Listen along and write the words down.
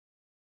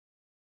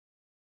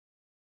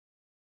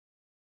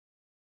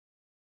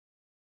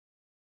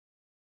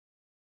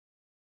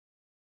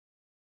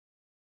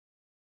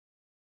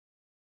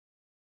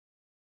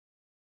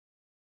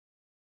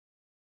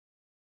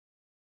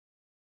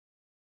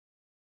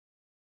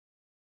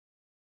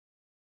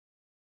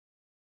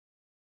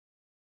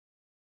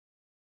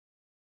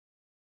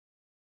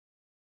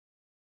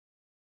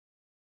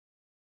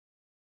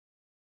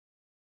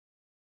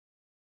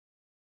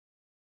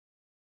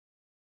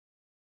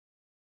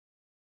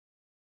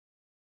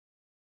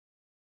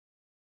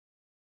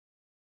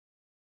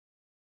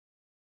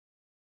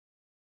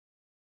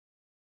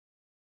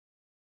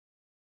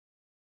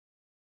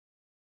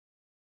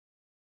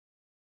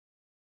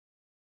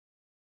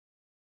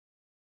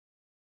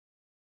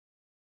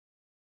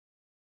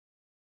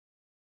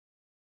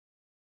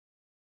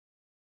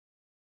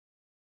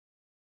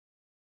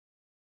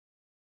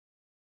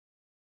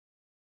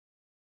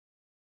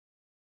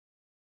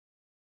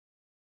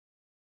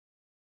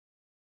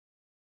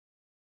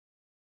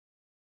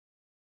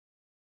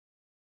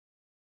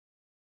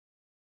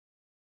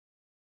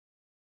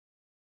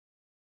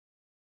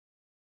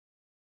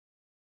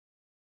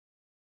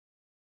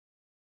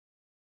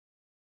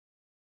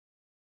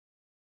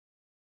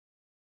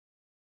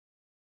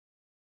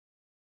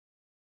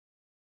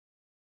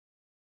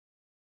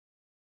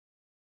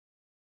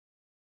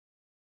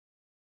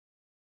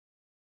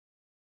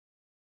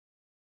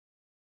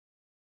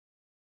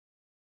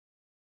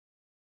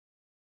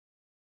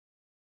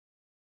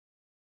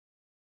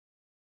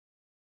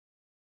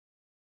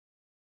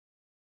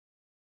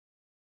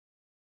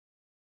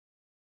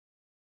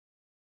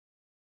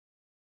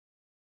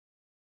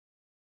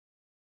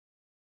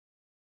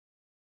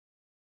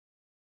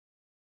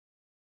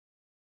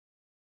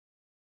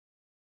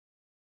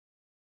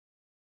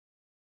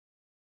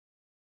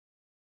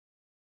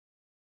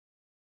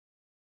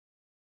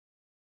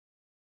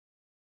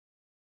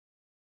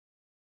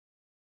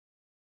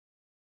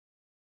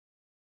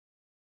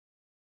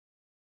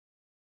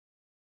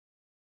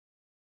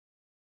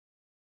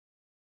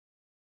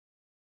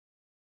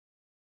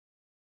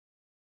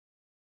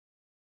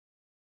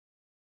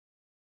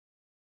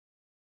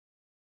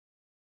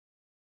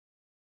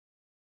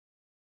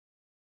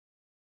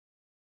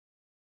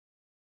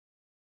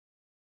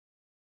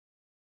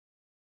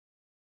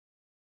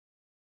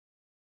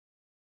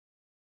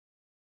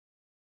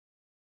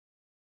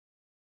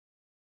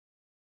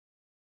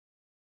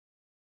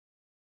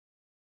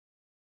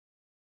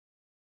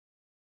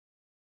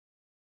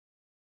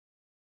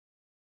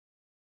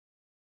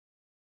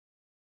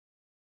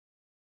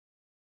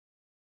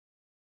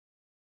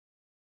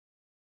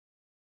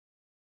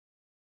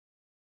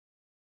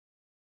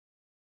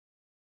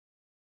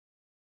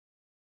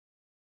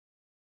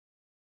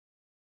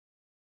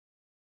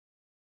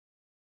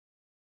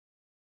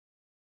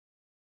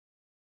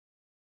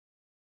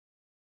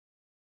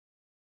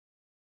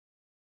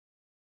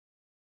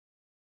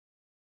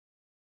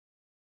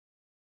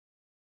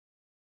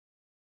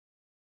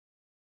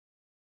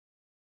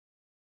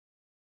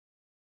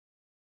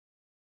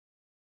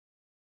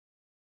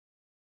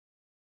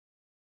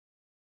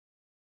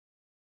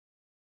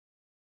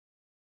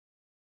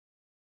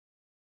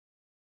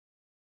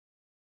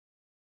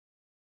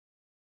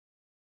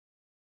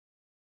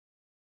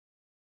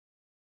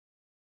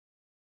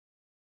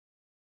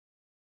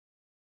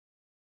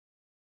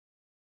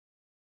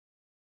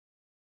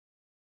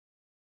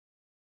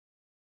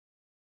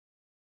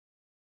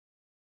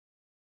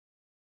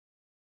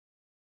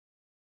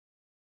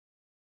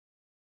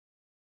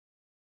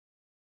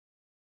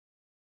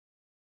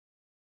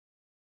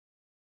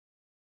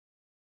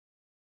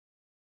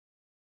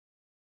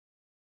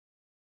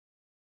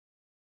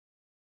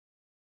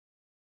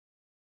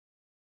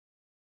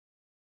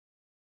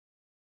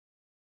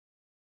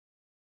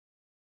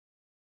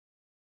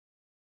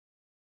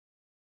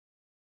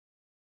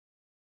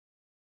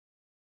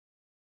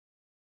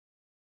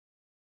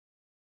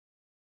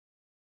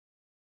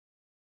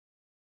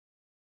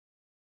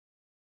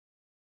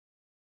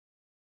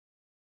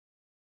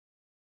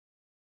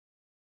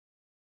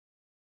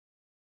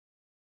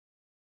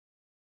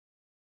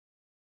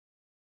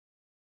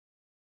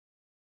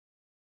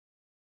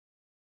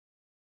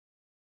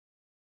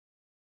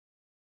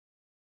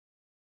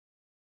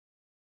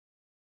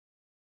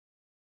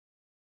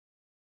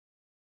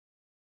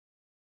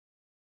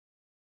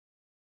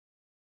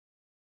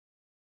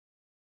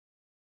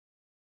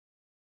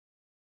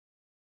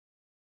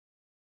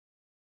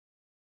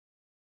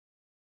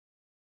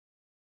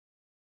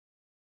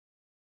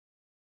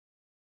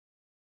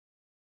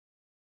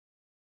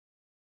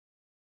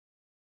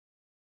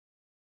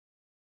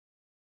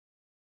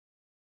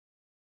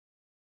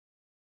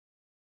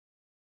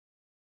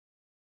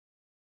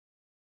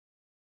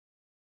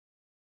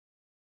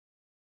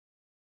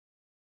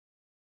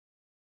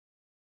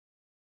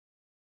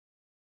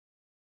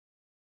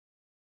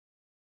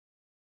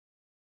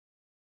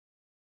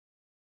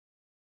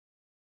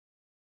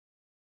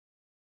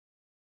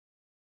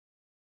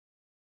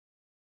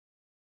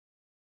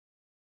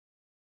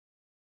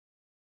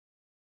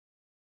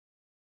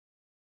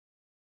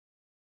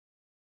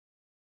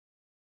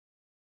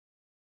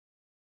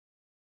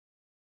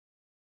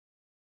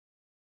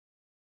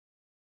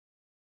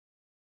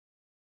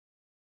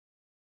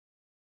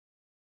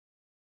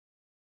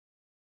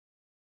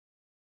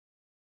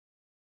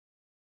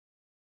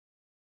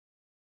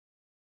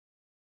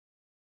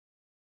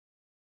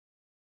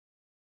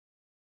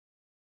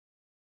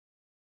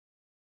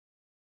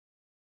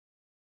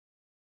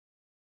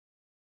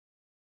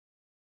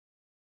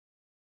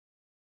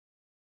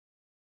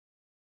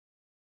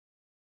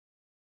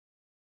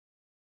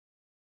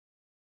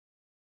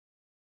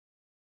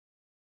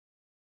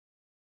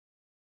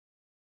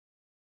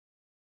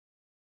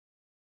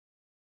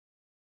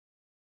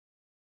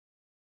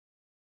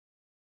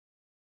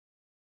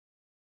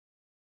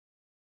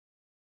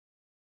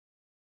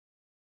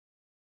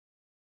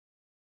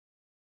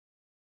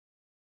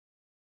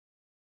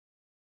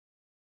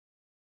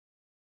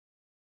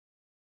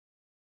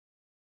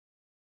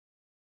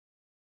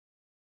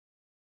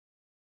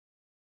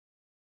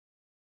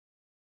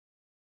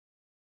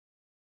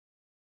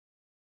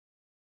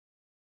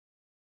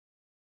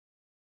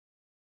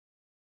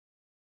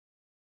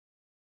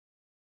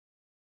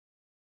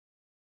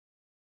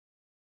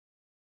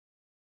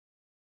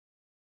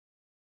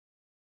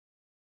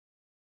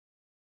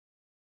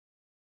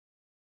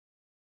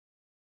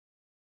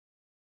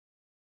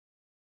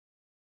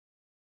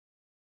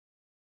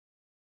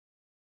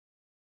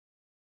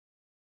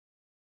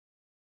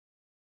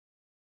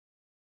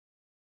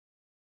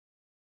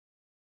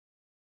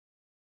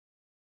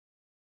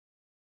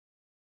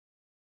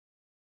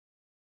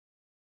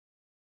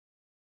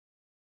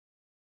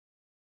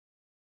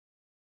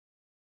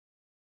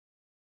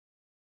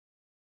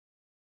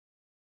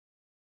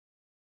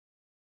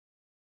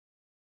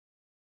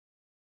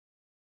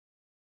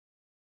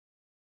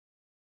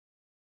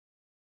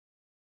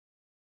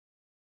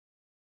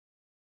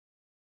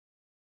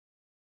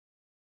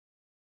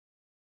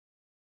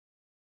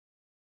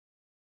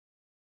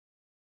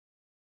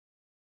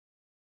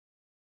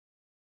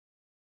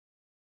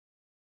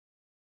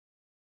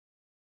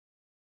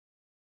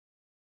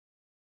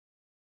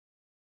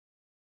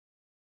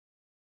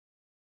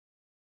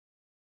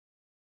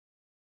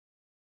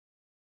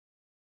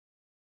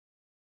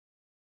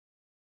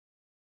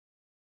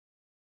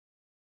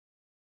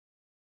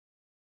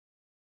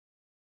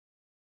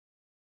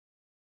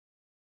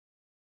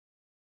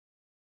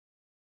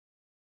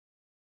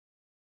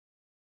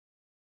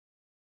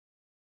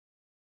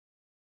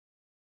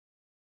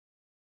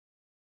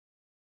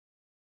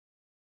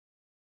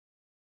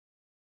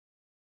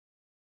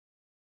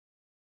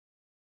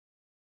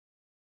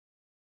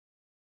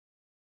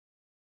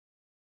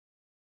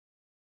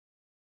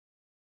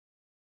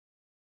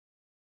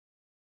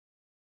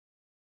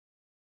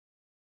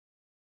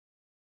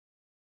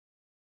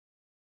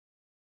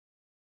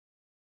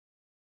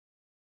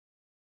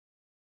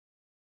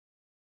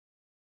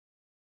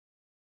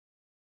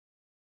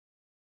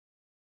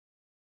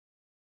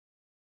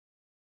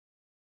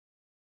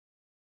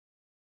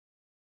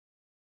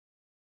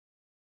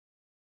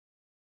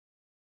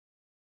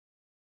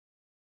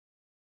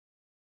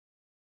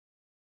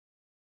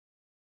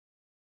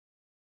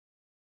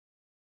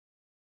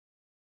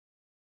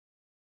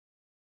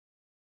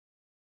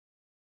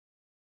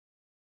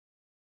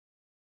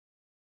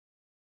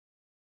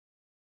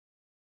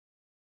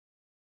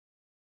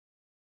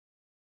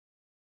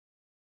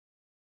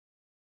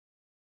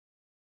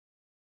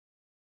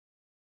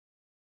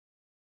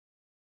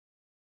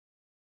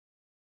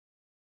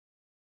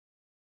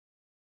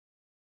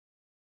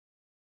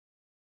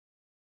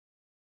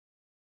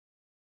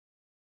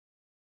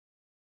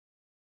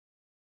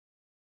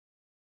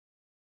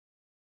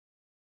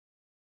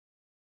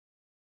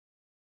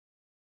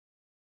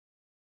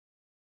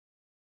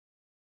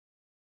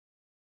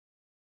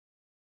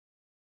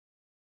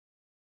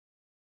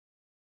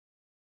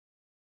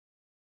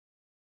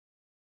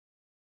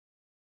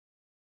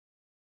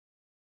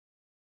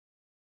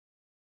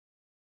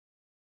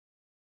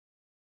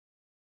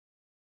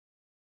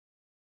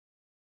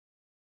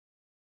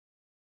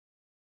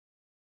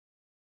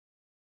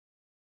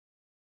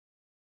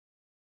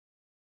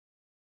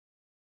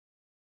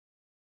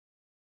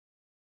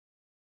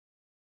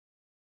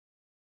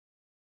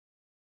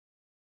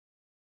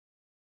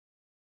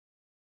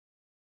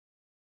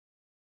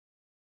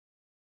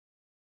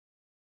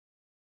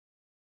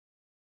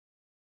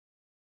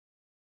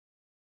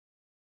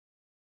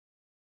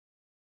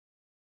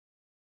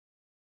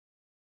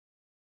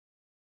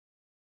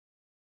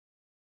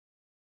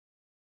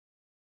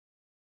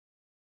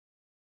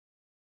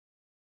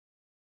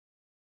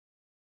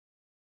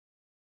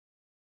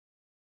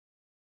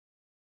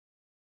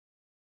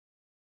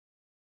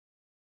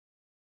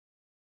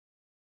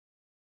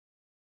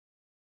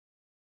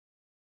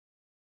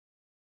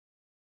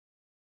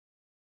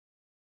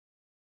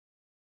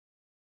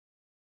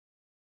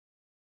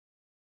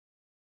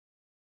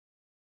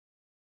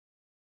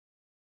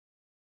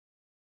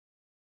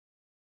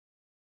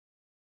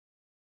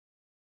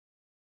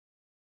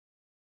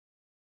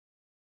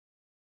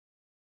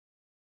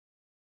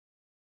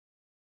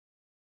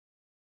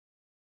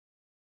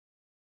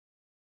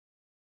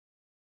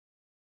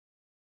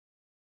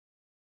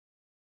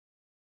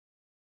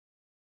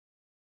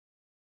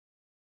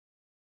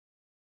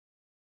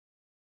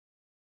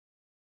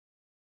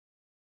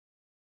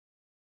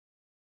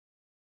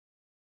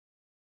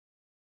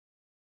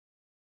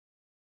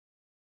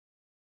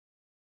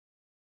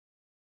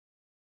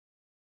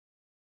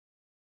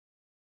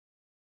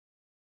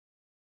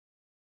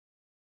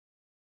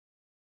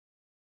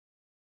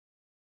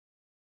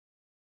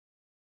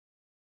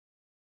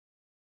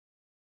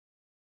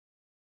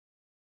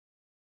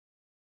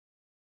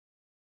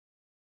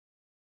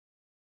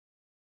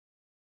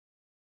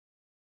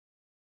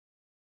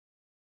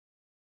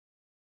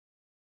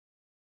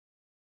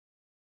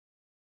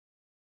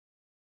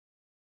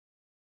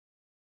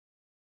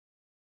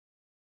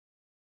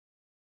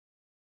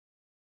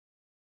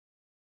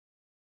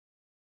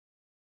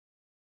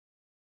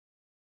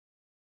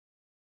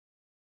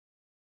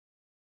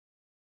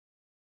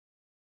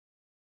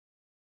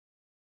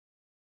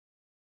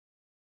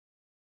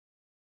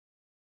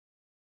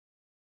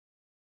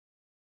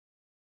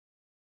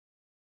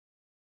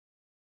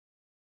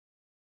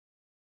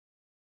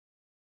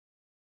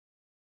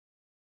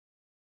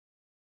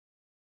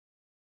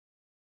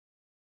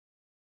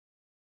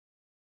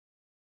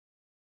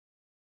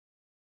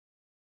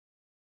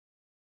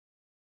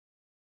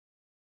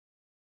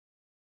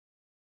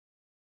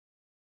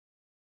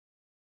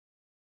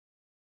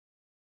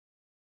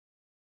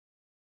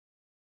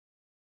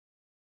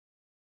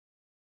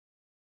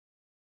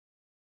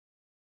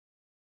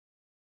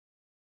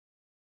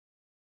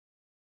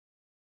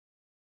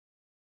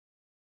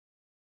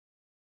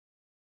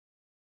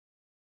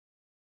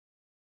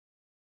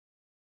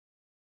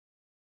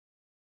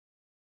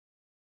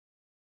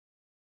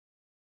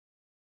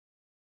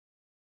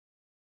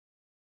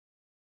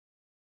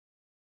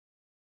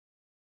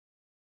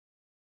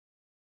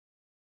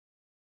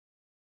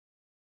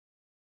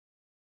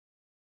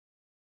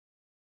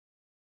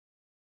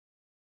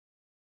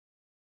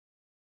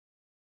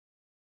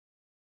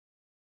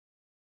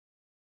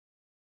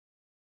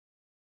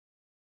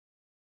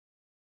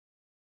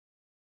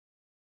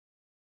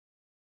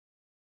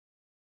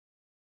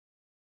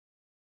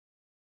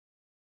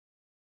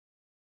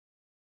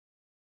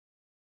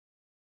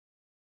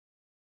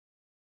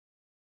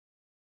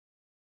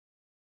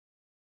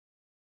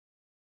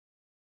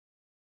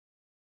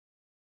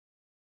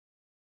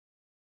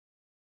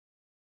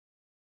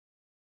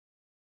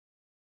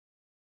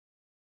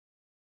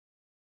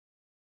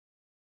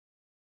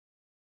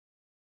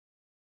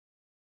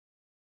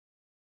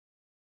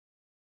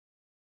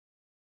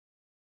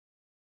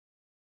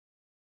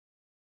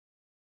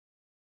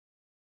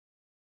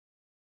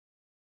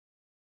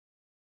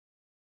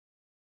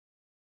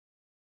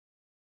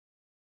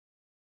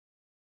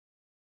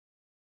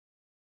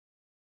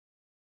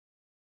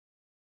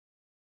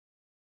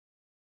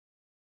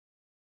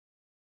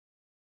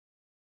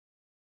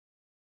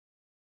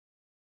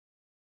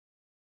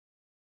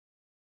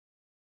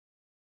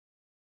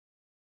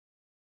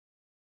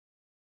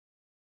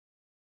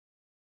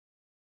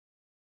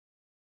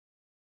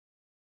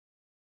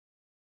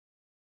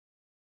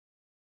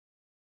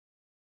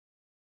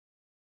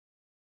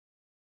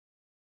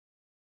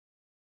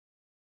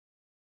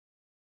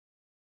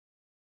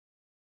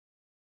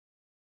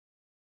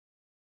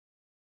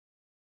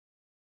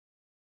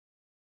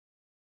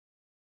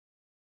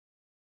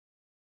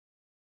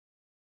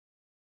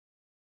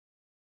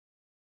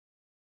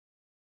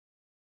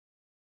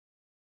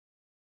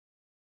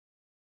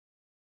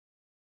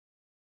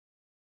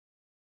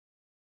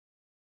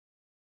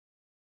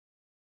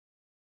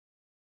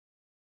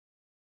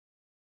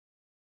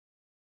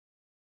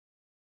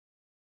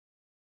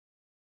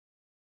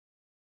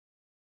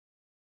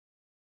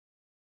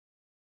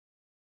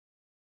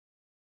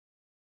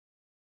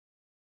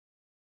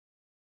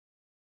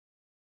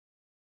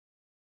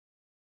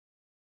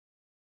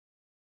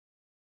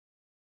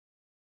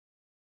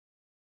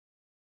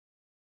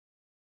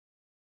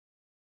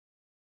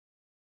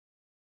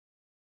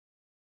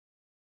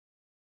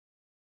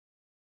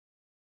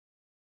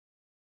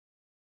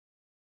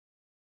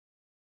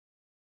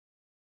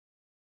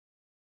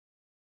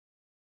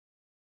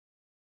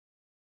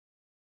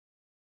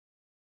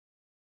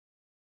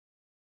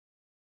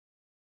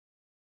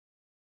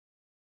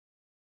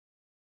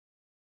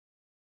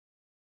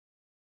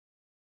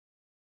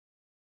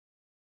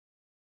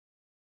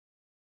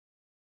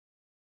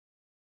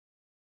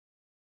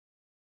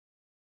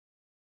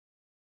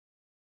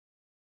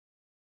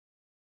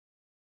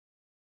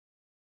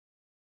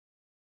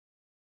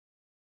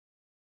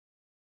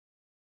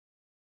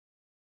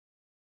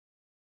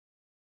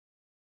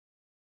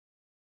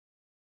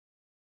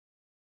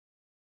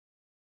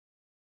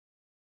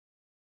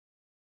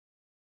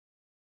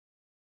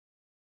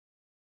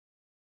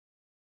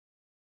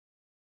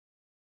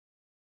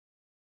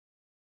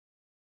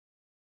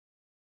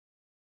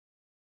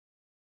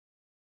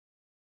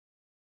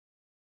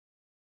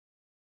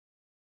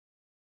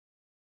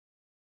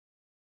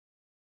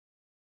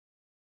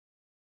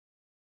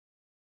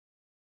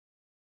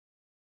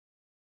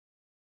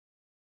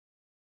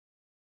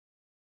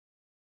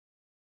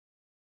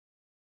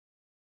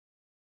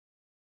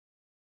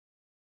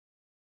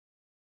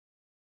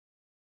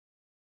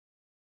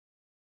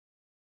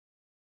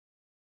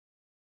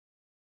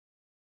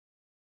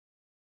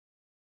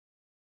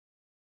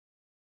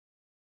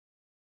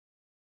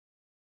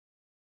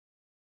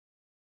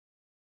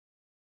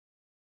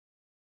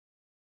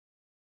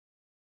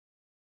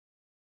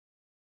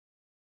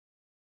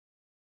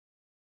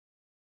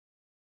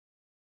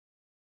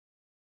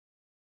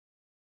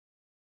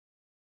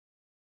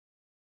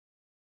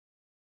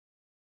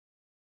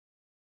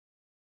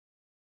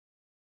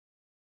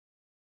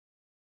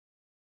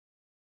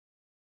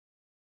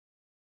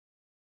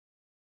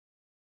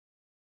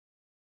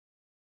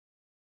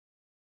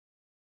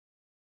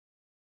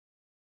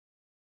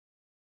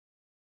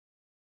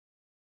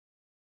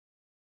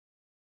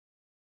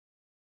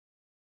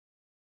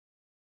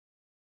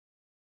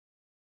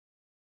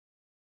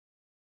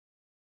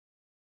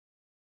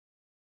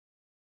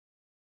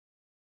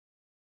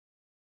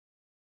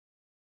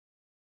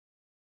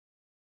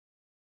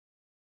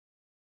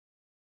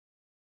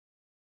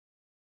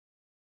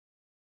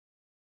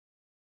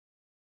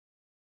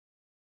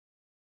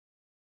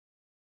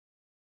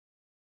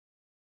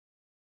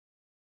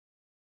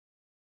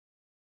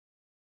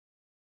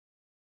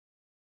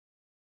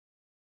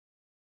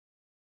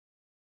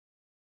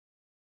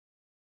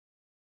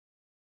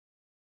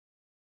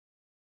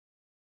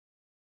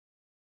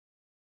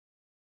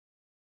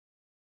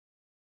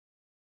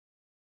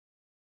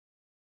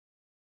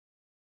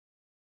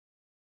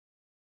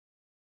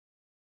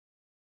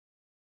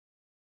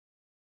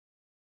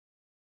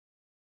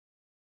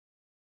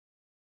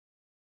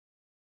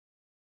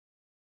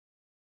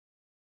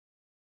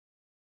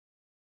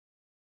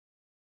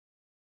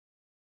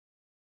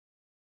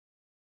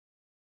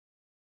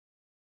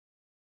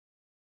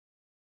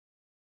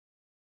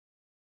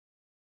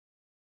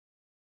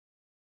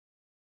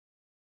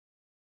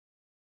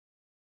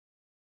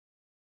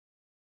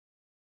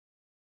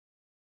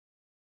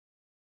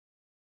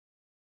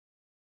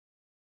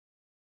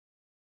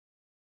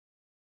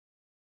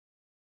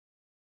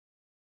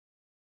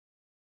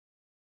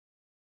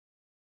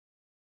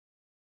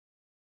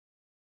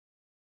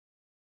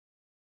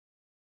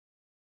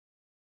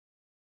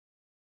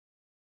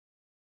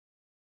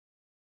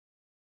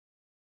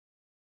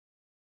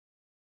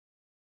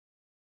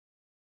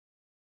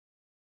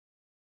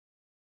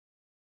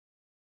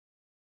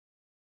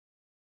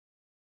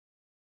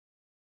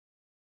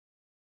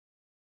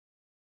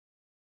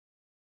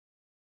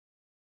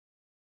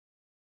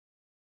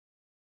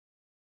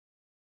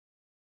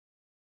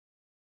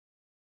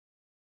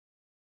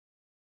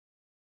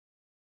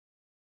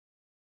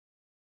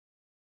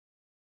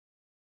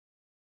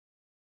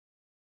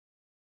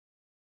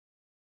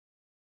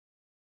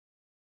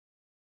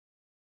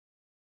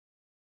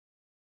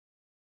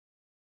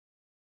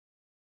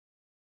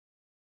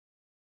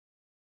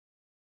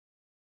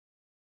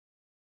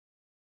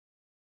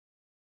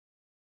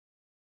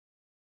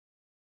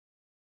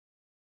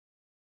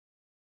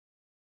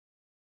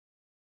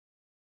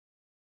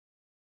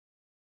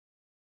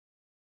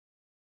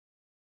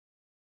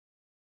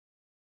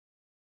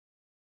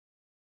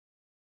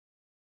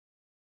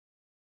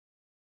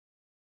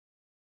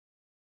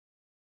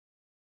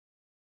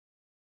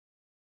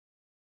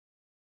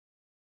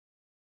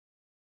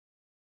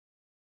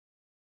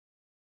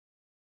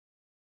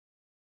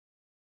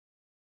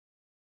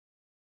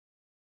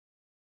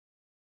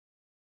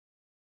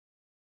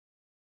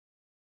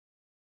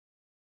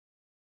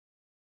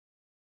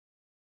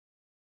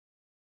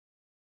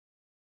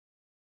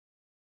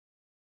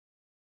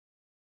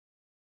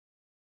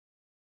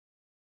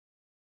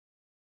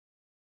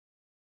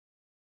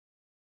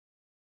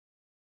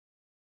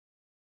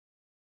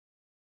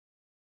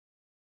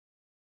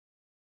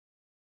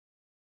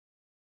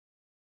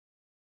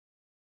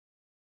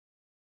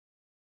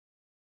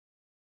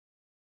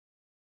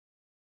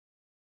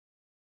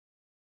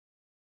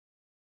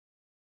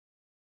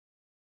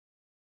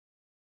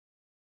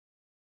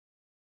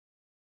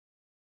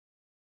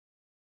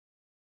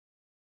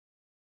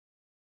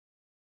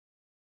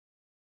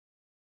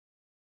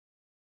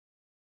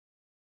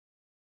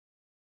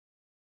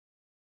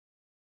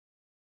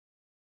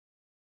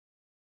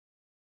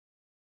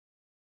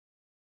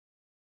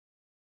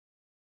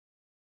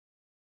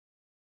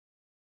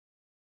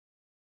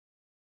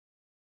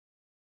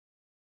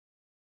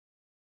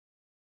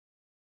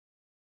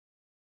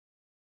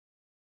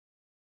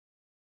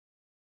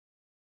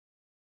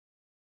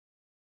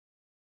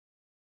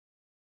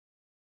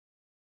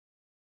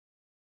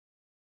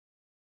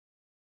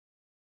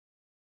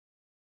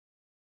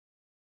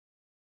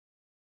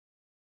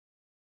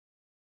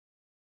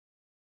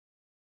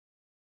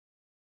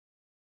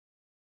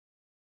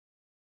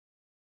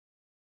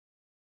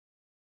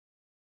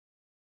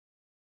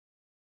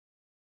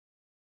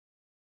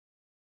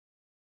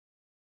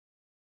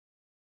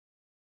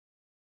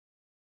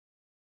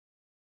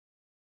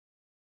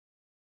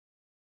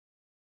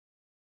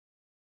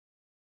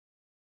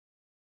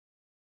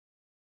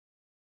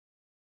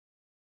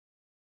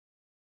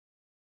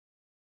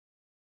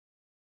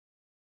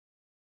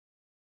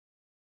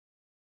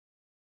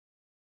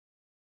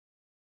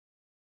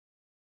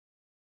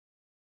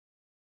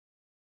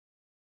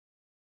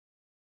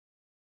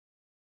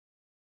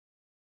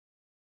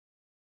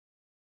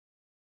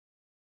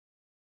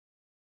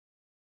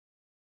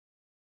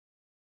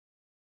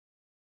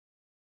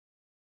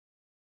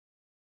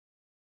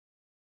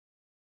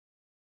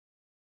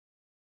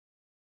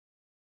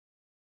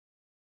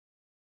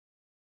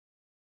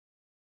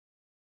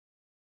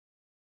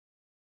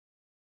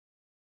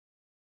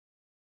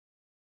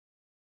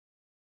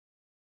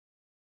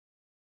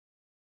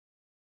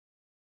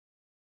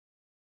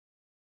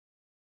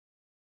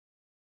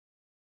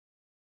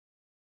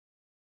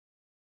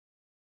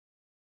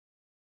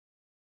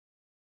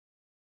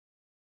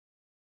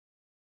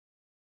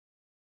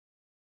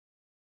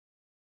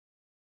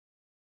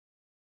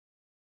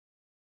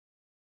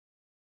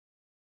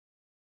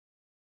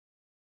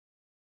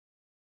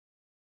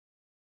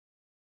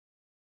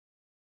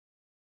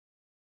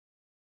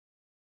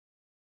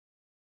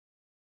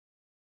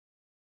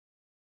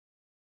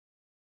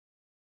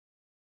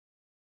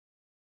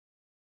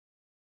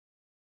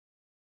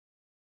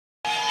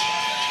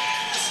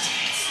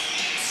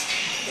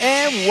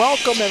warm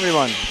welcome,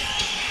 everyone.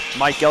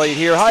 Mike Elliott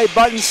here, High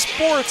Button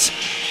Sports.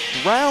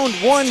 Round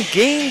 1,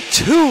 Game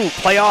 2,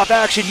 playoff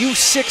action,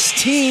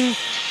 U16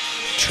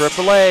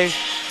 AAA.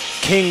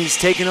 Kings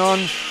taking on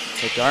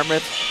the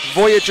Dartmouth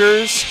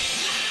Voyageurs.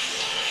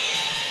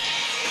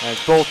 As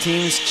both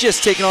teams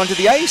just taking onto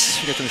the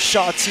ice. We got some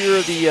shots here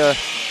of the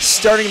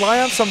starting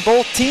lineups on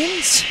both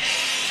teams.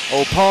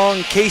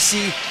 Opong,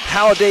 Casey,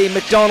 Halliday,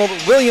 McDonald,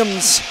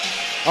 Williams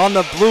on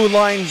the blue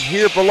line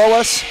here below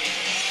us.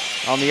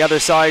 On the other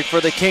side for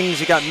the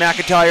Kings, we got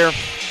McIntyre,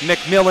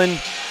 McMillan,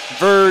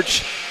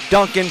 Verge,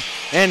 Duncan,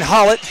 and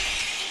Hollett.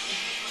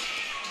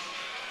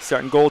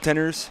 Starting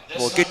goaltenders.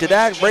 We'll get to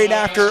that right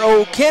after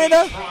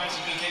Canada.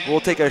 We'll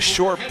take a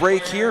short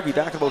break here. Be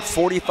back in about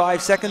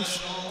 45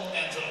 seconds.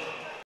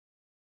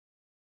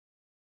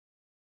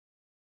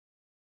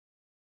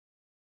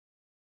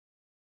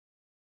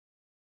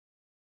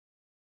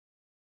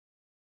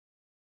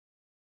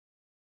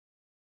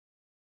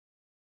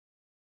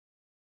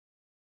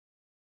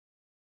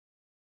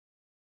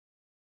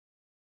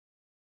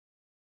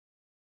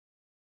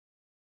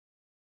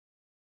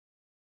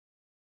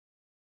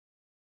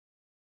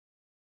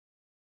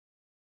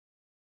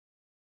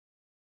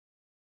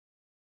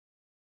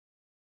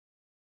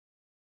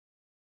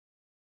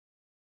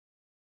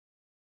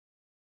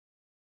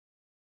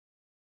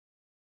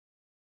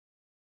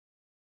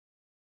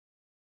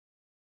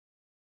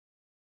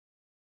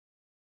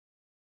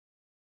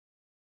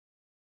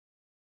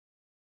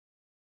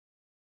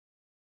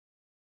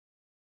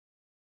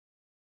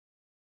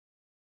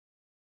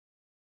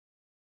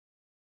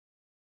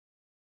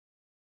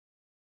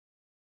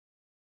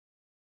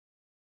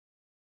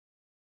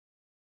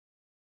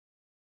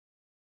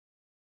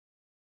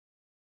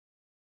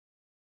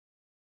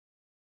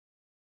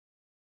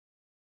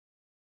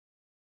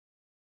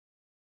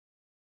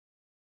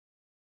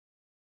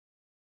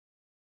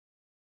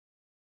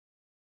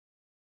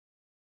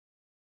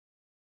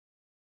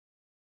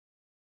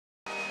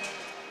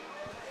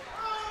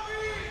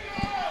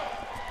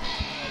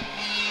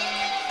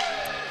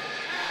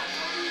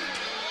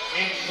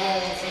 Goal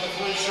for the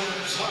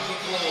Voyageurs Hockey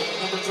Club,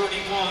 number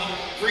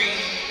 31, Reed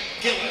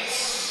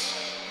Gillis.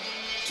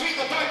 Between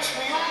the backs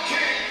for your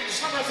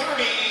Kings, number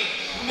 30,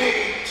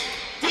 Nate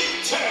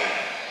Beaton.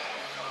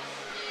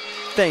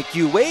 Thank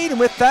you, Wade. And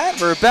with that,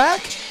 we're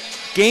back.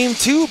 Game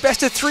 2,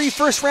 best of 3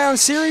 first round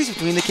series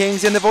between the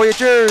Kings and the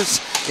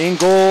Voyageurs. In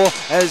goal,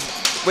 as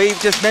Wade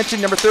just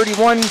mentioned, number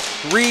 31,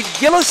 Reed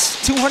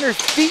Gillis. 200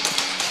 feet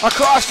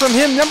across from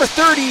him, number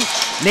 30,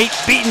 Nate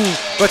Beaton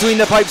between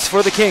the pipes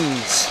for the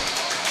Kings.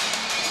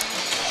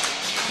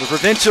 The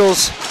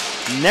Provincials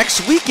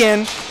next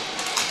weekend.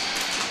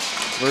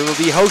 We will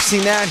be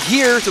hosting that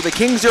here, so the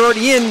Kings are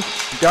already in.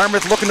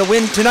 Dartmouth looking to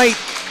win tonight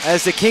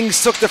as the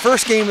Kings took the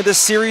first game of this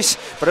series,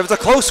 but it was a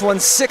close one,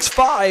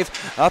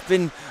 6-5 up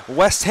in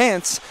West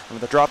Hants. I'm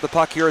going to drop the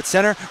puck here at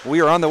center. We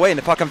are on the way, and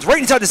the puck comes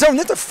right inside the zone.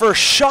 That's the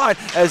first shot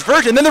as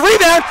Virgin, then the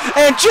rebound,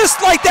 and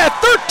just like that,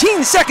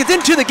 13 seconds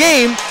into the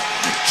game,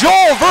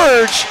 Joel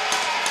Verge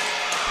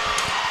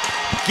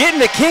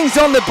getting the Kings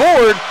on the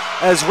board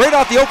as right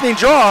off the opening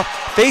draw,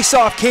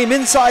 face-off came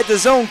inside the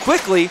zone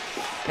quickly,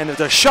 and there's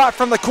a shot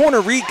from the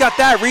corner. Reed got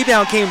that.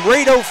 Rebound came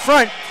right out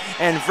front,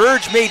 and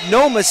Verge made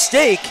no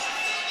mistake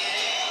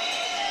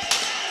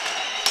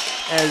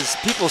as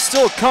people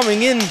still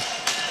coming in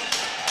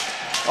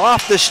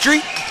off the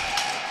street.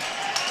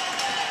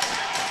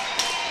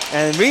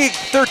 And Reed,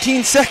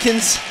 13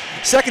 seconds,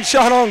 second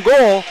shot on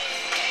goal,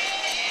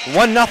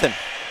 1-0.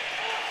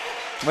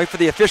 Wait for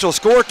the official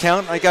score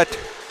count. I got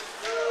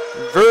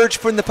Verge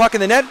putting the puck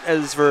in the net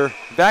as we're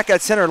back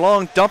at center.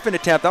 Long dumping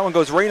attempt. That one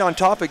goes right on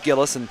top of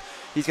Gillis, and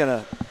he's going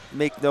to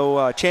make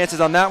no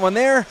chances on that one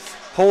there.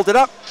 Hold it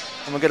up,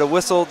 and we'll get a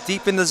whistle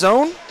deep in the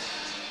zone.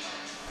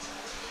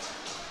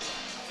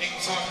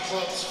 Kings Hockey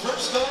Club's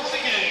first goal of the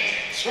game.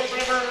 Score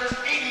number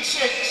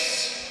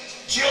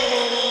 86,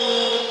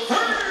 Joel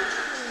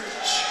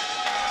Verge.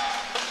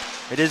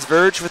 It is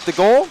Verge with the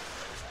goal.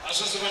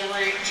 Assisted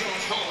by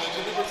Josh Hollett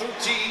and number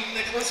 13,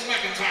 Nicholas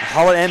McIntyre.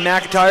 Hollett and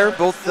McIntyre,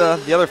 both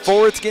the other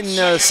forwards getting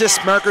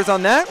assist markers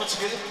on that.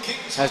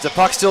 As the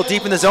puck's still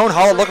deep in the zone,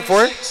 Hollett looking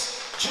for it.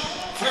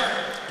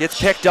 Gets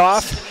picked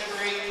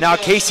off. Now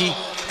Casey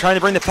trying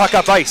to bring the puck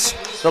up ice.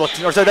 Or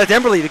sorry, that's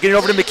Emberley. They're getting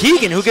over to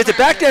McKeegan, who gets it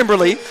back to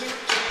Emberley.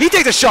 He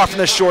takes a shot from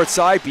the short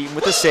side, beaten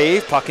with the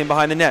save, puck in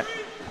behind the net.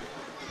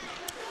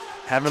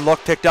 Having a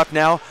look picked up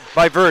now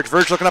by Verge.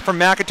 Verge looking up for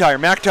McIntyre.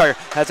 McIntyre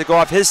has to go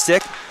off his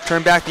stick,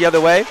 turn back the other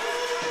way.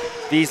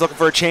 V's looking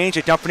for a change.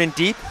 They dump it in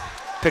deep.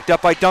 Picked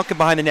up by Duncan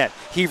behind the net.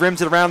 He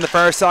rims it around the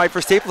far side for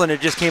Stapleton.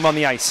 It just came on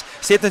the ice.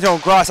 Stapleton's own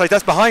cross ice.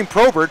 That's behind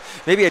Probert.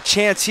 Maybe a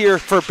chance here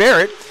for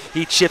Barrett.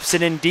 He chips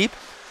it in deep.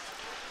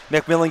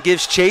 McMillan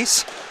gives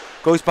chase.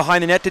 Goes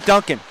behind the net to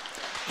Duncan.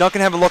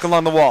 Duncan having a look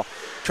along the wall.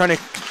 Trying to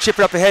chip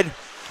it up ahead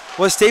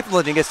was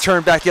Stapleton and gets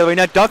turned back the other way.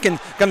 Now Duncan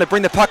going to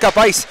bring the puck up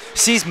ice.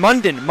 Sees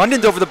Munden.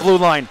 Munden's over the blue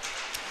line.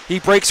 He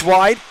breaks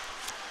wide.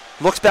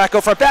 Looks back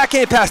over front,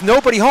 backhand pass,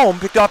 nobody home,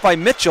 picked off by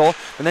Mitchell,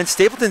 and then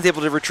Stapleton's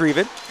able to retrieve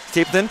it.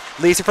 Stapleton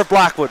leaves it for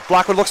Blackwood.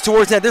 Blackwood looks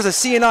towards net. There's a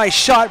CNI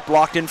shot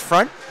blocked in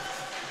front.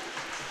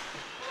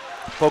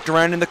 Poked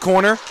around in the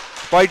corner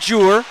by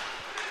Jewer.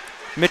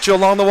 Mitchell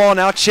along the wall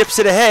now, chips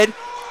it ahead.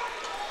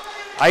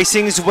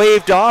 Icing's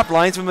waved off.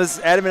 Linesman was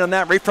adamant on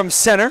that right from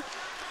center.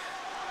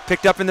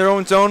 Picked up in their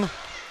own zone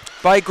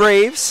by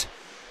Graves.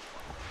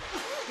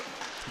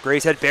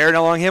 Graves had Barrett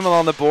along him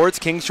along the boards.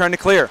 Kings trying to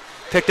clear.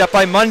 Picked up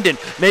by Munden.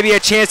 Maybe a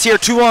chance here,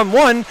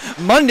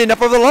 2-on-1. Munden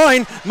up over the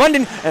line.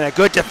 Munden, and a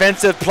good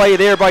defensive play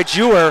there by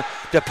Jewer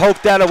to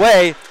poke that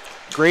away.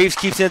 Graves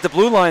keeps it at the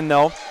blue line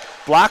though.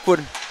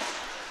 Blackwood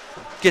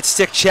gets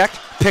stick checked.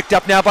 Picked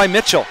up now by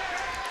Mitchell.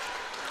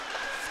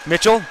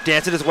 Mitchell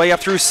dancing his way up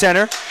through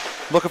center.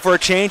 Looking for a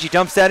change. He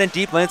dumps that in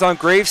deep, lands on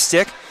Graves'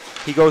 stick.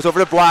 He goes over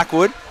to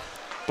Blackwood.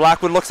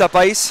 Blackwood looks up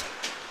ice.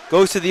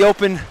 Goes to the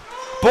open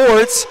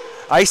boards.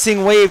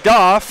 Icing waved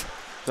off.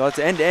 So it's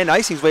end-to-end.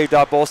 Icing's waved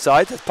off both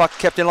sides. That puck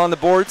kept in along the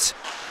boards.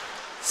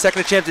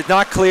 Second attempt is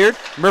not cleared.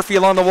 Murphy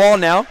along the wall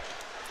now.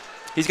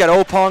 He's got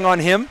Opong on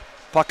him.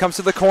 Puck comes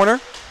to the corner.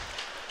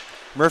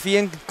 Murphy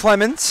and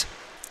Clemens.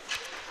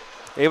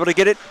 Able to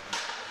get it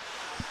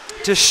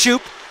to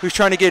Shoup, who's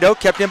trying to get it out.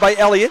 Kept in by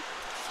Elliott.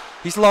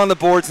 He's along the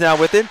boards now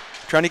with it.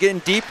 Trying to get in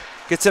deep.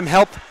 Get some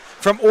help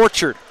from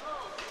Orchard.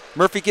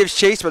 Murphy gives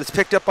chase, but it's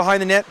picked up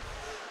behind the net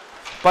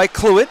by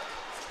Cluett.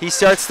 He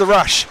starts the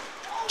rush.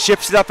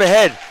 Chips it up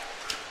ahead.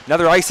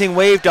 Another icing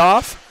waved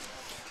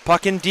off.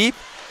 Puck in deep.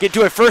 Get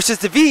to it first is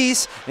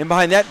DeVries. And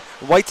behind that,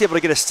 White's able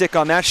to get a stick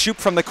on that. Shoup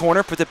from the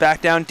corner, puts it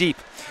back down deep.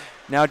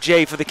 Now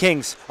Jay for the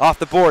Kings, off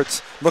the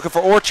boards. Looking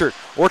for Orchard.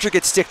 Orchard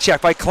gets stick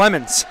checked by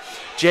Clemens.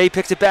 Jay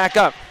picks it back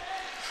up.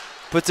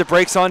 Puts the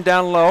brakes on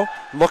down low.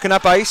 Looking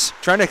up ice.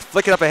 Trying to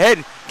flick it up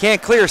ahead.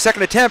 Can't clear.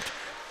 Second attempt.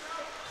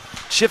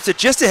 Chips it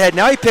just ahead.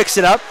 Now he picks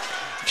it up.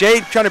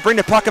 Jay trying to bring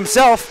the puck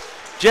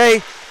himself.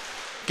 Jay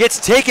gets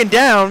taken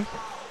down.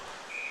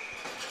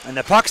 And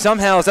the puck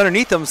somehow is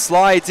underneath him,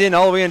 slides in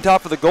all the way on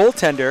top of the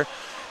goaltender.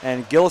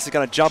 And Gillis is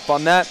going to jump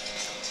on that.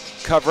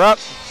 Cover up.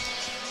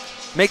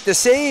 Make the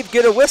save,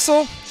 get a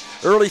whistle.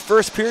 Early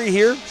first period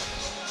here.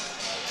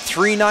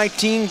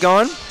 3:19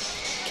 gone.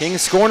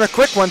 Kings scoring a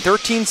quick one,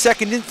 13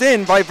 seconds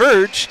in by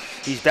Verge.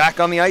 He's back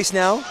on the ice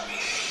now.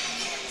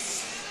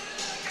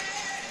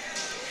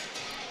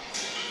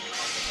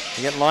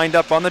 They get lined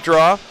up on the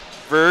draw.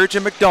 Verge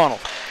and McDonald.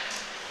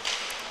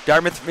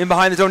 Dartmouth in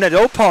behind his own net.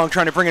 Opong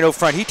trying to bring it out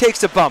front. He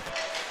takes the bump.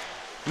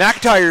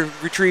 McIntyre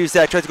retrieves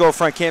that, tries to go out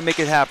front, can't make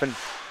it happen.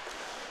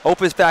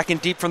 Ope is back in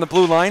deep from the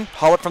blue line.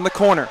 Hull it from the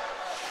corner.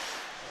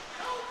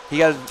 He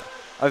got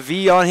a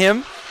V on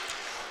him.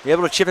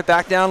 Able to chip it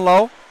back down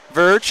low.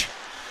 Verge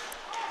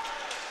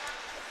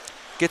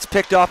gets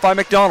picked off by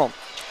McDonald.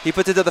 He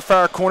puts it to the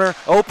far corner.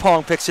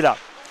 Opong picks it up.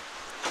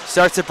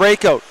 Starts the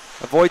breakout.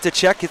 Avoids a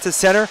check, gets the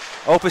center.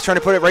 Ope is trying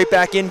to put it right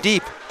back in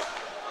deep.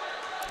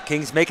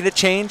 Kings making a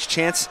change.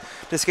 Chance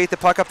to skate the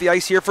puck up the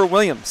ice here for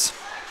Williams.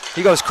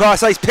 He goes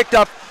cross ice, picked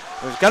up.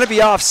 There's going to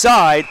be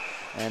offside.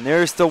 And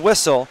there's the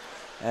whistle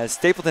as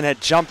Stapleton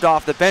had jumped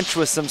off the bench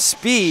with some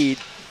speed.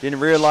 Didn't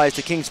realize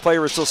the Kings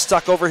player was still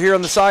stuck over here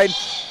on the side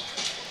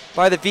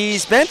by the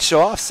V's bench.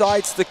 So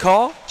offside's the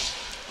call.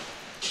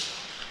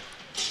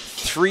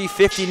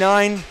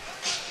 3:59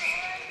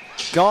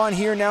 gone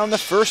here now in the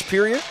first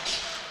period.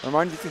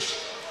 Remind you,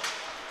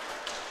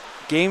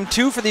 game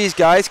two for these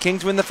guys.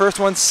 Kings win the first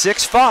one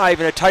 6-5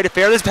 in a tight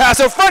affair. This pass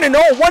out front and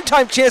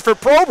one-time chance for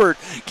Probert.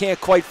 Can't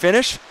quite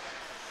finish.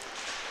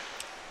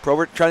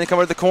 Probert trying to come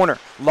out of the corner.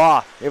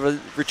 Law able to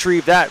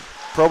retrieve that.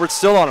 Probert's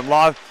still on him.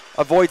 Law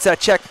avoids that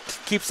check,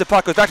 keeps the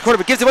puck, goes back to the corner,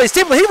 but gives it away.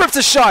 Stapleton, he rips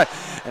a shot.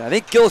 And I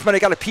think Gillis might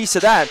have got a piece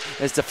of that.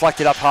 It's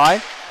deflected up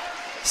high.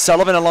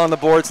 Sullivan along the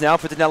boards now,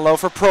 puts it down low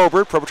for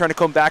Probert. Probert trying to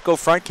come back out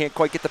front, can't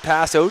quite get the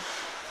pass out.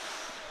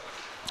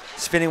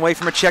 Spinning away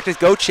from a check is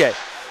Gauthier.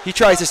 He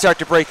tries to start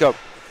to break up.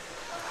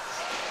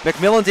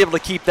 McMillan's able to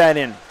keep that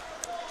in.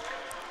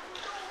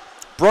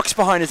 Brooks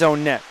behind his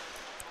own net.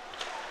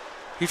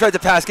 He tried to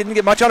pass, didn't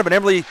get much on it, but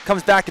Emily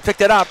comes back to pick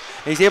that up.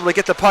 And he's able to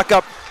get the puck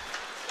up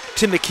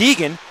to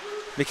McKeegan.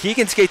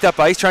 McKeegan skates up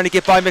ice, trying to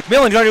get by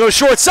McMillan, trying to go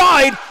short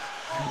side.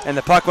 And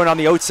the puck went on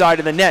the outside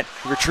of the net.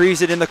 He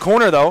retrieves it in the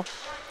corner, though.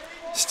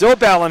 Still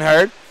battling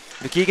hard.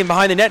 McKeegan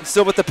behind the net,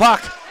 still with the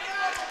puck.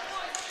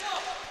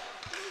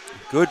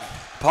 Good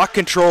puck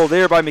control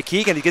there by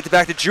McKeegan. He gets it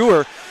back to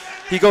Jewer.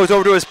 He goes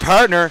over to his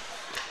partner.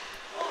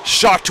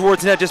 Shot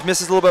towards the net, just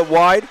misses a little bit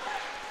wide.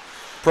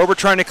 Probert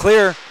trying to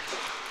clear.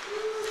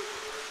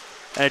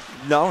 And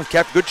no,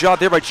 kept good job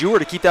there by Jewer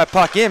to keep that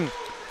puck in.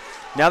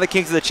 Now the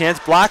Kings have the chance.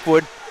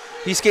 Blackwood,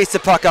 he skates the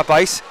puck up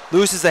ice,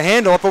 loses the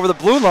handle up over the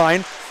blue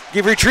line.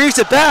 He retrieves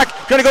it back,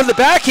 trying to go to the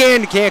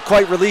backhand, can't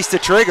quite release the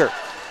trigger.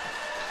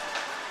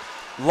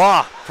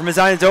 Law from his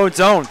own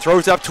zone,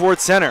 throws up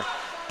towards center.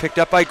 Picked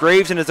up by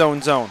Graves in his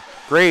own zone.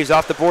 Graves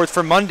off the boards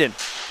for Munden.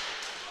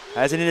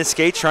 Has it in his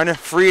skates, trying to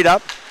free it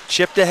up.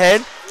 Chipped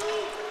ahead,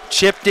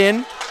 chipped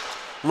in.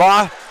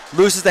 Law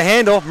loses the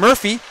handle.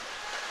 Murphy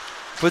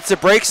puts the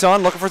brakes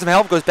on, looking for some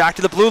help, goes back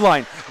to the blue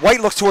line.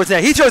 White looks towards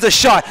net. He throws a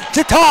shot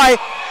to tie, and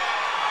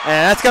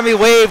that's going to be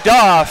waved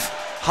off.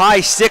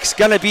 High six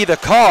going to be the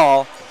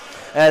call,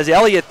 as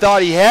Elliott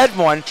thought he had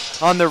one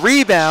on the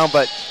rebound,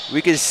 but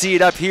we can see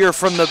it up here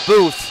from the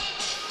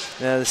booth.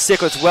 The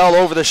stick was well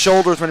over the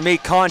shoulders when it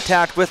made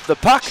contact with the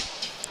puck.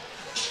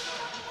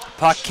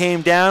 Puck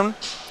came down.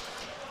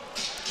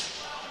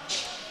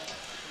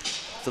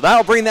 So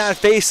that'll bring that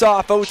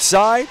face-off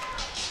outside.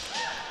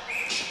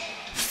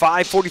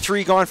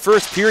 5:43 gone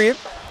first period.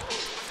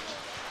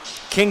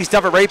 Kings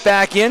dump it right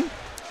back in.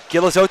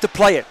 Gillis out to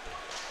play it.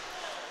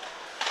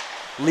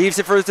 Leaves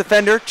it for his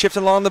defender, chips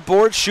it along the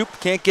board. Shoop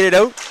can't get it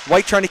out.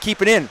 White trying to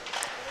keep it in.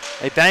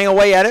 They bang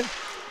away at it.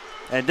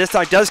 And this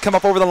time does come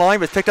up over the line,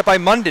 but it's picked up by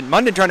Munden.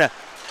 Munden trying to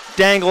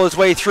dangle his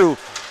way through.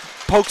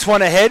 Pokes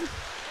one ahead. You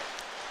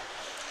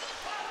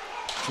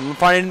can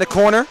find it in the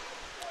corner.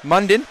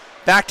 Munden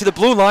back to the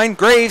blue line.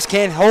 Graves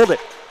can't hold it.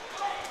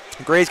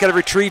 Graves got to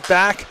retrieve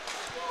back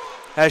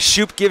as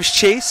Shoop gives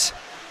chase.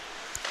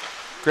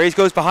 Graves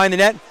goes behind the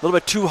net. A little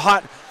bit too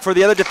hot for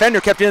the other defender.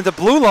 Kept in at the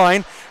blue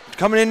line.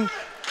 Coming in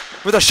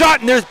with a shot,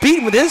 and there's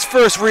Beaton with his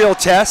first real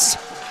test.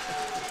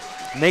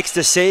 Makes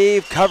the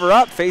save, cover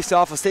up.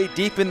 Face-off will stay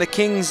deep in the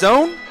Kings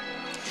zone.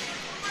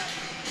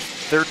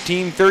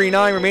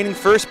 13:39 remaining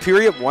first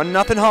period.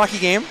 1-0 hockey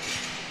game.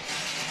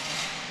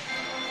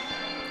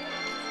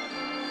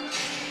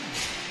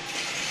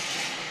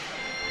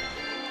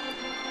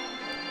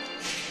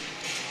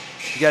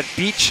 You got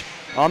Beach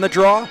on the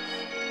draw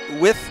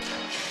with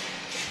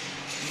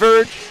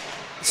Verge.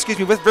 He's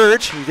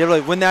able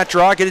to win that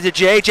draw, get it to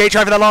Jay. Jay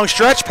trying for that long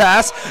stretch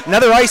pass.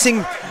 Another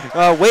icing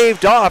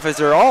waved off, as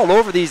they're all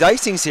over these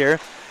icings here.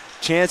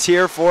 Chance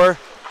here for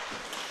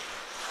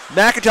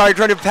McIntyre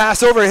trying to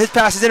pass over. His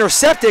pass is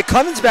intercepted.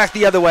 Clemens back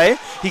the other way.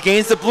 He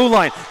gains the blue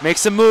line,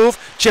 makes a move.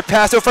 Chip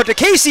pass over front to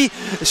Casey.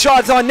 The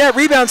shot's on net.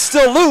 Rebound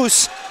still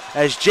loose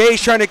as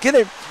Jay's trying to get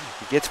it.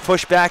 He gets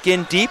pushed back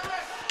in deep.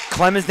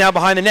 Clemens now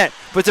behind the net.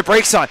 Puts the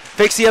brakes on.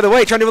 Fakes the other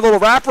way. Trying to do a little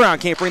wraparound.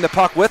 Can't bring the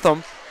puck with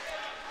him.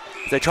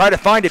 They try to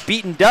find it.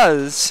 Beaton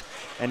does.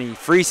 And he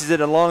freezes it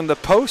along the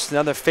post.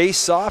 Another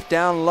face-off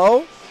down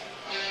low.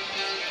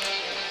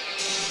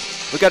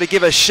 We've got to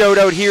give a shout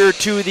out here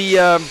to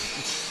the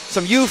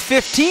some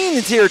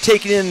U15s here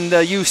taking in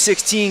the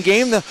U16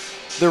 game.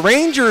 The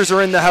Rangers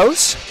are in the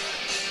house.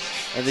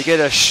 And they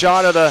get a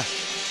shot of the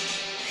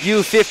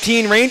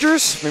U15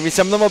 Rangers. Maybe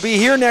some of them will be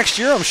here next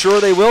year. I'm sure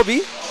they will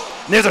be.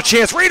 And there's a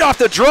chance right off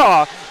the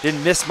draw.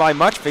 Didn't miss by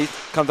much.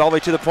 Comes all the way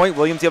to the point.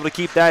 Williams able to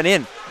keep that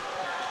in.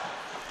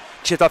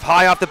 Chipped up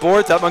high off the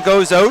boards. That one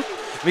goes out.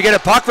 We get a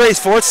puck race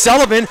for it.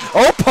 Sullivan.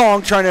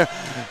 Opong trying to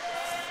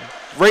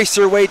race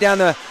her way down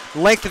the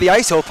length of the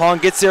ice.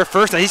 Opong gets there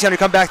first. Now he's going to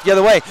come back the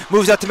other way.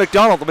 Moves out to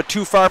McDonald. A little bit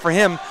too far for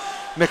him.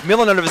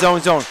 McMillan out of his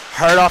own zone.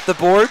 Hard off the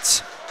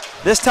boards.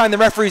 This time the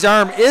referee's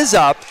arm is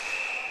up.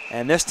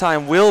 And this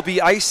time will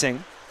be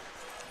icing.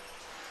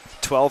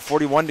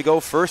 12:41 to go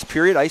first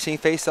period. Icing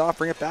face-off.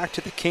 Bring it back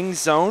to the Kings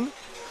zone.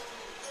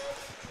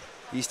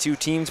 These two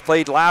teams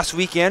played last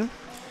weekend.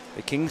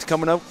 The Kings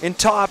coming out in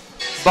top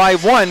by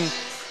 1,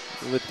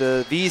 with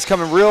the V's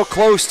coming real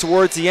close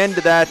towards the end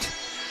of that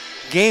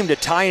game to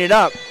tying it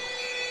up.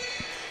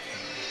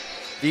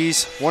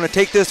 V's want to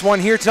take this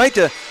one here tonight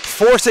to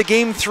force a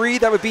game 3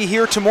 that would be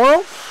here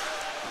tomorrow.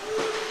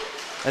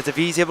 As the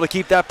V's able to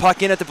keep that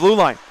puck in at the blue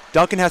line.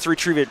 Duncan has to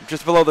retrieve it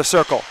just below the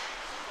circle.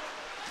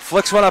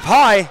 Flicks one up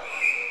high,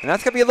 and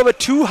that's going to be a little bit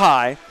too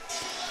high.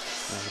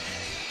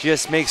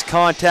 Just makes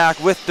contact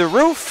with the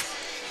roof.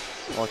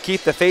 We'll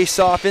keep the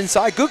face-off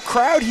inside. Good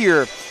crowd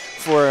here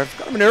for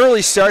an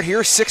early start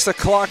here, 6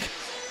 o'clock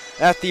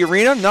at the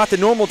arena. Not the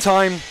normal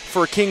time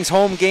for Kings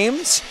home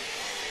games,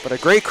 but a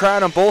great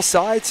crowd on both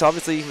sides.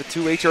 Obviously, with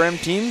 2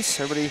 HRM teams,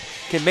 everybody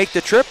can make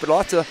the trip, but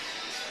lots of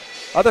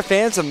other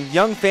fans, some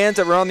young fans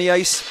that were on the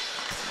ice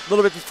a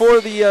little bit before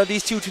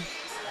these two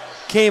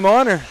came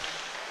on or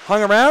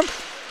hung around.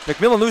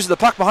 McMillan loses the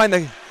puck behind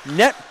the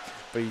net,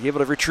 but he's able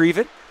to retrieve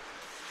it.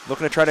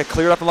 Looking to try to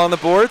clear it up along the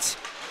boards.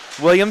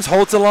 Williams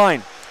holds the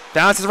line,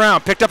 bounces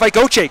around, picked up by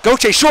Gauthier.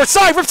 Gauthier short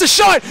side, rips a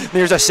shot.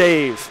 There's a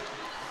save.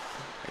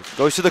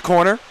 Goes to the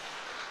corner.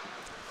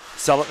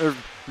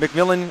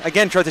 McMillan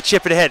again tries to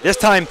chip it ahead. This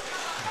time,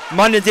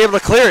 Munden's able to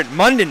clear it.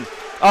 Munden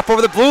up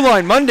over the blue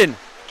line. Munden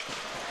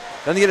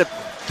doesn't get a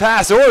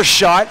pass or a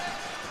shot,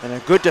 and a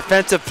good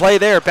defensive play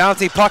there.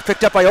 Bouncing puck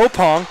picked up by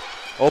Opong.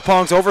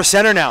 Opong's over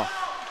center now.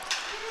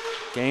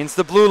 Gains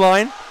the blue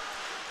line.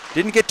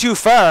 Didn't get too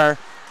far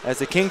as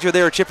the Kings are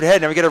there to chip it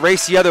ahead. Now we get a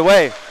race the other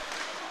way.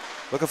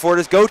 Looking for it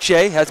is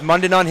Gauthier. Has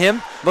Munden on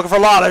him. Looking for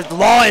Law.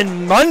 Law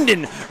and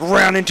Munden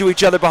round into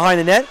each other behind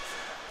the net.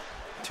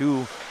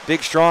 Two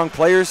big, strong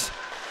players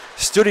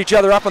stood each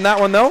other up on that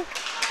one, though.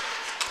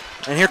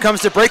 And here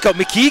comes the breakout.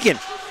 McKeegan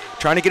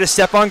trying to get a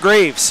step on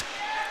Graves.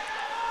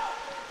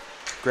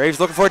 Graves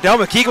looking for it down.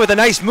 McKeegan with a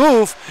nice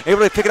move.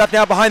 Able to pick it up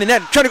now behind the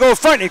net. Trying to go in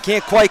front. It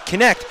can't quite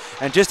connect.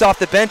 And just off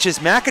the bench is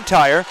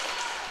McIntyre.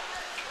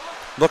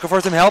 Looking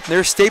for some help.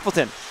 There's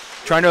Stapleton.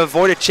 Trying to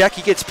avoid a check.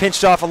 He gets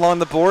pinched off along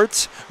the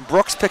boards.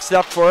 Brooks picks it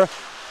up for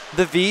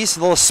the V's.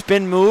 A little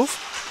spin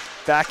move.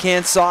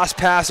 Backhand sauce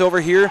pass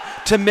over here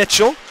to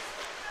Mitchell.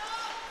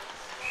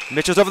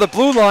 Mitchell's over the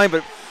blue line,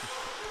 but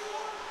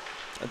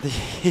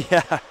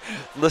yeah,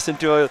 listen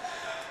to it.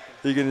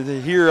 You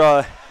can hear,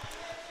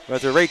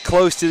 but they're right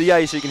close to the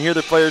ice. You can hear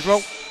the players.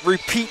 Won't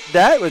repeat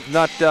that with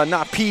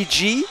not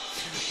PG,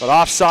 but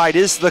offside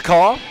is the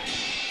call.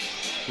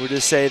 We'll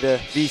just say the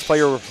V's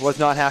player was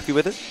not happy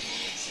with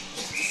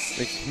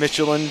it.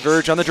 Mitchell and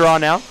Verge on the draw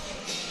now.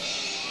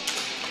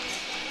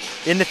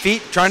 In the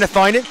feet, trying to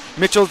find it.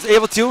 Mitchell's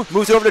able to,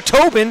 moves it over to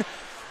Tobin.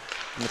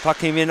 And the puck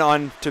came in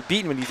on to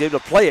Beaton when he's able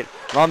to play it.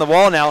 On the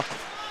wall now,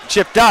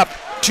 chipped up.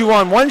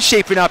 2-on-1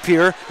 shaping up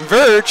here.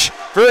 Verge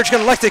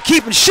gonna elect to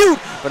keep and shoot.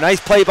 But nice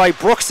play by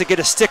Brooks to get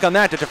a stick on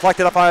that to deflect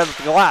it up out of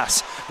the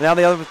glass. Now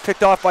the other one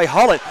picked off by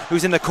Hullett,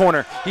 who's in the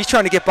corner. He's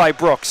trying to get by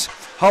Brooks.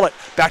 Hullett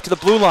back to the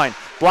blue line.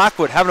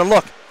 Blackwood having a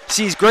look.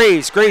 Sees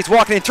Graves. Graves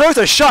walking in, throws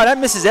a shot. That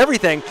misses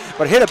everything,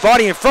 but hit a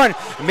body in front.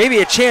 And maybe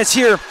a chance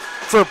here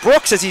for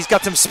Brooks as he's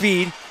got some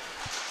speed.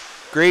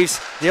 Graves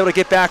able to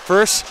get back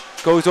first.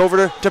 Goes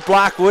over to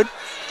Blackwood.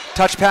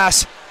 Touch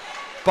pass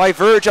by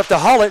Verge up to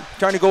Hullett.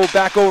 Trying to go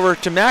back over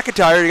to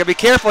McIntyre. You got to be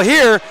careful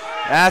here.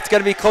 That's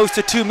going to be close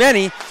to too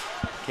many.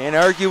 Can't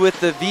argue with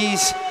the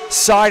V's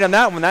side on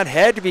that one. That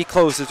had to be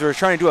close as we're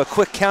trying to do a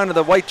quick count of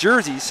the white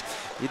jerseys.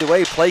 Either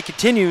way, play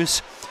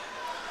continues.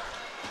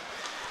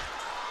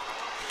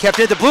 Kept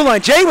it at the blue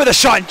line. Jay with a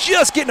shot, and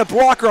just getting a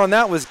blocker on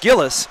that was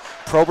Gillis.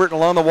 Probert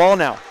along the wall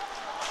now.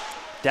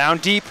 Down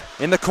deep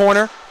in the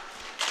corner.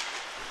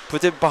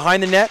 Puts it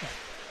behind the net.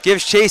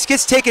 Gives chase,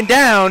 gets taken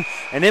down,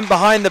 and in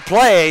behind the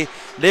play,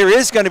 there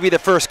is going to be the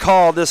first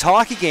call of this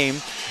hockey game.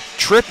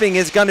 Tripping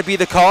is going to be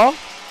the call.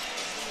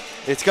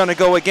 It's going to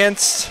go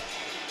against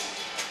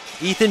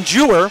Ethan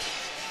Jewer.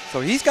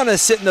 So he's going to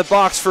sit in the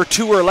box for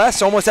 2 or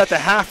less, almost at the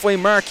halfway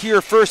mark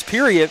here, first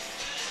period.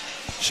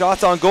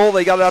 Shots on goal,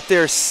 they got it up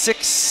there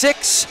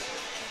 6-6.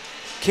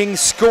 Kings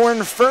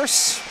scoring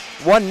first,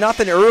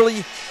 1-0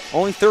 early,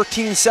 only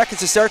 13 seconds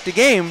to start the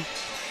game.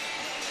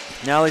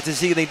 Now let's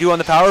see what they do on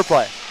the power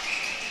play.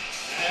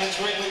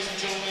 That's right, ladies and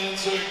gentlemen,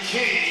 so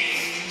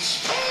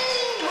Kings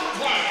power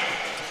play.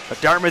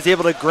 But Dartmouth's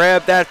able to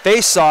grab that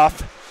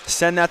face-off,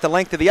 send that the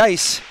length of the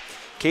ice.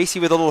 Casey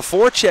with a little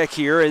forecheck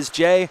here as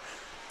Jay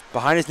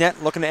behind his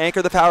net looking to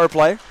anchor the power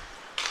play.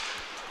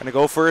 Gonna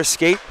go for a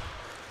skate.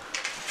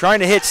 Trying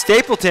to hit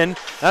Stapleton.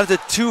 That was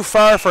too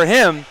far for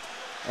him.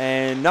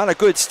 And not a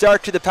good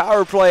start to the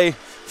power play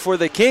for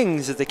the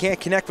Kings as they can't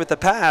connect with the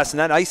pass. And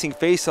that icing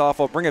face-off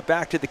will bring it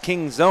back to the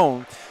Kings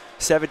zone.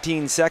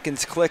 17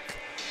 seconds click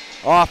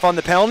off on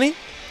the penalty.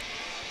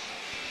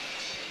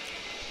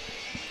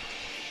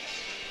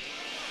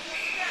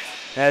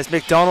 As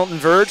McDonald and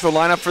Verge will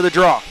line up for the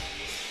draw.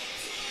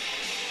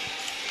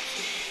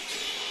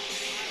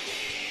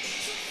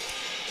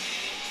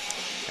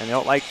 And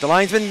the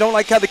linesmen don't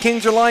like how the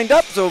Kings are lined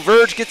up, so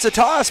Verge gets a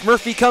toss.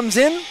 Murphy comes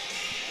in.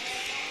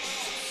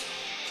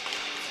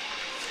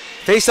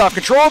 Face-off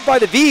controlled by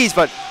the V's,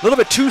 but a little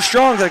bit too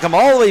strong. Going to come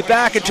all the way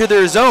back into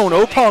their zone.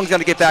 Opong's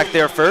going to get back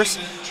there first.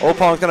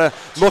 Opong's going to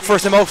look for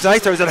some open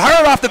ice. Throws it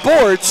hard off the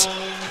boards.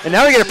 And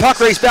now we get a puck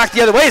race back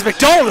the other way as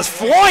McDonald is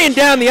flying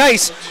down the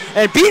ice.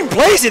 And Beaton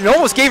plays it and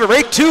almost gave it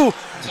right to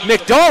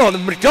McDonald.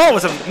 And McDonald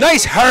was some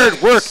nice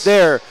hard work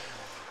there.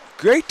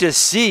 Great to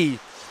see.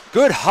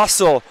 Good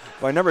hustle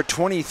by number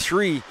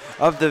 23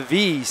 of the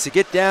V's to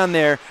get down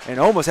there and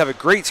almost have a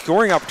great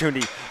scoring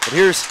opportunity. But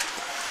here's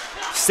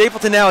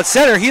Stapleton now at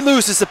center. He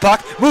loses the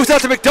puck, moves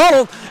out to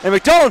McDonald, and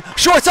McDonald,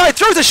 short side,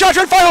 throws a shot,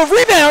 trying to find a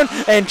rebound,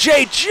 and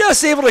Jay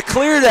just able to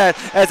clear that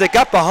as it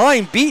got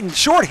behind Beaton.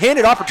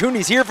 Short-handed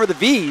opportunities here for the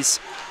V's.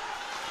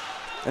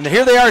 And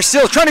here they are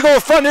still trying to go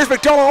in front. There's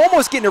McDonald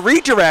almost getting a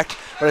redirect,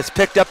 but it's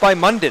picked up by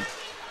Munden.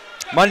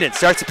 Munden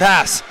starts to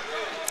pass.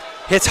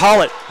 Hits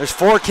Hollett. There's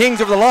 4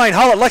 Kings over the line.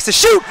 Hollett likes to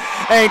shoot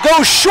and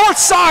goes short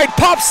side,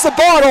 pops the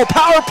bottle.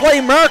 Power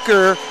play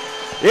marker.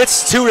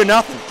 It's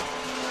 2-0.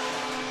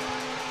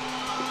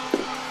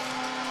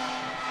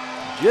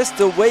 Just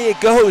the way it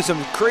goes.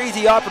 Some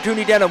crazy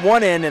opportunity down at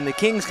one end, and the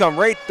Kings come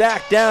right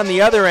back down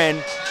the other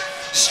end,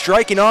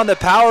 striking on the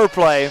power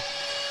play.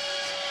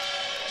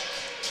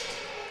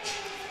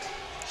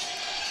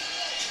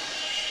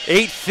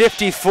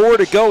 .8:54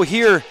 to go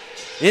here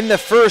in the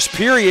first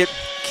period.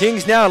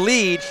 Kings now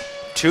lead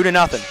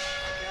 2-0.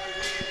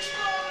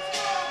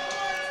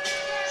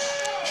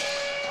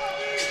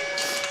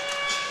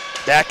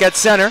 Back at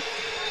center.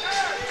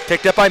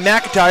 Picked up by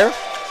McIntyre.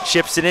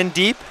 Chips it in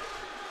deep.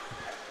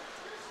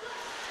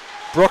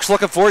 Brooks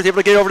looking for it. He's able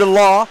to get over to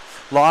Law.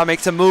 Law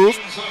makes a move.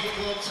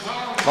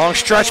 Long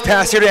stretch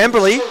pass here to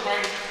Emberley.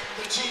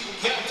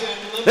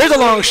 There's a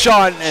long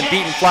shot, and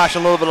Beaton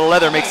flashing a little bit of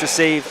leather makes the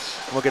save.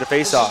 And we'll get a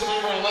face-off.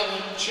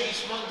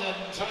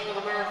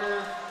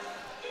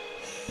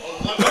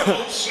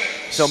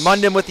 So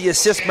Munden with the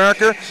assist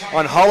marker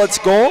on Hollett's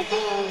goal.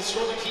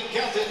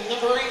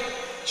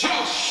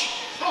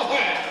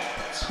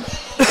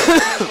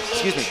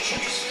 Excuse me.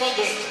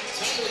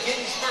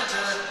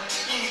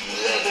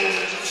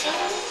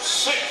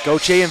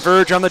 Gauthier and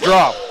Verge on the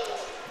draw.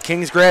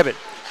 Kings grab it.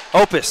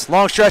 Opus,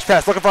 long stretch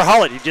pass, looking for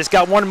Hullett. He just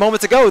got one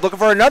moments ago, looking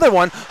for another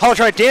one. Hullett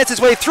trying to dance his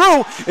way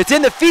through. It's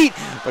in the feet,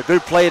 but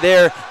good play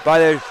there by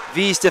the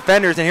V's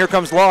defenders. And here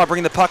comes Law,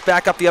 bringing the puck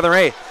back up the other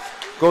way.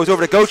 Goes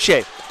over to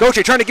Gauthier.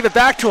 Gauthier trying to give it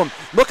back to him,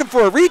 looking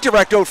for a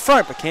redirect out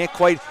front, but can't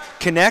quite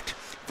connect.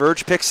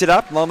 Verge picks it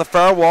up along the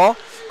far wall.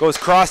 Goes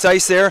cross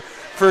ice there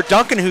for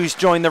Duncan, who's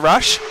joined the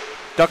rush.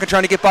 Duncan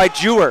trying to get by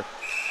Jewer.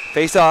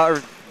 Face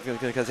off, I'm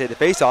going to say the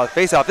face off.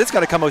 Face off, this is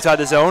going to come outside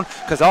the zone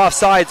because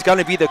offside's going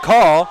to be the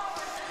call,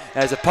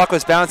 as the puck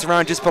was bouncing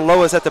around just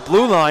below us at the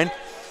blue line.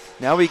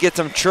 Now we get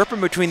some chirping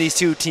between these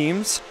two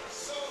teams.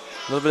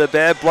 A little bit of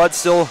bad blood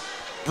still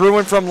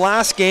brewing from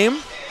last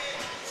game.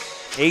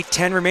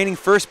 8:10 remaining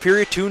first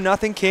period,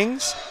 2-0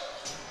 Kings.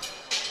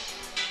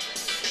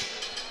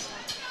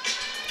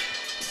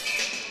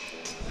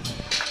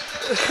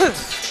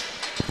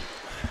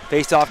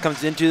 Face-off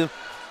comes into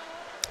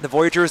the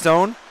Voyager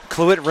zone.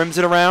 Cluett rims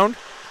it around,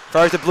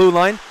 fires the blue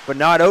line, but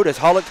not out as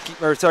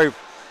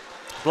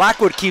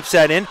Blackwood keeps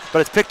that in, but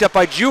it's picked up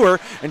by Jewer,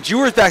 and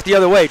Jewer's back the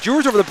other way.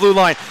 Jewer's over the blue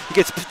line. He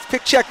gets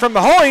pick check from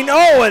behind.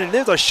 Oh, and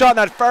there's a shot on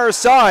that far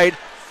side,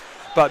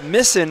 but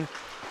missing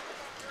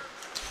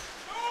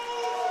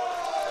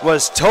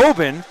was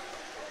Tobin.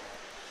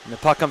 And the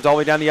puck comes all the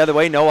way down the other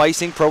way. No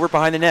icing. Probert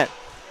behind the net.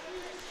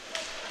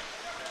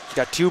 He's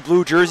got two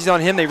blue jerseys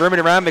on him. They rim it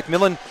around.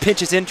 McMillan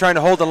pinches in, trying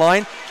to hold the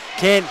line.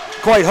 Can't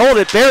quite hold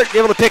it. Barrett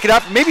able to pick it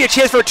up. Maybe a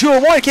chance for a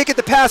 2-on-1. Can't get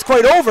the pass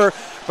quite over.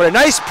 But a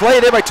nice play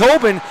there by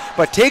Tobin.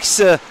 But takes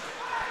a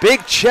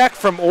big check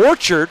from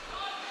Orchard.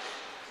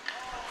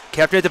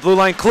 Kept it at the blue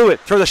line. Cluett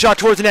throws the shot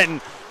towards the net.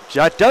 And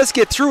shot does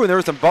get through. And there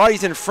were some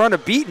bodies in front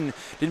of Beaton.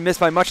 Didn't miss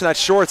by much on that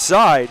short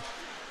side.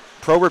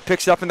 Probert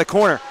picks it up in the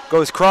corner.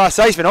 Goes cross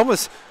ice. But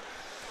almost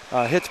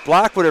hits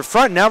Blackwood in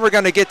front. Now we're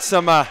going to get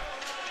some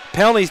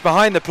penalties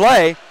behind the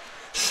play.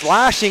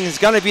 Slashing is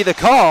going to be the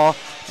call.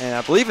 And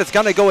I believe it's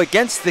going to go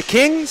against the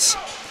Kings.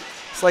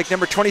 It's like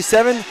number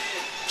 27,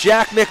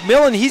 Jack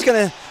McMillan. He's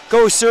going to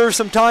go serve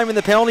some time in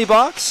the penalty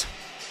box.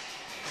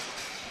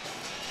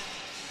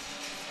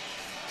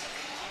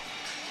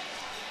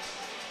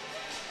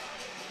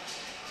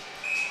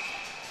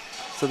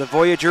 So the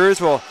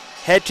Voyageurs will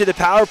head to the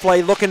power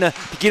play, looking to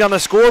get on the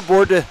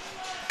scoreboard to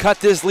cut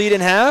this lead in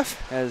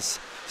half. As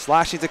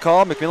Slashing's the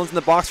call, McMillan's in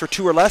the box for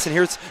 2 or less, and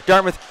here's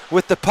Dartmouth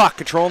with the puck,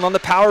 controlling on the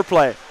power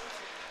play.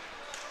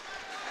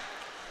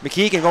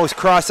 McKeegan goes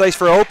cross ice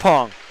for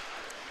Opong.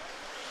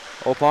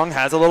 Opong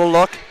has a little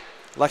look.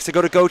 Likes to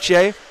go to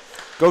Gauthier.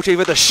 Gauthier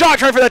with a shot,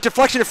 trying for that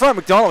deflection in front.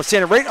 McDonald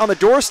standing right on the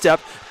doorstep,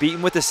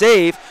 beaten with the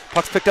save.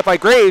 Puck's picked up by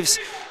Graves.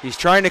 He's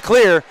trying to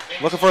clear,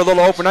 looking for a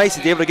little open ice.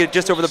 He's able to get it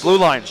just over the blue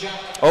line.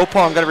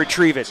 Opong going to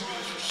retrieve it.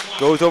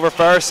 Goes over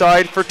far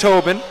side for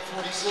Tobin.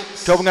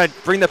 Tobin going to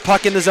bring the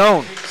puck in the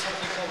zone.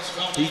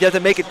 He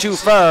doesn't make it too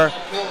far,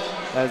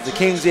 as the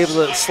Kings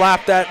able to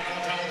slap that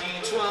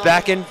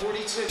back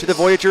into the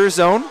Voyager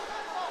zone.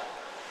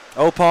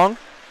 Opong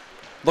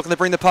looking to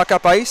bring the puck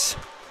up ice.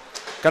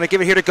 Going to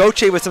give it here to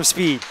Gauthier with some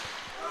speed.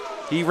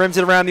 He rims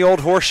it around the old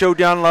horse show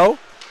down low.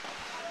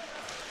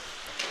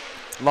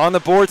 Along the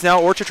boards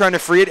now, Orchard trying to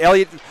free it.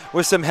 Elliott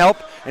with some help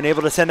and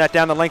able to send that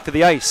down the length of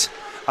the ice.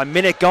 A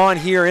minute gone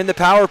here in the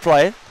power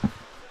play.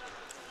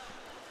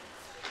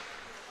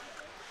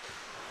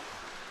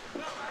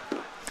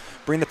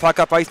 Bring the puck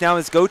up ice now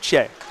is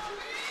Gauthier.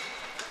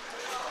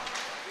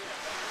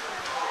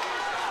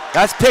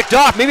 That's picked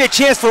off. Maybe a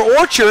chance for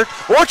Orchard.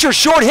 Orchard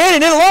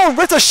short-handed in alone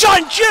with a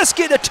shot and just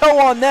get a toe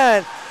on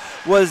that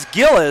was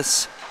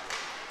Gillis.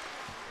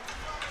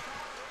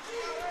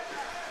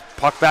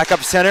 Puck back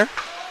up center.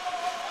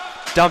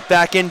 Dumped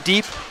back in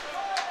deep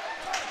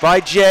by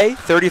Jay.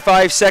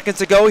 35 seconds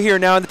to go here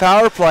now in the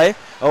power play.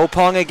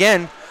 Opong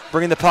again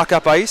bringing the puck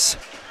up ice.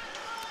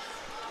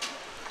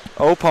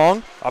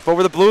 Opong up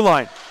over the blue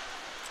line.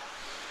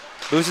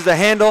 Loses the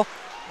handle.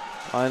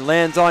 And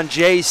lands on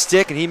Jay's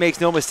stick, and he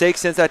makes no mistake,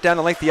 sends that down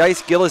the length of the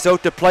ice. Gillis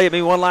out to play it.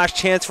 Maybe one last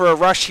chance for a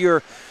rush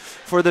here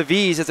for the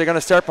V's as they're going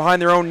to start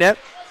behind their own net.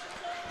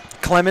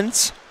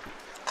 Clemens.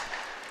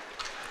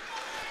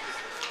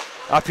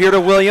 Up here to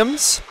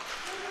Williams.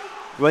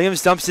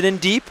 Williams dumps it in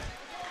deep.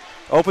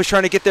 Opus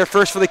trying to get there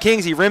first for the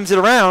Kings. He rims it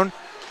around.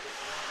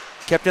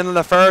 Kept in on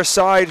the far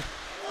side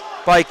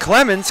by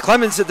Clemens.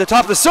 Clemens at the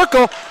top of the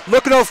circle,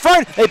 looking out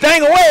front. They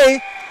bang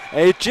away.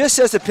 It just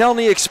as the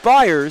penalty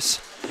expires.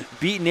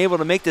 Beaton able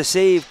to make the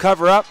save,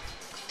 cover up.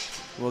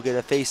 We'll get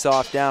a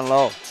face-off down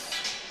low.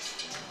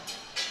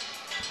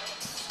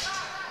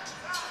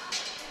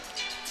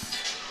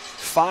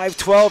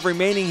 5:12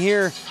 remaining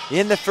here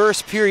in the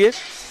first period.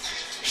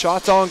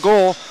 Shots on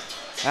goal.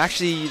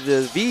 Actually,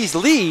 the V's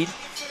lead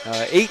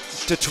 8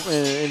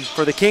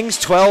 for the Kings,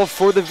 12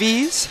 for the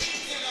V's.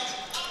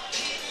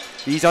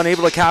 V's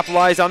unable to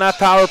capitalize on that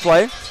power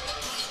play.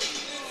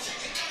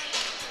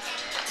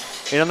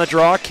 In on the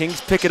draw,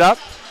 Kings pick it up.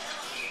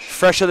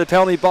 Fresh of the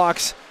penalty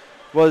box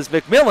was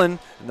McMillan,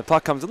 and the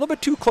puck comes a little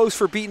bit too close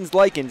for Beaton's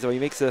liking, so he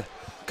makes a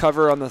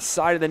cover on the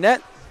side of the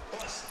net.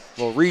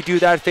 We'll redo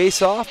that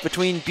face-off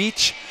between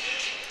Beach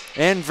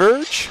and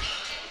Verge.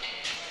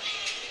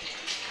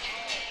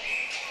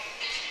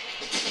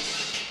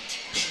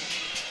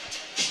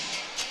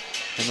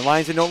 And the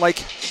linesmen don't like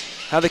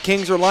how the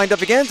Kings were lined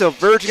up again, so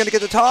Verge going to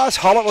get the toss.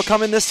 Hollett will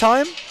come in this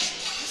time.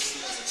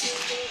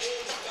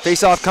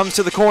 Face-off comes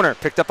to the corner,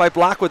 picked up by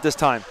Blackwood this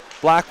time.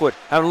 Blackwood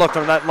having looked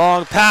on that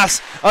long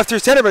pass up through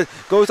center, but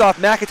goes off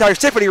McIntyre's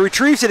stick, but he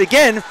retrieves it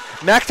again.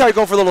 McIntyre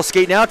going for a little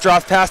skate now,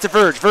 drops past to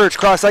Verge. Verge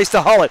cross ice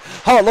to Hollett.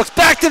 Hollett looks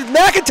back to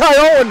McIntyre.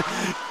 Oh, and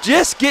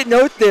just getting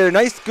out there.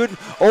 Nice, good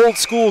old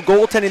school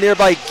goaltending there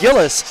by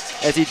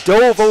Gillis as he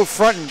dove out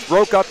front and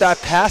broke up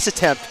that pass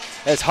attempt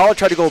as Hollett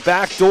tried to go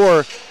back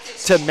door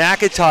to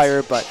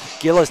McIntyre, but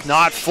Gillis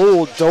not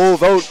fooled,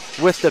 dove out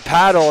with the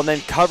paddle and then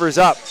covers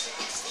up.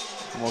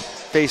 And we'll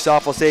face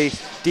off, we'll say,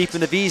 deep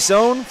in the V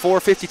zone.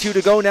 4:52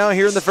 to go now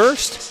here in the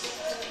first.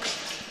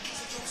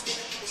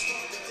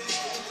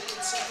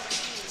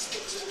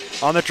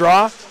 On the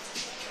draw,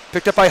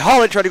 picked up by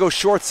Hollett, tried to go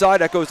short side.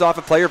 That goes off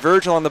a player.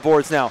 Virgil on the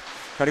boards now.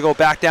 Trying to go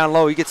back down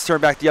low. He gets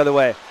turned back the other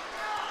way.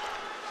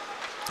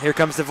 Here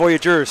comes the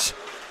Voyageurs.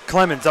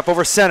 Clemens up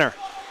over center.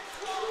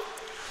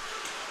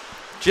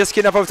 Just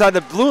getting up outside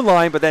the blue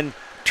line, but then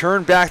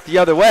turned back the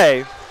other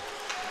way.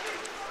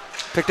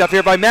 Picked up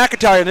here by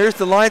McIntyre, and there's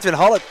the linesman.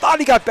 Hollett thought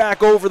he got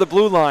back over the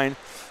blue line,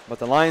 but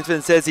the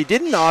linesman says he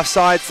didn't.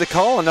 Offside's the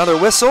call. Another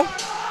whistle.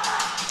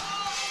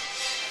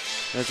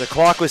 As the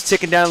clock was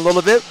ticking down a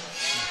little bit.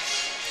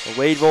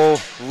 Wade will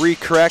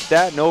recorrect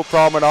that, no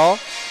problem at all.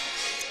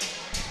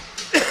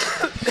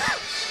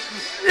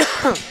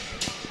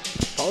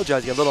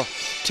 Apologize, got a little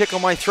tick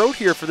on my throat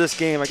here for this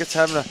game. I guess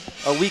having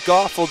a week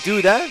off will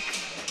do that.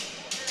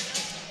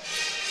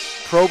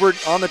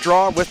 Probert on the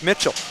draw with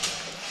Mitchell.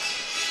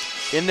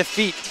 In the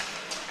feet.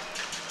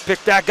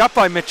 Picked back up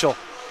by Mitchell.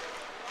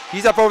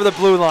 He's up over the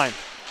blue line.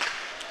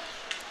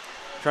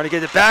 Trying to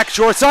get it back,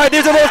 short side.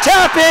 There's a little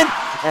tap in.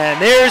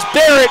 And there's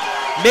Barrett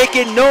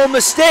making no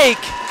mistake.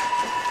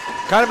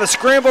 Kind of a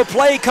scramble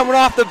play coming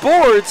off the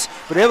boards,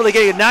 but able to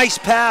get a nice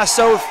pass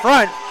out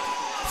front.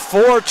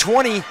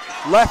 4:20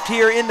 left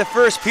here in the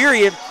first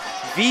period.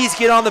 V's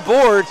get on the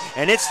board,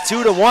 and it's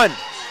 2-1.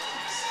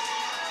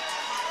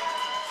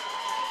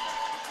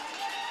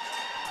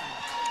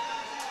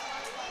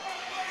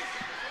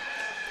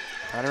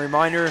 Kind of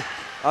reminder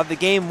of the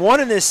game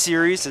one in this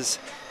series as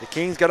the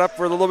Kings got up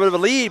for a little bit of a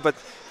lead, but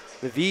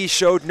the V's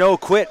showed no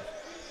quit.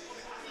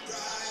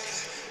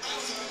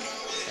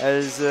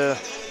 As I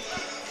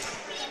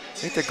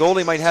think the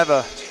goalie might have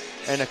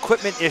an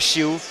equipment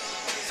issue,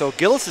 so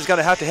Gillis is going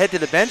to have to head to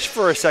the bench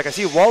for a second. I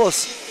see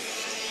Wallace.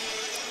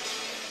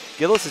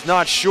 Gillis is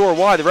not sure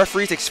why. The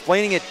referee's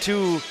explaining it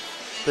to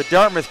the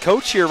Dartmouth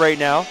coach here right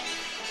now.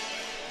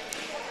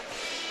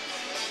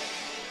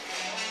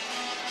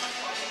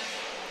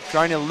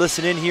 Trying to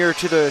listen in here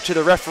to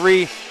the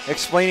referee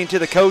explaining to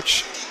the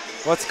coach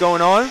what's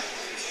going on.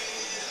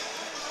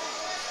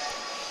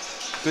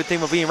 Good thing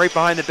about being right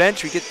behind the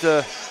bench, we get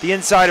the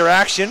insider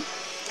action.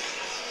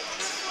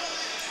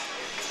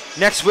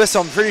 Next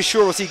whistle, I'm pretty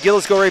sure we'll see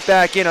Gillis go right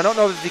back in. I don't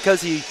know if it's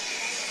because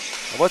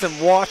I wasn't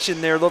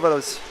watching there a little bit. I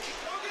was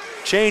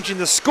changing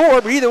the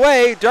score, but either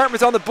way,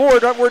 Dartmouth's on the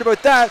board. Not worried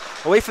about that.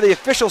 I'll wait for the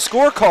official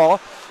score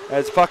call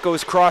as puck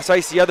goes cross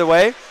ice the other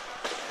way.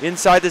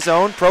 Inside the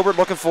zone, Probert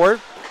looking for it.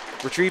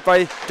 Retrieved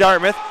by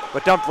Dartmouth,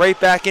 but dumped right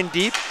back in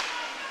deep.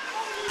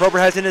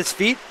 Probert has in his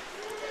feet.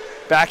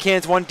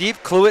 Backhands one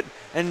deep. Cluett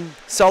and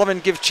Sullivan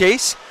give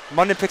chase.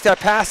 Munden picks that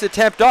pass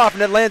attempt off,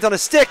 and it lands on a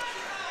stick.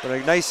 But a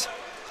nice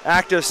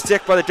active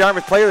stick by the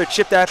Dartmouth player to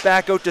chip that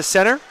back out to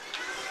center.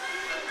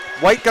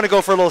 White gonna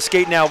go for a little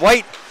skate now.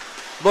 White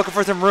looking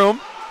for some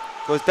room.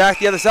 Goes back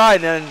the other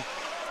side, and then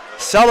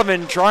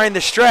Sullivan trying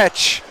to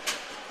stretch.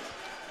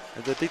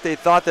 I think they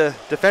thought the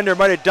defender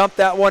might have dumped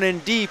that one in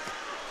deep.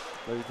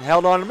 But he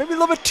held on maybe a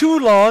little bit too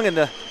long, and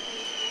the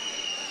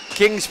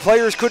Kings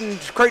players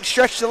couldn't quite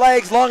stretch the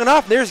legs long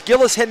enough. There's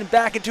Gillis heading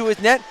back into his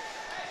net.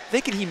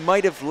 Thinking he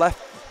might have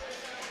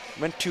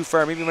went too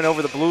far. Maybe went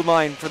over the blue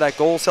line for that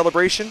goal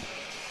celebration.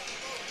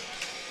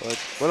 But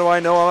what do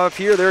I know? I'm up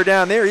here, they're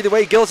down there. Either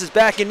way, Gillis is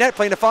back in net,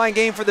 playing a fine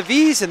game for the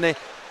V's in the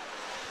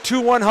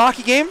 2-1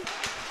 hockey game.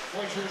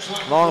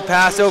 Long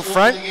pass out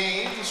front.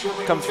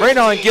 Comes right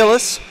on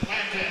Gillis.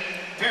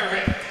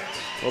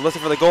 We'll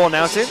listen for the goal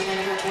announcement.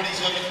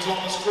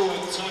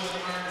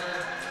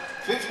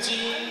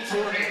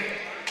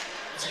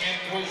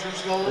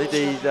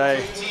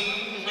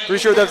 Pretty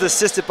sure that was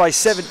assisted by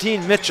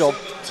 17 Mitchell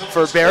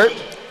for Barrett.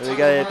 They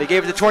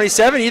gave it to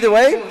 27. Either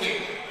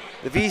way,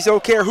 the V's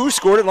don't care who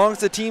scored it, as long as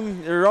the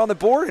team are on the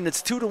board, and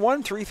it's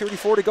 2-1,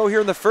 3:34 to go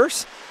here in the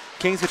first.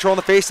 Kings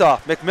controlling the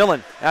faceoff.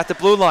 McMillan at the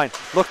blue line.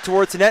 Look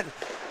towards the net.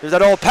 There's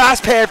that old pass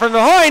pad from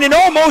behind, and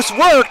almost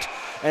worked.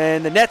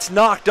 And the net's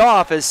knocked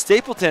off as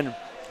Stapleton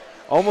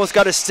almost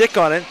got a stick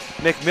on it.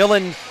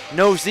 McMillan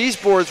knows these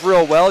boards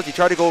real well. As he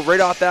tried to go right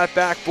off that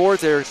back board,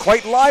 they're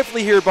quite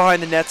lively here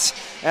behind the nets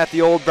at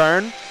the old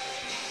barn.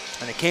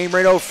 And it came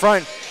right out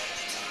front.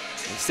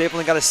 And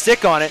Stapleton got a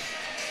stick on it.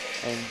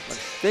 And I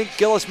think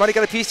Gillis might have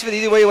got a piece of it.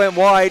 Either way, it went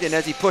wide. And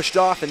as he pushed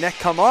off, the net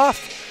come off.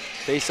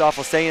 Face-off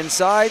will stay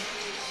inside.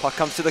 Puck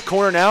comes to the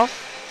corner now.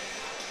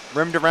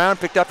 Rimmed around,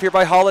 picked up here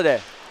by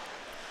Holiday.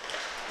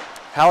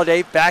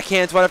 Halliday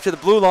backhands one up to the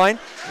blue line.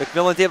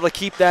 McMillan's able to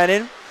keep that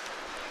in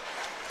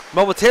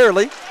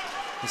momentarily.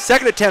 The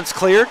second attempt's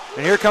cleared,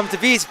 and here comes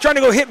DeVries trying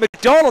to go hit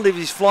McDonald if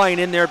he's flying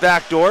in there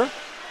back door.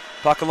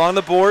 Puck along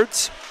the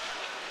boards.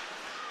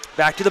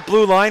 Back to the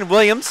blue line.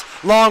 Williams,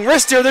 long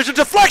wrister. There's a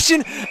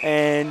deflection,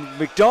 and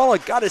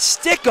McDonald got a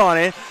stick on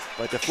it,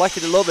 but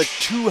deflected a little bit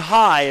too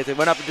high as it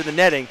went up into the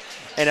netting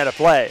and out of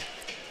play.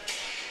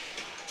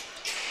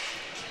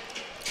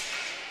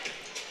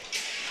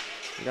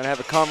 We're going to have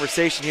a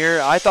conversation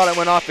here. I thought it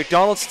went off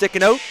McDonald,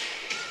 sticking out.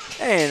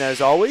 And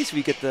as always,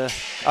 we get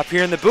up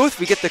here in the booth,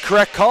 we get the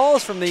correct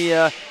calls from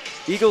the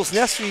Eagles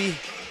Nest we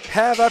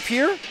have up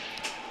here.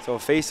 So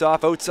face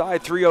off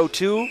outside,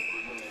 3:02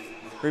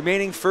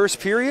 remaining first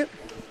period.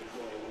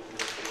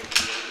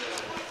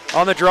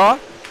 On the draw,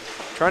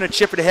 trying to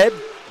chip it ahead.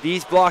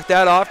 V's blocked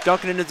that off,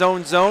 Duncan in his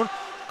own zone.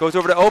 Goes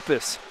over to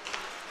Opus.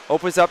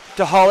 Opus up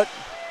to Hollett.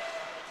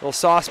 Little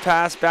sauce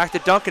pass back to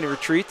Duncan, he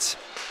retreats.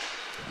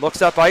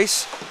 Looks up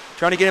ice,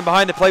 trying to get in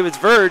behind the play with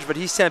Verge, but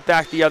he's sent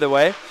back the other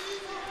way.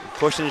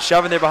 Pushing and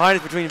shoving there behind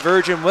us between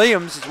Verge and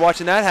Williams. Is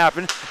watching that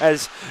happen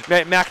as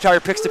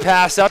McIntyre picks the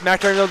pass up.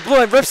 McIntyre in the blue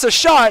and rips a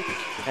shot,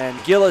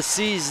 and Gillis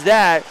sees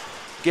that,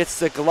 gets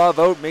the glove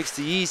out, makes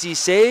the easy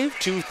save.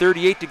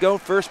 2:38 to go,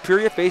 first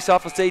period.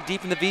 Face-off will stay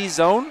deep in the V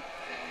zone.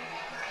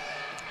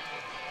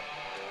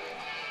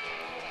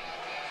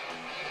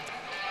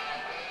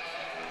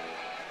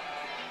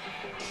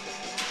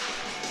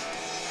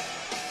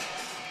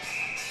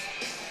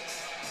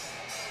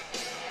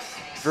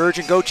 Verge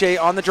and Gauthier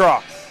on the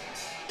draw.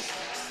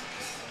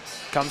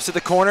 Comes to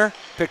the corner,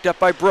 picked up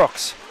by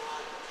Brooks.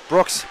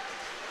 Brooks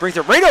brings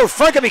it right out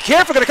front. Gotta be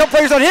careful, got a couple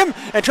players on him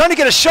and trying to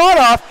get a shot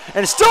off,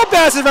 and still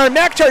passes around.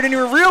 McIntyre didn't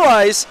even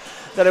realize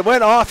that it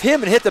went off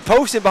him and hit the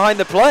post in behind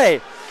the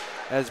play.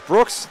 As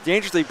Brooks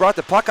dangerously brought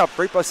the puck up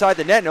right beside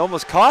the net and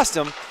almost cost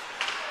him.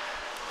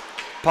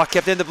 Puck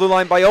kept in the blue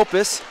line by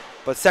Opus,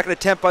 but second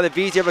attempt by the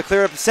V's, able to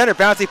clear up the center.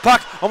 Bouncy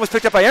puck, almost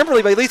picked up by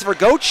Emberley, but he leaves it for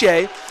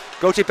Gauthier.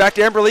 Gauthier back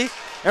to Emberley.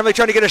 Emberley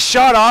trying to get a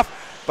shot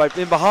off, but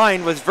in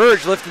behind was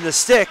Verge lifting the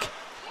stick.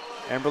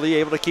 Emberley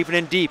able to keep it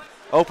in deep.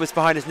 Opus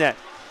behind his net.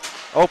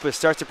 Opus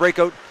starts to break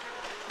out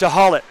to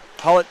Hollett.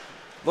 Hollett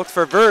looks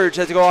for Verge,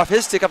 has to go off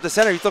his stick up the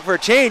center. He's looking for a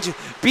change.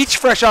 Beach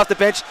fresh off the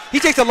bench. He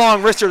takes a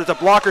long wrister. There's a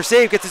blocker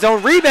save, gets his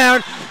own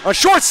rebound. On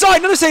short side,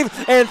 another save,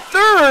 and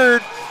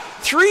third.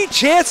 3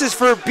 chances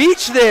for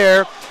Beach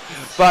there,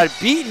 but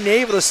Beaton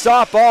able to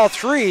stop all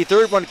 3.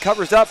 Third one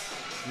covers up,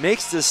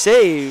 makes the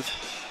save.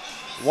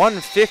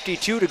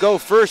 1:52 to go,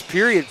 first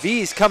period.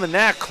 V's coming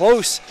that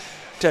close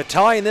to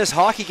tying this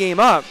hockey game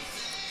up.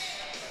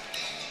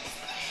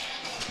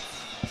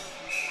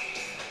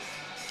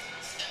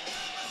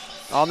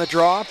 On the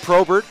draw,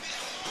 Probert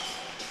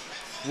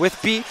with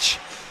Beach.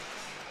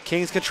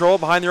 Kings control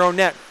behind their own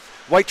net.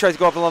 White tries to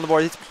go up along the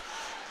board. He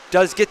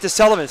does get to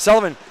Sullivan.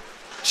 Sullivan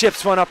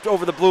chips one up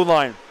over the blue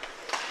line.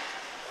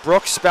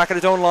 Brooks back at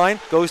his own line,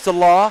 goes to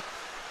Law.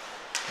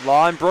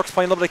 Law and Brooks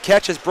playing a little bit of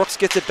catch as Brooks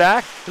gets it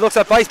back. He looks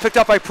up ice, picked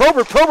up by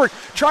Probert. Probert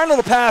trying a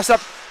little pass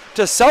up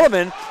to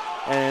Sullivan,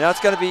 and that's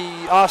going to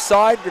be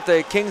offside. If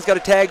the Kings got to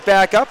tag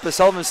back up, but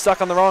Sullivan's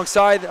stuck on the wrong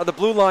side of the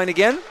blue line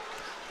again.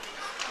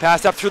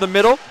 Pass up through the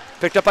middle,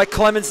 picked up by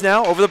Clemens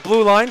now over the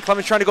blue line.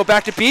 Clemens trying to go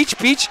back to Beach.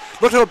 Beach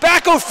looking to go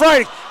back out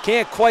front,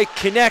 can't quite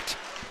connect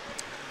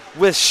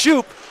with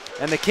Shoup,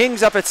 and the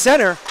Kings up at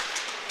center.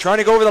 Trying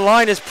to go over the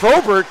line is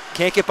Probert,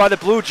 can't get by the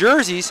blue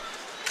jerseys.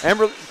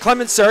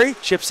 Clemens,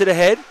 chips it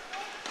ahead.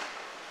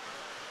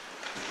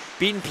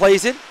 Beaton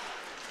plays it.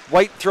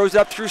 White throws it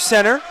up through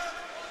center.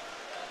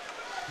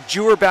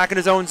 Jewer back in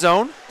his own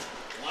zone.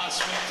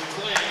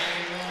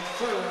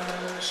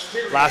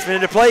 Last minute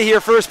to play here,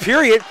 first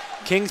period.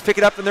 Kings pick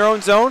it up in their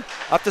own zone.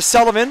 Up to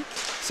Sullivan.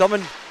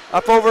 Sullivan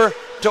up over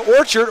to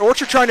Orchard.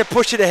 Orchard trying to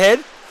push it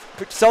ahead.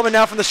 Sullivan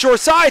now from the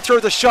short side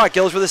throws a shot.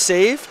 Gills with a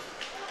save.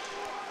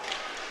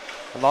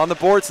 Along the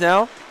boards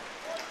now.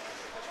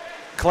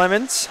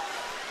 Clemens.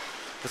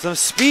 With some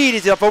speed,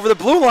 he's up over the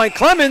blue line.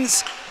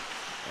 Clemens,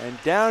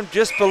 and down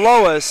just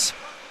below us.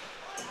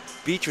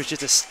 Beach was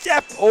just a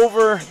step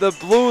over the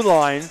blue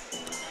line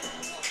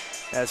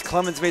as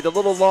Clemens made the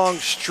little long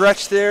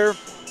stretch there.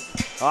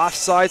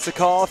 Offside's the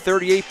call,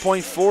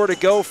 38.4 to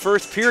go,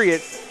 first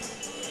period.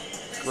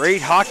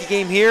 Great hockey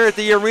game here at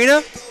the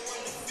arena.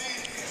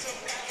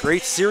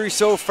 Great series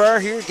so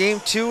far here,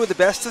 game 2 of the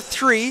best of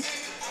 3.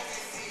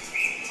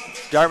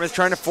 Dartmouth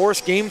trying to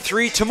force game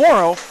 3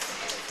 tomorrow.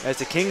 As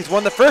the Kings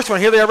won the first one,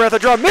 here they are at the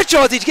draw.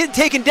 Mitchell, as he's getting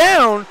taken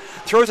down,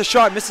 throws a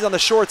shot, misses on the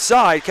short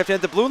side. Kept it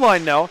at the blue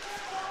line now.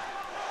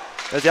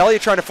 As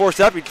Elliott trying to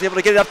force it up, he's able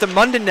to get it up to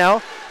Munden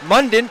now.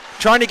 Munden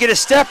trying to get a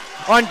step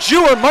on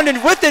Jewer.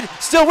 Munden with it,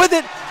 still with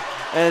it.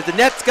 And the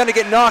net's going to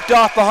get knocked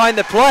off behind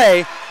the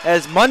play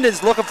as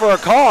Munden's looking for a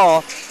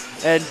call.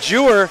 And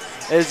Jewer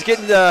is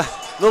getting the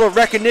little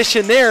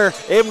recognition there,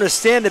 able to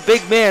stand the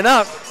big man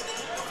up.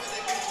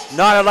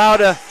 Not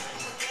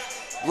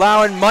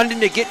allowing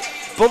Munden to get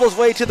Bull's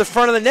way to the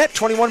front of the net.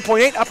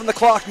 21.8 up on the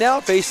clock now.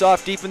 Face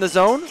off deep in the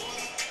zone.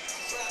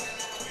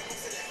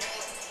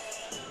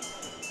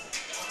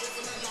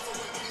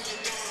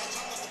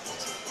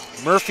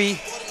 Murphy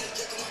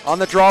on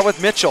the draw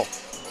with Mitchell.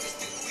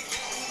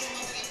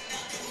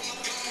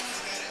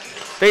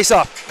 Face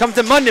off, comes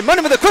to Munden.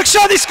 Munden with a quick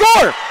shot, they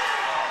score!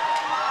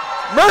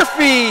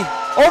 Murphy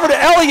over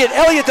to Elliott.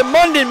 Elliott to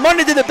Munden.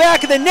 Munden to the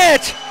back of the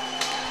net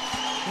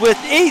with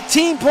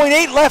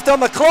 18.8 left on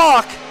the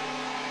clock.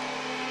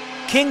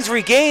 Kings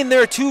regain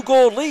their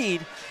 2-goal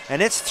lead,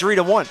 and it's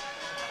 3-1.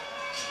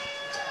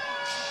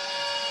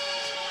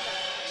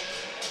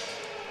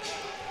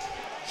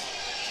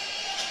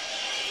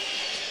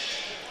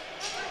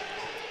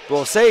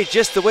 We'll say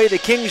just the way the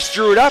Kings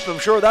drew it up. I'm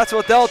sure that's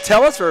what they'll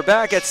tell us. We're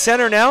back at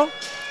center now.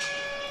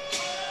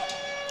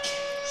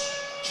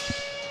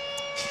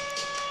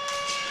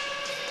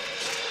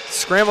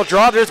 Scramble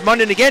draw. There's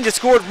Munden again. Just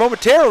scored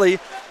momentarily.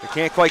 They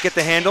can't quite get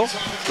the handle.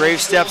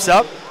 Graves steps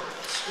up.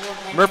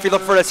 Murphy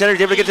look for the center.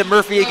 He's able to get to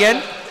Murphy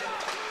again.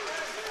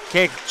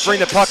 Can't bring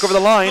the puck over the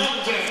line.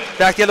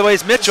 Back the other way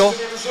is Mitchell.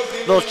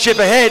 Little chip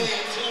ahead.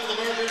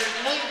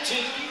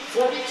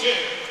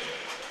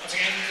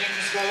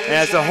 And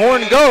as the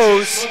horn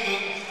goes,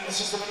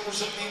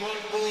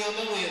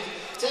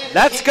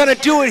 that's going to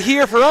do it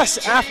here for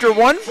us after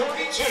one.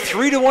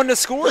 3-1 to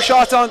score.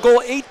 Shots on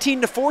goal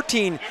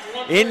 18-14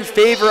 in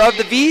favor of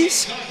the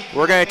Vs.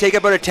 We're going to take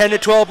about a 10 to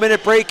 12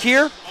 minute break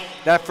here.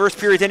 That first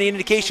period, any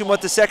indication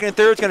what the second and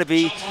third is going to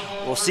be,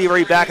 we'll see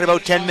right back in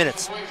about 10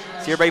 minutes.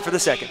 See everybody for the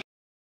second.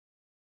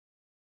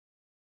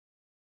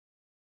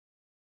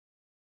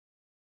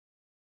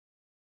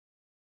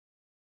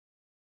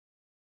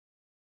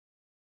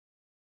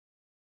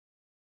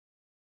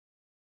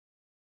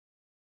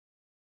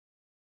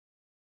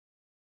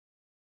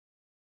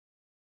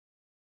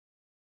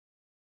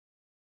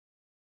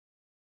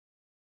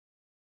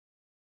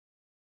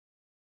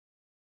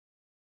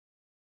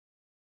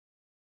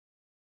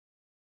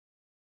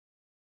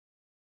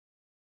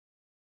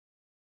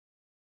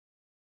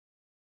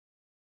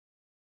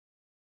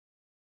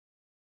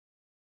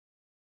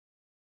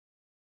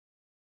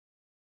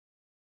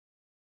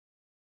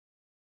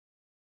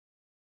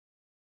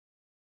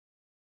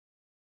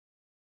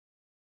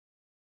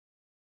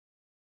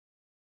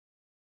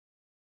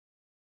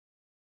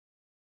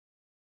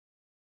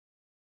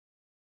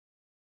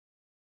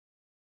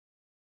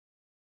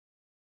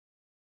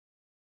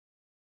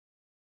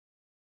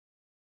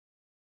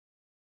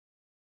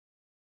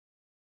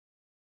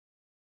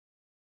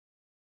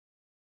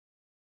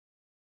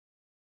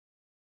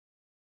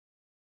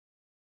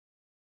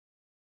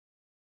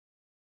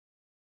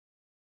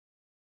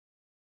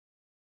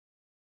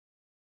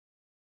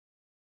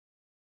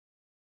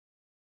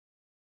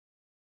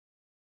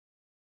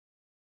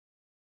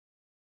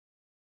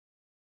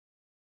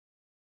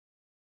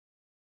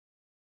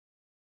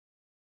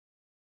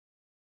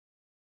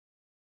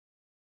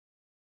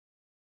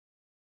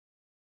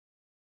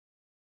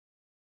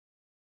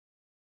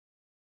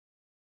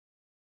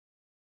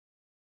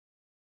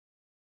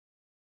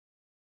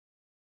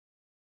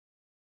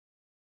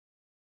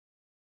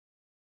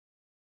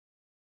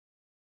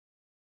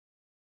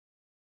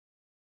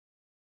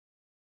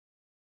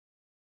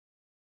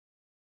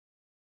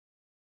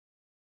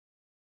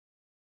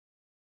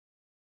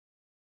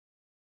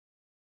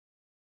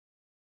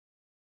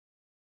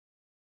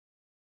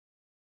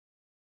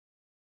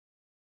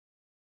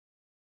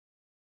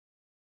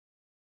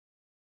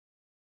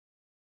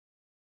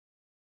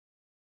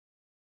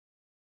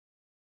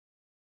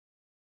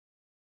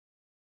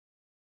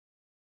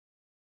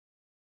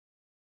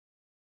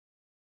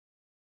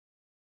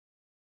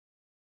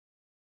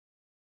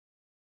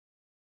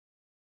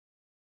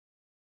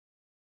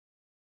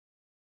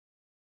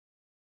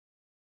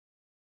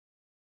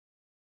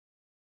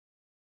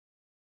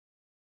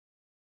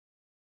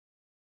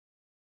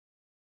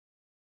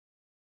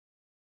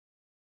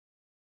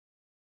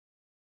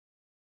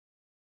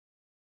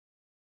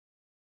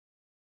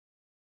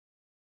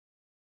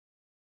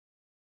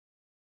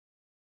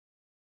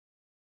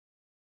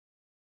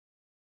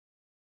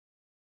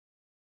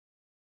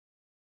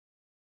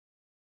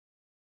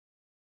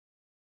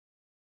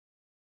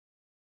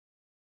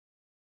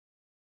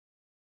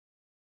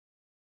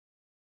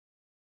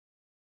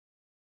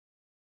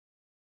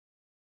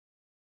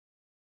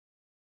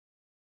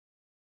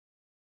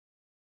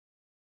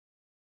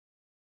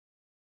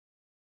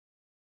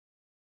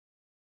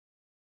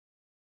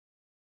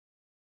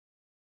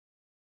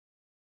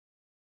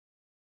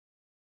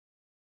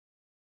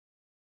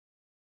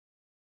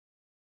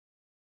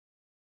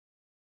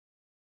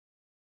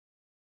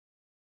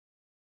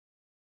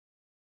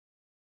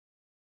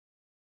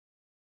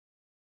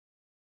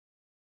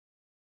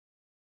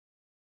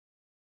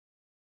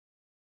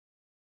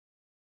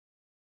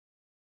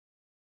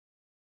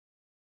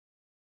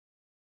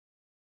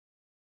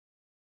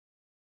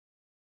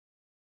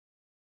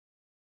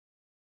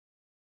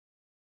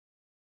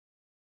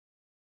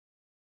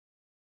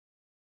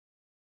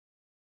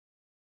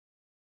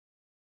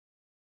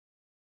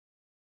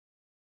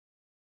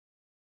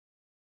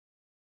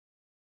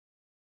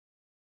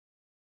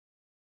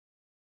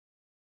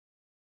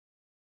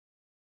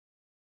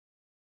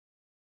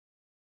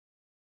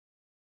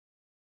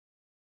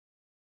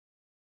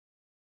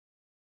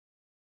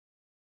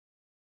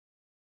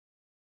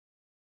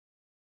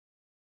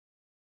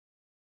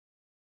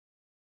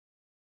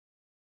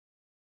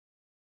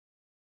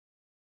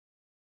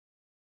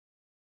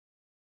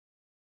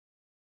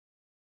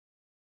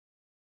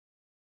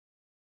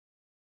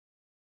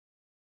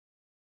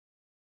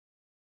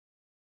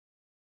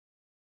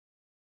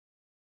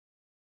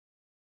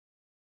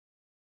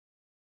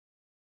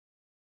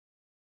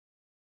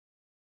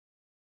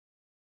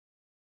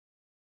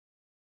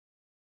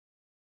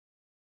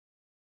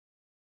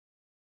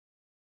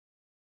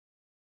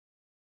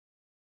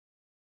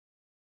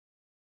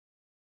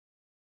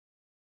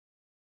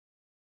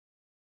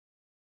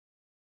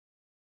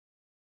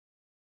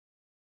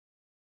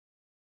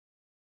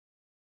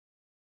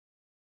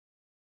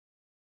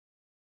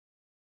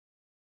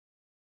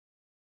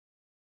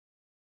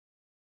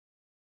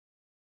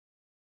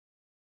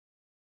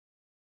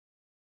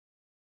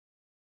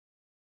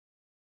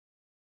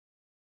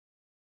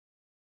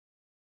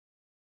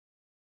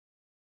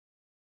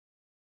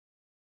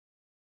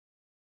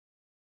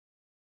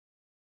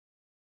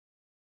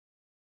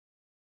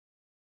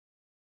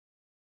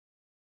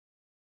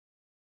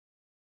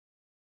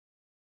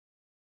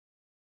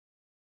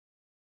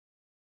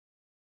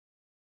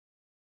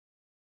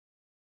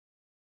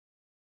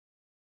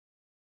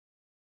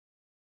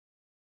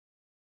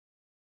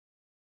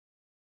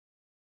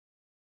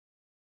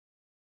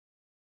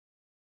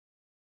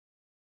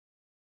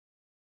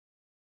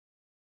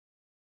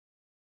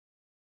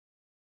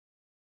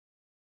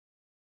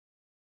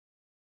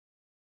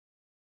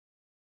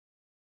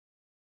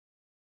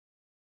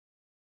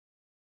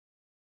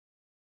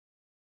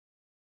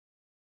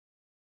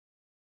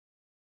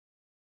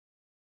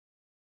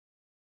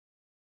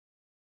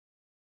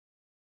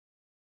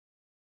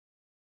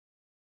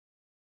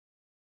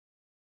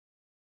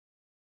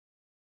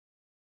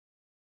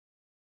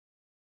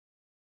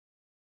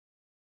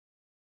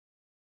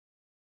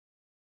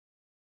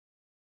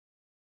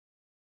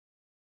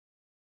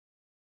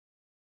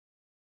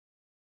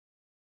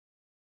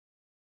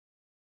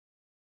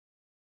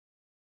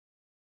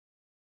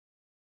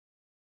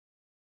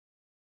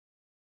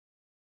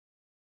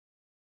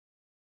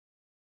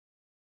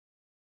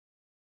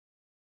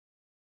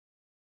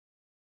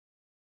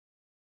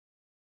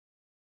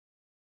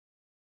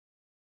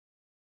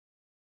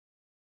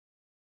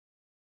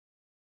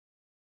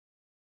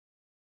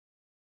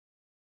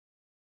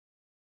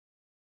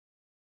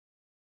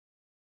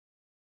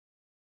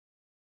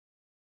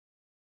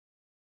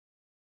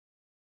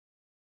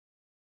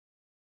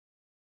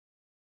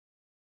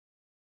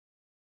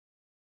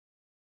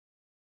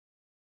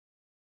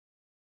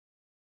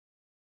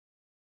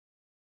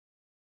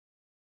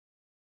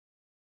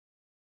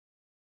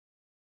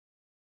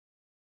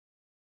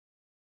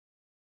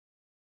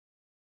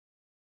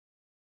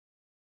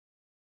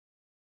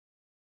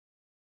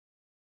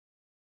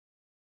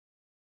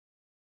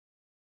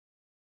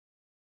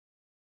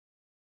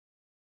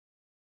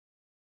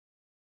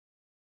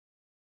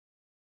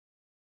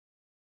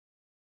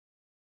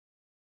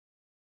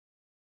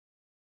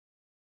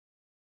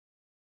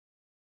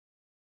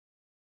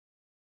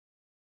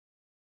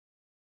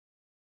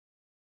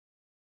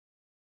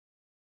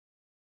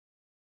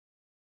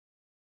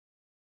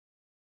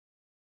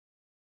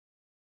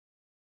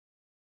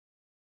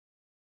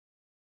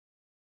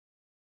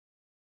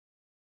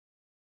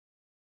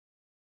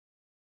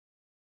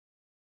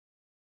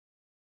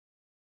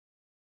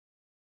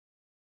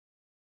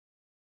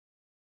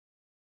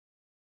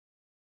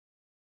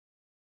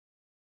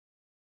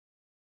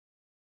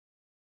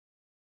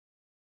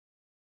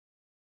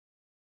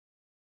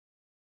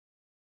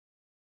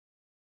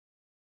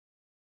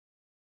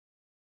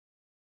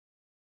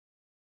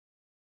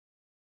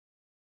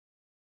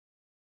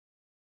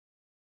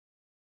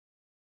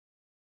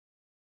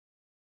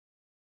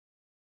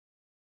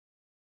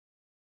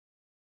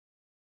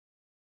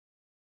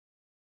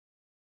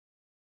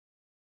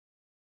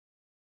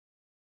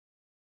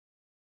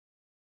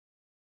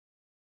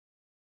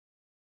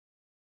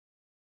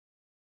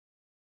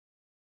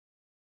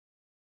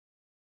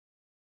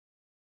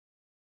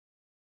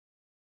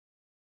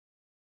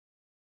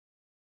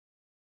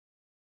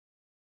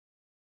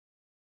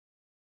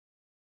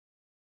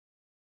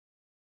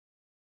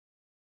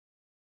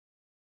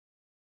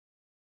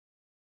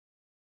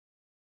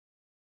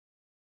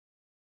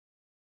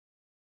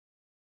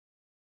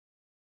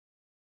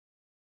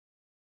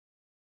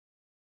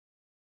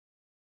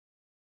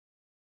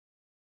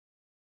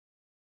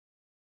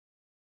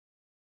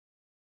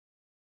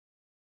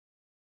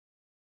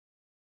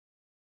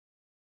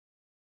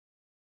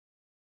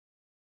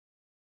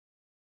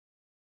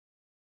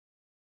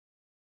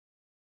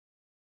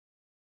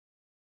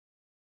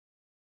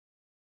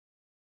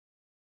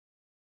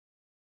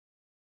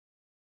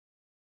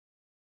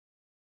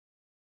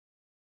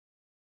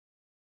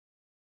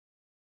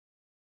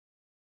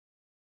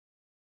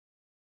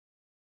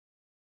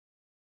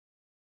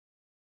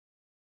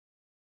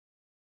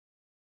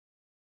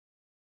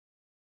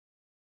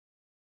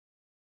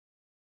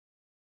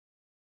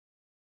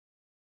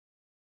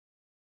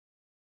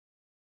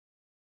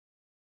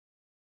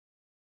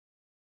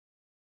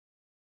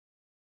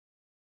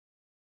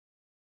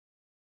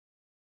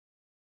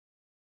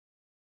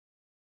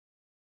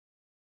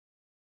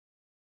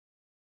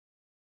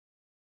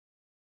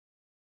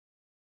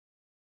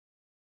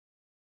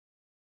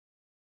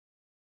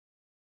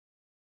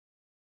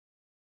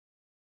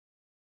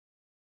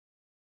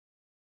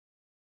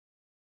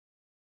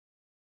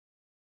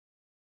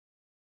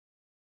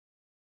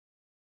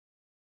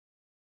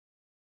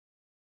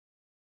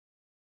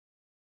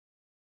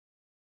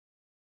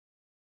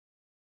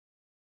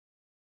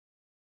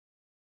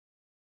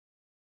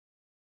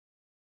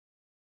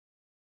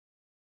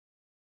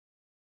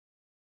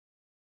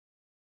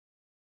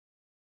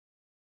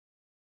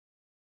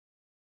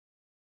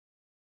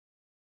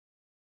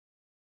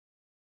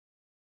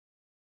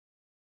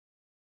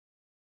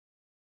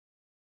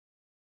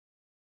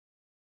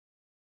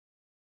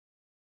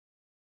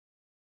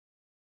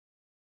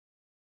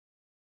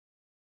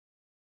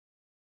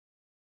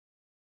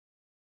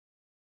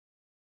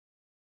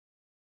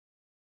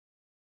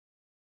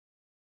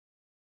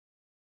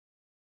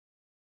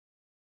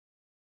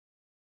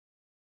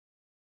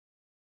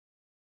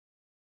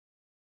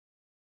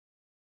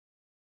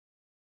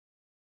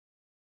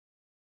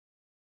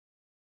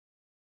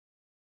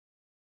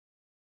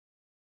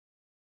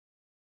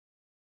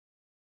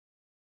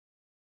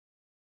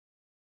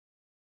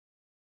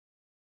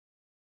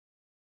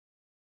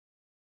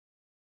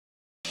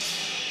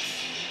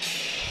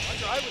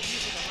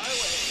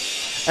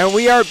 And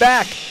we are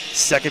back.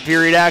 Second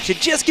period action.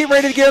 Just get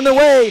ready to get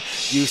underway.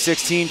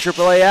 U16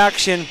 AAA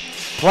action.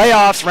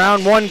 Playoffs,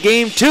 round 1,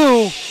 game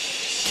 2.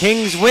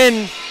 Kings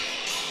win.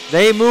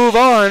 They move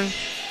on.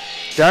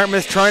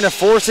 Dartmouth trying to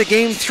force a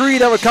game 3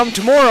 that would come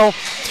tomorrow.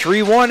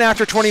 3-1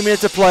 after 20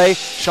 minutes of play.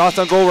 Shots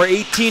on goal were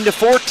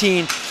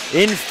 18-14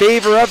 in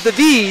favor of the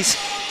V's.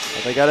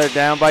 But they got it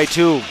down by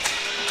 2.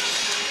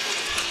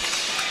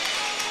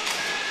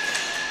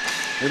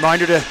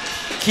 Reminder to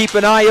keep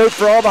an eye out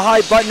for all the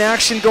high button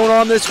action going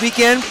on this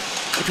weekend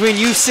between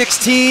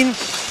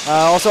U16,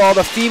 also all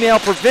the female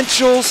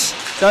provincials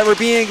that were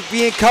being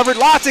covered.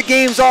 Lots of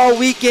games all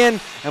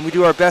weekend, and we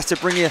do our best to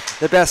bring you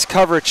the best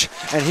coverage.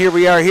 And here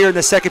we are here in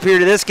the second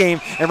period of this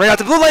game, and right out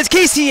the blue lines,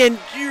 Casey, and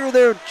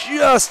they're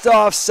just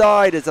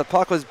offside as the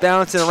puck was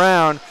bouncing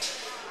around.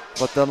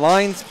 But the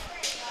linesmen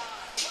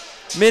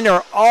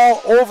are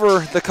all over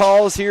the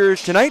calls here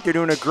tonight. They're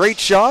doing a great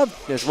job,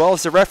 as well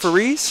as the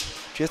referees.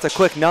 Just a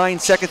quick 9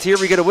 seconds here.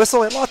 We get a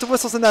whistle, and lots of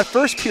whistles in that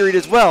first period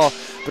as well,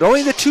 but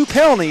only the 2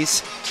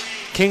 penalties.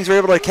 Kings were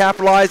able to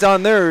capitalize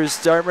on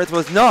theirs. Dartmouth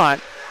was not.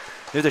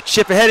 There's a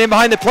chip ahead. In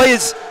behind the play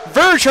is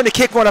Verge trying to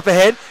kick one up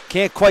ahead.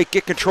 Can't quite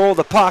get control of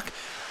the puck.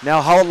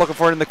 Now Hull looking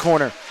for it in the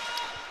corner.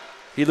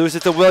 He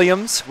loses to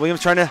Williams.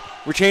 Williams trying to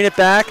retain it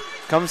back.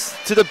 Comes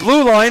to the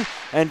blue line,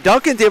 and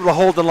Duncan's able to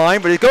hold the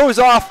line, but it goes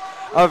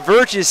off of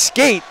Verge's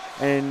skate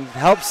and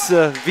helps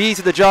the V's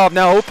to the job.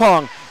 Now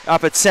Opong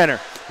up at center.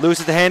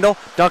 Loses the handle.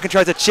 Duncan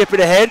tries to chip it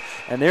ahead,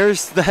 and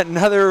there's that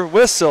another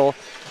whistle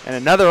and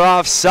another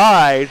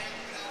offside.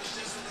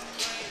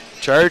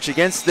 Charge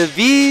against the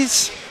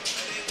V's.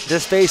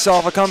 This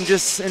face-off will come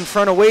just in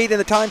front of Wade in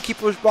the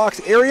timekeeper's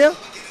box area.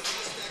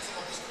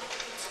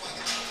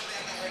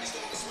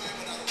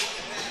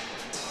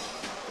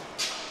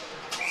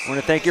 I want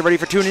to thank everybody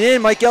for tuning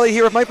in. Mike Elliott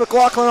here with Mike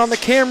McLaughlin on the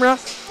camera.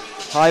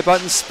 High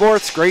Button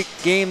Sports, great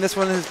game this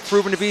one has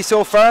proven to be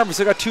so far. We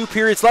still got 2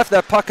 periods left.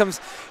 That puck comes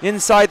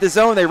inside the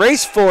zone. They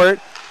race for it.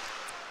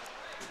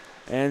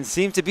 And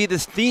seems to be the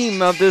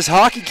theme of this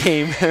hockey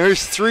game.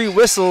 There's 3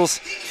 whistles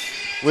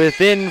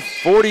within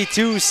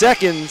 42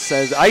 seconds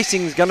as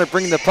icing's gonna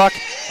bring the puck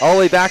all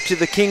the way back to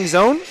the King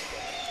zone.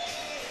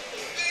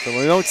 So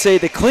we won't say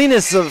the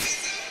cleanest of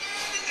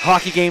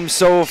hockey games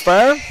so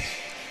far.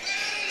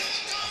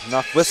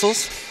 Enough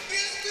whistles.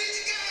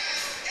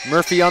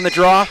 Murphy on the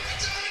draw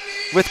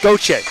with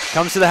Goche.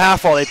 Comes to the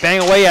half wall. They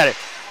bang away at it.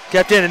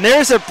 Kept in. And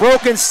there's a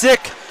broken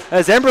stick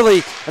as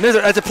Emberley. And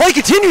as the play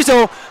continues,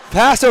 though,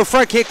 pass out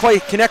front. Can't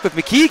quite connect with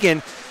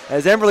McKeegan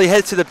as Emberley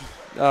heads to the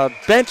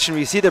bench. And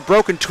we see the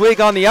broken twig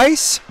on the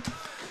ice.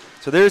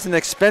 So there's an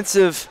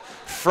expensive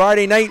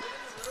Friday night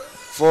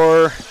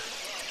for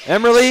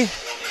Emberley.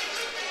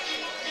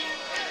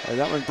 And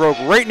that one broke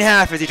right in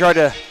half as he tried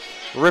to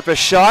rip a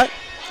shot.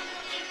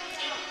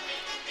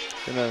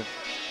 Gonna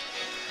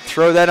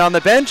throw that on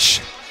the bench.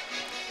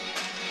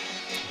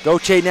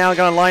 Goche now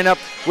going to line up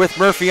with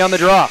Murphy on the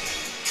draw.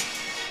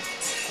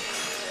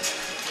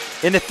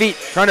 In the feet,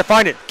 trying to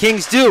find it.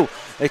 Kings do.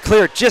 They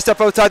clear it just up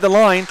outside the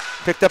line.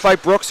 Picked up by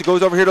Brooks, who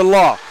goes over here to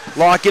Law.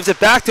 Law gives it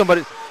back to him, but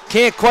it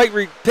can't quite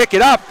pick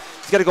it up.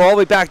 He's got to go all the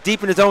way back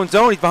deep in his own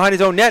zone. He's behind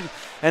his own net.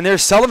 And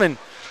there's Sullivan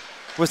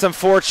with some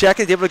forward check.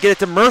 He's able to get it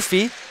to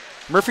Murphy.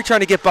 Murphy trying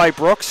to get by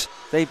Brooks.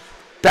 They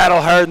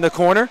battle hard in the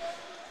corner.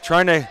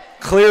 Trying to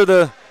clear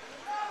the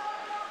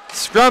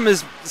scrum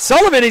is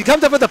Sullivan. He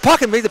comes up with the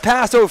puck and makes the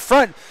pass over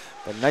front.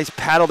 But nice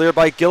paddle there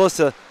by Gillis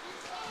to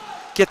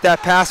get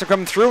that pass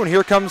coming through. And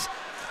here comes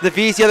the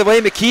V's the other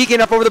way. McKeegan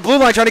up over the blue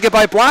line trying to get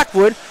by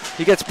Blackwood.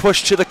 He gets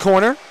pushed to the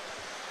corner.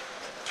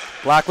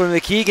 Blackwood and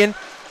McKeegan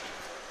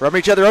rubbing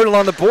each other out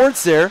along the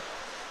boards there.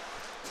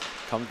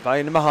 Comes by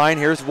in behind.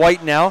 Here's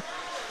White now.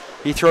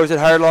 He throws it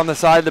hard along the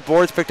side of the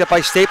boards, picked up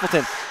by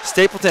Stapleton.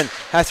 Stapleton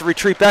has to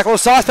retreat back. A little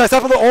sauce pass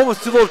up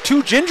almost a little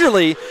too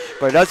gingerly,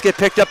 but it does get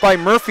picked up by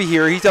Murphy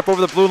here. He's up over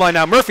the blue line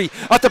now. Murphy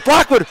up to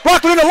Blackwood.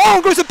 Blackwood in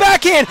alone, goes to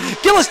backhand.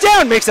 Gillis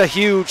down, makes a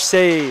huge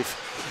save.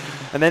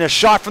 And then a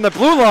shot from the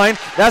blue line.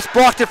 That's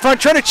blocked in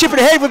front. Trying to chip it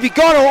ahead. Would be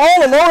gone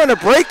all alone on a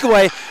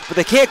breakaway, but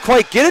they can't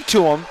quite get it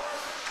to him.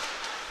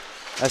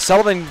 As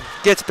Sullivan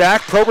gets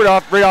back, Probert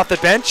right off the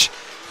bench.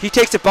 He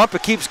takes a bump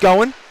but keeps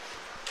going.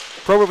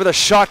 Probert with a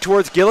shot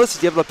towards Gillis.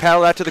 He's able to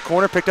paddle that to the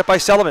corner, picked up by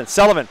Sullivan.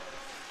 Sullivan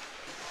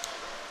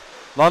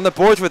along the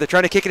boards with it,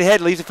 trying to kick it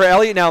ahead. Leaves it for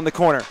Elliott now in the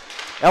corner.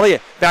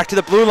 Elliott back to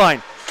the blue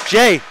line.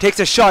 Jay takes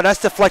a shot.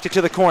 That's deflected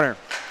to the corner.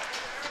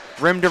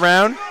 Rimmed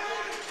around.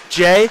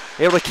 Jay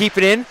able to keep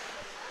it in.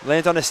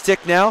 Lands on a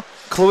stick now.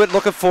 Cluett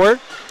looking for it.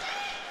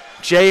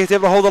 Jay is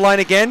able to hold the line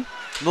again.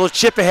 A little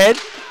chip ahead.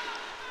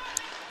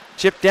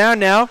 Chip down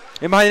now.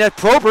 In behind the net,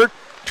 Probert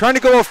trying to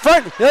go up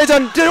front. Lands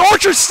on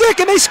Orchard's stick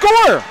and they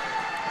score.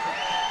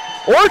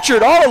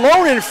 Orchard all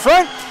alone in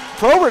front.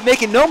 Probert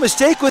making no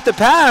mistake with the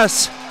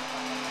pass.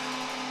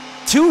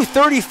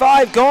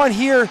 2:35 gone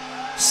here,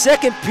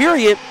 second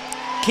period.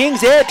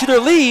 Kings add to their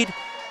lead.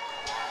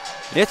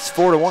 It's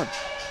 4-1.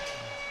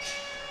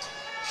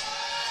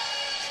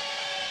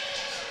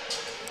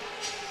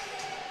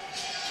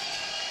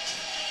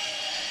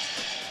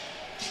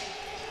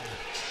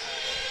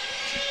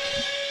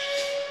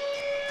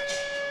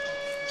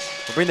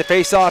 will bring the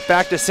face-off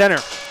back to center.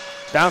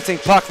 Bouncing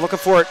puck, looking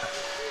for it.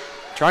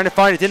 Trying to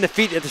find it in the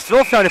feet. They're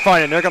still trying to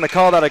find it. And they're going to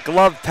call that a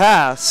glove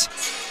pass.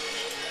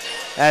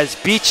 As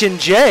Beach and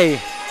Jay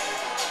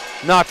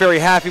not very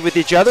happy with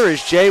each other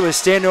as Jay was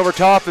standing over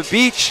top of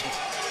Beach.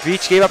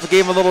 Beach gave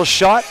him a little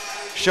shot,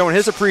 showing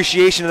his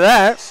appreciation of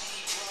that.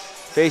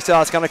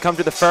 Face-off's going to come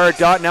to the far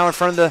dot now in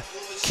front of the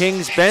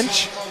Kings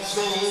bench.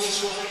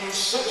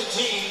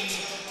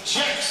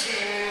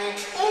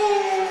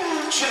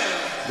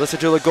 Listen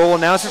to the goal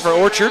announcement for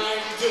Orchard.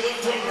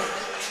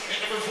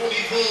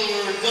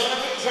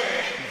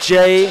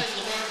 Jay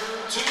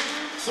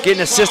getting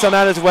an assist on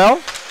that as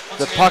well.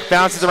 The puck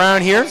bounces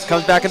around here,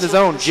 comes back in the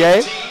zone.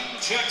 Jay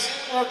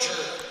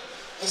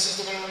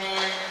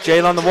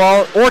on the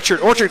wall.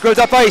 Orchard goes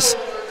up ice.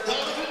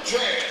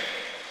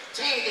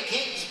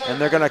 And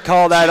they're going to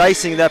call that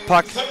icing. That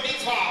puck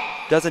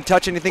doesn't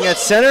touch anything at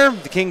center.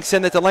 The Kings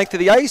send it the length of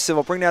the ice, and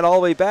we'll bring that all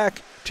the way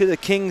back to the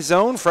Kings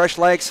zone. Fresh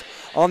legs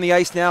on the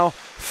ice now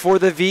for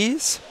the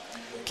Vs.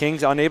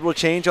 Kings unable to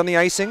change on the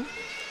icing.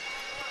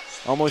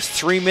 Almost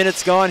 3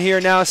 minutes gone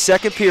here now,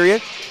 second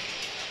period.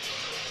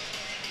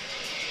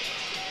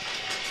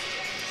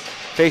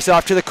 Face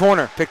off to the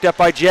corner, picked up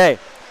by Jay.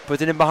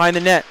 Puts it in behind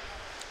the net.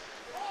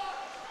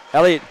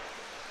 Elliott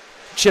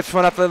chips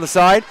one up on the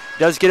side,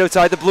 does get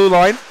outside the blue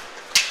line.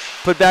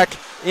 Put back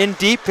in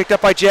deep, picked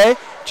up by Jay.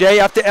 Jay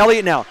up to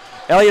Elliott now.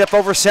 Elliott up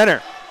over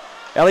center.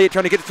 Elliott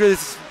trying to get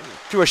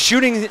through a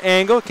shooting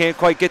angle, can't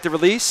quite get the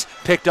release.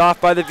 Picked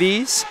off by the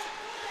Vs.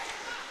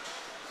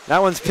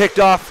 That one's picked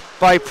off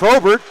by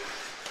Probert.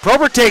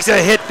 Probert takes a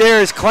hit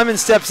there as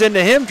Clemens steps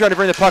into him, trying to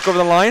bring the puck over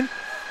the line.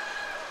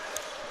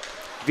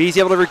 V's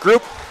able to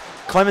regroup.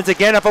 Clemens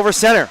again up over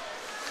center.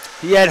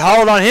 He had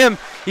Holland on him.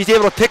 He's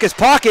able to pick his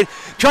pocket,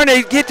 trying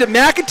to get to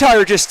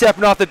McIntyre just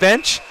stepping off the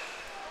bench.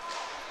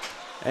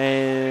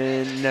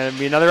 And that'll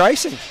be another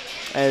icing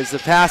as the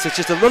pass is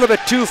just a little bit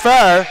too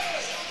far.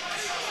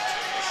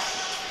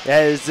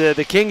 As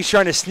the Kings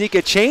trying to sneak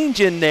a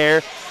change in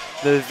there.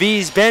 The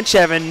V's bench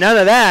having none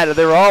of that.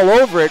 They were all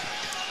over it.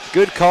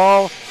 Good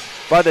call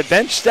by the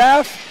bench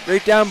staff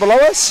right down below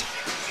us.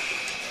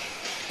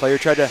 Player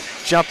tried to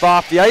jump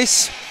off the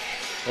ice.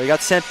 He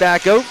got sent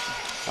back out.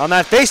 On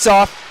that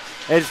face-off,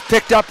 it's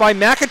picked up by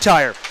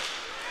McIntyre.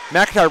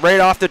 McIntyre right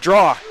off the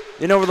draw.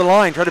 In over the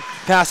line, tried to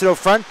pass it out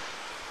front.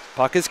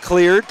 Puck is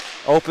cleared.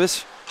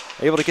 Opus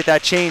able to get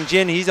that change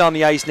in. He's on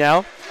the ice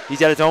now.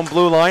 He's at his own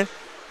blue line.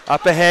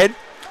 Up ahead.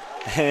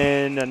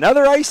 And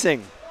another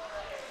icing.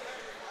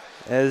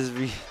 As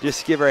we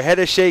just give our head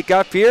a shake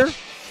up here.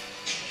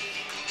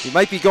 He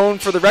might be going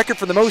for the record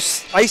for the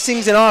most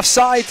icings and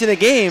offsides in a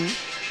game.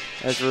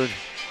 As we're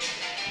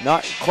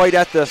not quite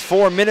at the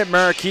 4-minute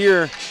mark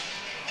here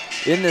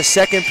in the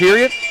second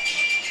period.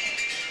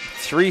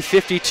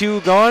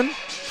 3:52 gone.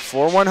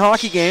 4-1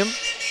 hockey game.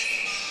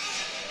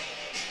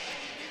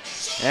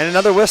 And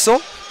another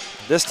whistle.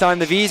 This time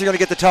the V's are going to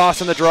get the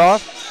toss and the draw.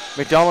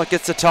 McDonald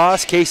gets the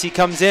toss. Casey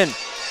comes in. And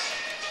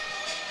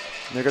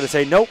they're going to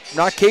say, nope,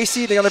 not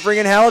Casey. They're going to bring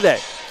in Halliday.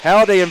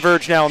 Halliday and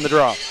Verge now in the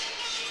draw.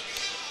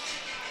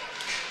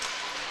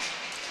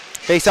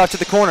 Face out to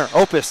the corner.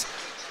 Opus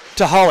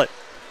to Hollett.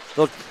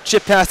 Little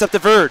chip pass up to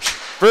Verge.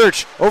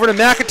 Verge over to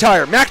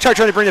McIntyre. McIntyre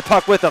trying to bring the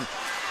puck with him.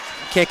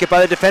 Can't get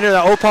by the defender.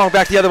 Now Opong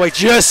back the other way.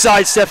 Just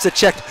sidesteps it.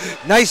 Checked.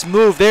 Nice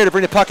move there to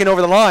bring the puck in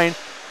over the line.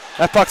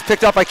 That puck's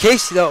picked up by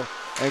Casey though.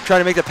 And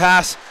trying to make the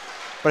pass,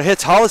 but it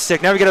hits Hollett's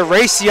stick. Now we get a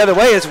race the other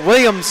way as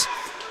Williams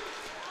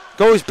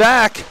goes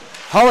back.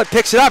 Hollett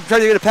picks it up, trying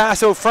to get a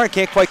pass over front.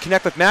 Can't quite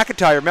connect with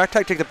McIntyre.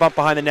 McIntyre takes the bump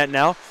behind the net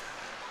now.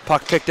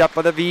 Puck picked up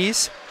by the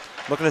V's.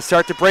 Looking to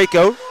start the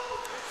breakout.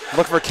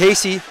 Looking for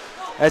Casey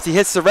as he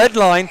hits the red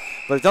line,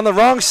 but it's on the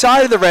wrong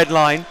side of the red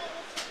line.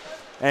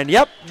 And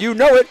yep, you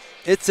know it.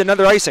 It's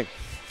another icing.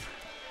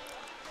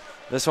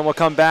 This one will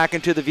come back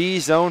into the V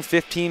zone.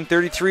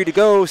 15:33 to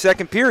go,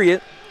 second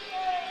period.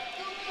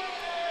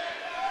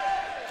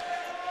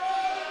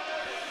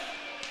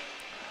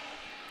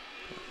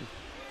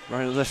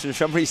 Right, listen to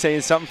somebody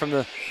saying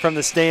something from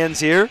the stands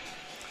here.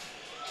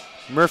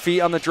 Murphy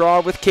on the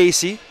draw with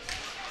Casey.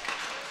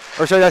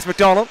 Or sorry, that's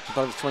McDonald. I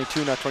thought it was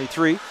 22, not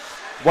 23.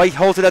 White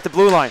holds it at the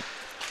blue line.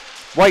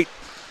 White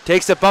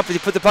takes a bump as he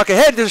puts the puck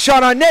ahead. There's a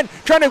shot on net.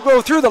 Trying to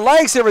go through the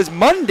legs. There was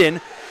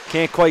Munden.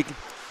 Can't quite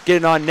get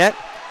it on net.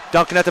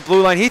 Duncan at the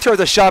blue line. He throws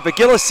a shot, but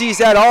Gillis sees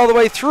that all the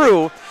way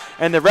through.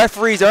 And the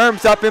referee's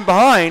arms up in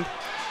behind.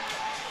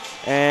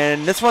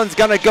 And this one's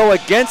going to go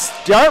against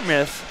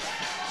Dartmouth.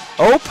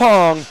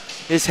 Opong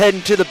is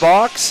heading to the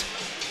box.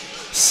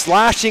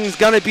 Slashing's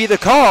going to be the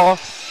call.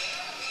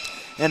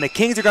 And the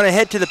Kings are going to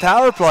head to the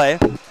power play.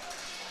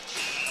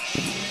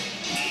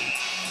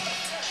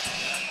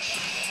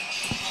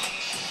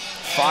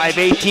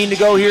 .5:18 to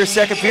go here,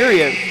 second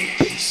period.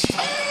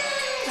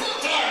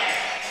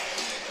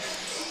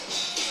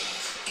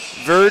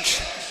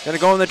 Verge going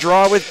to go in the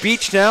draw with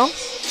Beach now.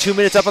 2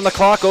 minutes up on the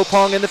clock.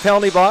 Opong in the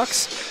penalty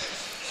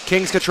box.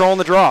 Kings controlling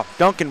the draw.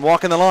 Duncan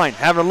walking the line,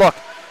 having a look.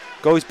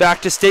 Goes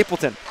back to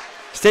Stapleton.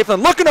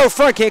 Stapleton looking out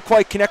front, can't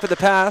quite connect with the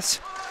pass.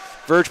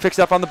 Verge picks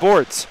up on the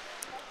boards.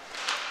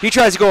 He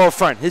tries to go out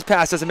front. His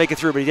pass doesn't make it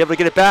through, but he's able to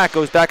get it back.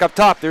 Goes back up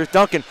top. There's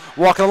Duncan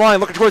walking the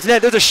line, looking towards the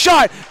net. There's a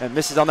shot, and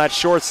misses on that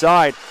short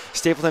side.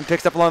 Stapleton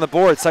picks up along the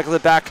board, cycles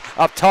it back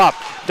up top.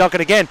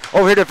 Duncan again,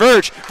 over here to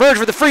Verge. Verge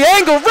with the free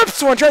angle,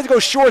 rips one, tries to go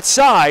short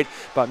side,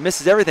 but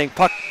misses everything.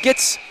 Puck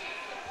gets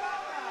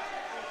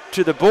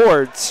to the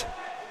boards.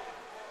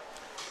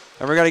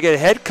 And we're going to get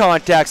head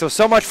contact,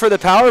 so much for the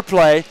power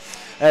play,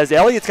 as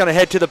Elliott's going to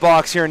head to the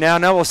box here now.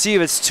 Now we'll see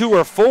if it's 2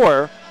 or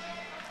 4.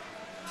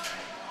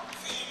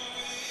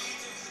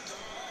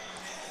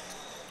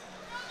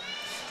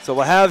 So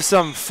we'll have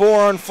some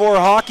 4-on-4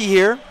 hockey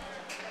here.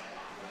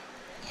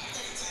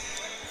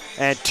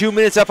 And 2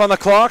 minutes up on the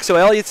clock, so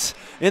Elliott's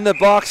in the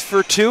box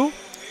for 2.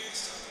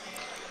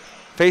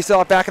 Face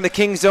off back in the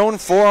Kings zone,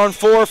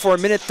 4-on-4 for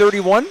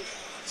 1:31.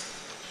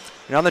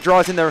 And on the draw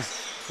is in the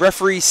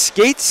referee's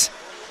skates.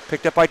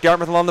 Picked up by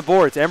Dartmouth along the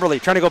boards.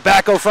 Emberley trying to go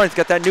back out front. He's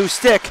got that new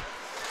stick.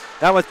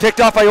 That one's picked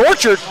off by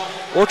Orchard.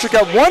 Orchard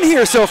got 1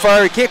 here so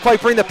far. He can't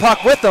quite bring the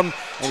puck with him,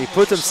 and he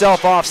puts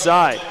himself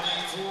offside.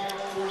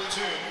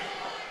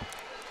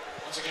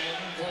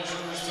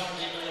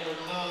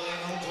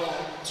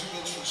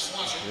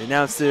 We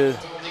announce the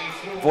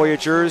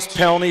Voyageurs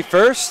penalty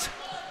first.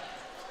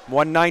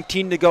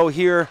 1:19 to go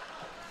here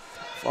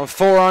on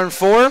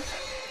 4-on-4.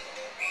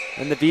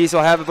 And the Bees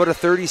will have about a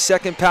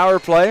 30-second power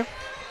play.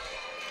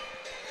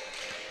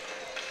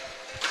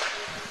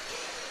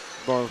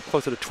 Well,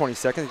 closer to 20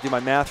 seconds, do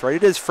my math right.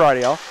 It is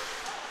Friday, Al.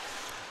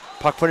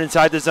 Puck put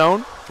inside the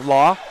zone.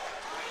 Law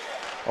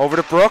over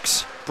to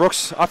Brooks.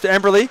 Brooks up to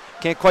Emberley.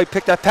 Can't quite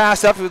pick that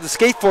pass up with the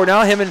skate for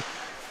now. Him and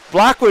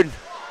Blackwood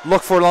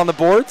look for it on the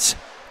boards.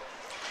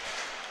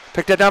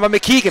 Picked that down by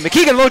McKeegan.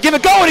 McKeegan will give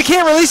it go, and he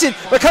can't release it,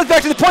 but comes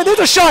back to the point. There's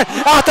a shot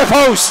out the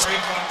post.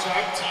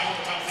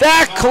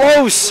 That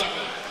close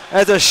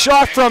as a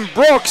shot from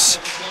Brooks.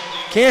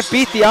 Can't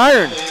beat the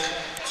iron.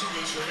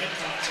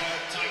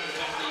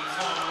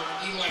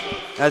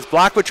 As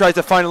Blackwood tries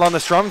to find it along the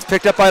strums,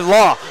 picked up by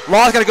Law.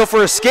 Law's got to go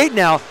for a skate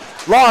now.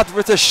 Law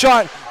with a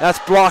shot. That's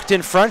blocked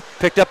in front.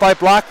 Picked up by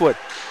Blackwood.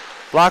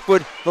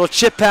 Blackwood, little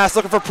chip pass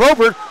looking for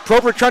Probert.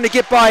 Probert trying to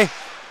get by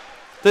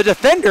the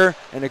defender,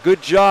 and a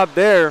good job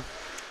there.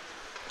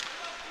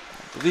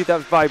 I believe that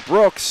was by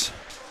Brooks.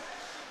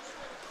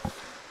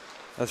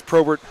 As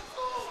Probert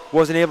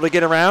wasn't able to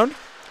get around.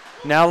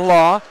 Now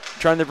Law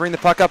trying to bring the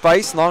puck up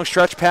ice. Long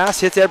stretch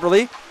pass, hits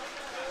Eberle.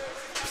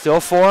 Still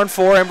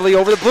 4-on-4. Emberley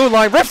over the blue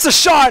line, rips a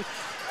shot,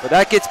 but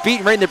that gets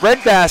beaten right in the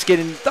breadbasket,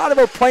 and thought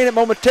about playing it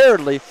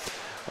momentarily.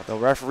 But the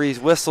referee's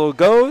whistle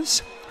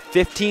goes.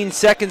 15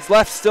 seconds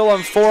left, still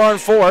on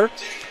 4-on-4.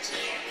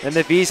 And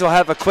the Bees will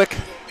have a quick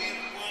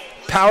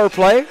power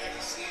play.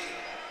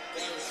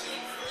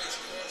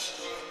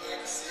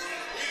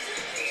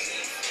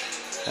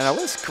 And I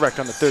was correct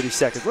on the 30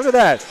 seconds. Look at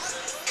that.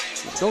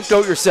 Don't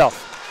dote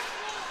yourself.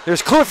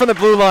 There's Cluett from the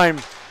blue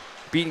line.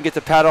 Beaton gets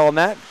a paddle on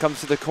that.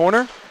 Comes to the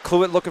corner.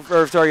 Cluett looking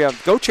for,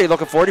 Gauthier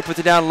looking for it. He puts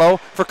it down low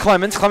for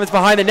Clemens. Clemens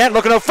behind the net,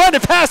 looking out front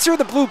to pass through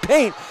the blue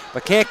paint,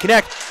 but can't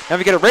connect. Now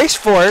we get a race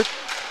for it,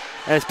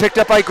 and it's picked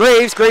up by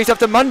Graves. Graves up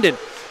to Munden.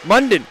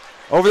 Munden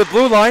over the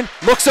blue line,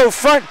 looks out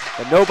front,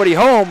 but nobody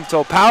home.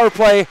 So power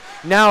play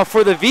now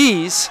for the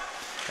V's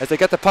as they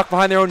got the puck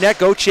behind their own net.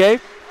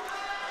 Gauthier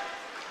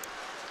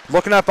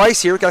looking up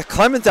ice here. We got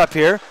Clemens up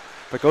here,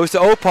 but goes to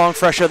Opong,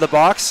 fresh out of the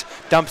box.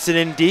 Dumps it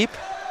in deep.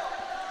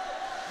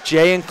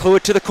 Jay and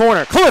Cluett to the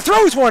corner. Cluett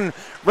throws one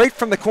right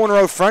from the corner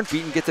out front.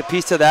 Beaton gets a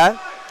piece of that.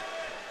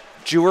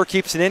 Jewer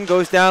keeps it in,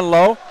 goes down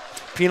low.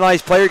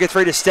 Penalized player gets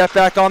ready to step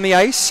back on the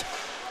ice.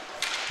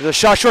 There's a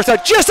shot short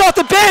side just off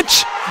the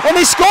bench, and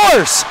he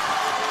scores.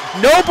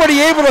 Nobody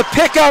able to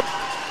pick up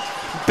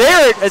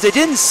Barrett as they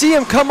didn't see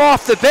him come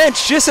off the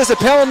bench just as the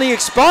penalty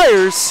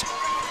expires.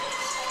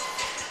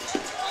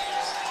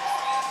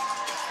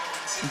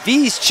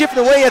 V's chipping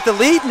away at the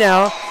lead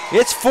now.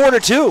 It's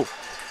 4-2.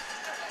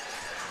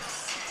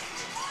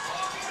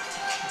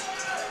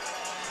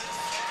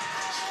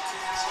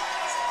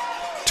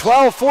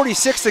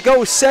 .46 to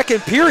go, second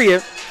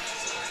period.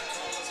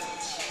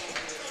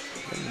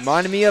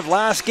 Reminded me of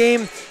last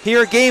game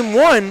here, game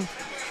 1,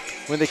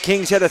 when the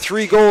Kings had a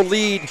 3-goal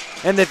lead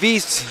and the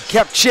V's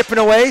kept chipping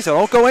away. So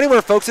don't go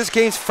anywhere, folks. This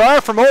game's far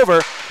from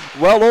over.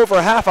 Well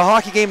over half a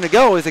hockey game to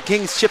go as the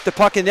Kings chip the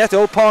puck in net.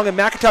 Opong and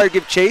McIntyre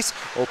give chase.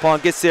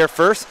 Opong gets there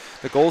first.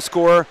 The goal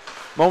scorer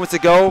moments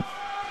ago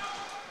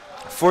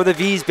for the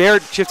V's.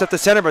 Barrett chips up the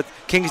center, but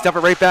Kings dump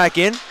it right back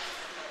in.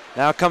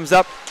 Now comes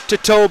up to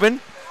Tobin.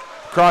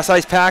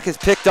 Cross-ice pack is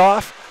picked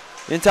off.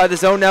 Inside the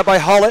zone now by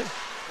Hollett.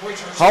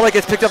 Hollett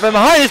gets picked up in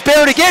behind. It's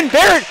Barrett again.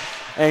 Barrett!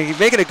 And he's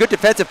making a good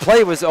defensive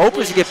play. Was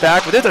open to get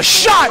back, but there's a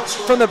shot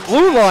from the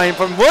blue line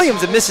from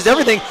Williams and misses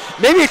everything.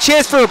 Maybe a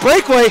chance for a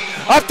breakaway.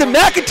 Up to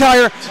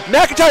McIntyre.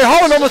 McIntyre,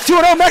 Holland almost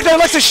 2-0. McIntyre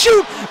likes to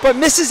shoot, but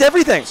misses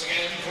everything.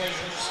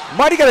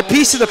 Might have got a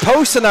piece of the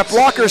post on that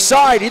blocker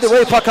side. Either way,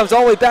 the puck comes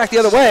all the way back the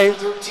other way.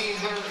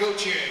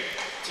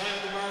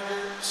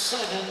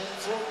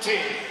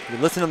 You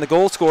listen on the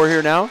goal score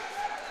here now.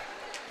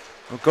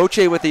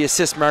 Gauthier with the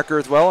assist marker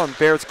as well on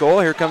Barrett's goal.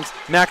 Here comes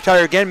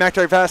McIntyre again.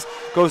 McIntyre pass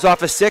goes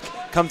off a stick.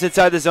 comes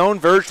inside the zone.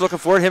 Verge looking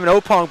for it. Him and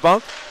Opong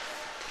bump.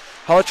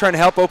 Hollett trying to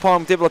help.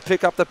 Opong able to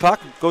pick up the puck.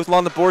 Goes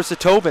along the boards to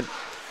Tobin.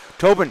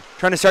 Tobin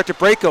trying to start to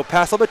break go.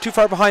 Pass a little bit too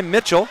far behind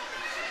Mitchell.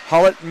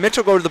 Hollett,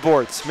 Mitchell go to the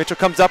boards. Mitchell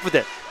comes up with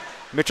it.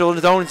 Mitchell in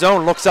his own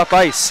zone, looks up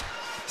ice.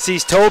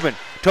 Sees Tobin.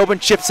 Tobin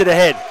chips it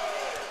ahead.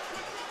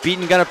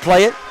 Beaton gonna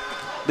play it.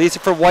 Leaves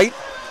it for White.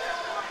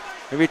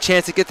 Maybe a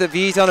chance to get the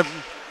V's on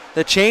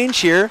the change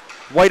here.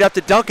 White up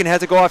to Duncan, has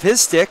to go off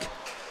his stick.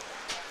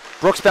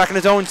 Brooks back in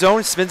his own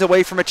zone, spins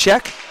away from a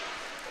check.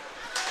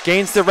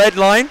 Gains the red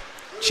line.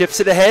 Chips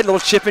it ahead, little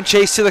chip and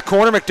chase to the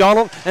corner.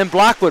 McDonald and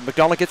Blackwood.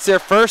 McDonald gets there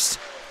first.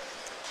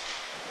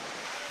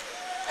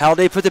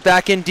 Halliday puts it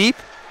back in deep.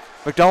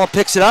 McDonald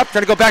picks it up,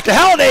 trying to go back to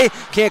Halliday.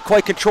 Can't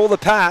quite control the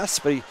pass,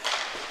 but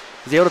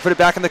he's able to put it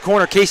back in the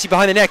corner. Casey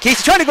behind the net.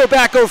 Casey trying to go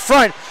back, go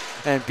front.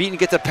 And Beaton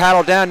gets a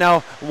paddle down.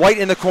 Now White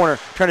in the corner,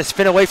 trying to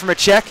spin away from a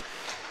check.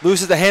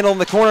 Loses the handle in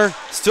the corner,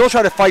 still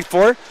trying to fight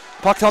for it.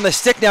 Puck's on the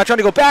stick now, trying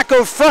to go back,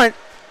 go front.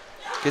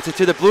 Gets it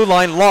to the blue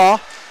line, Law.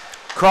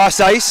 Cross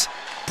ice.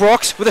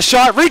 Brooks with a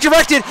shot,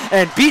 redirected,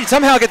 and Beaton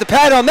somehow get the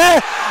pad on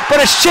that, but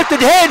it's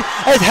shifted ahead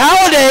as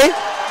Halliday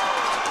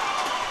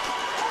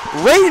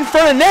right in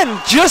front of net,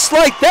 and just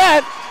like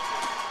that,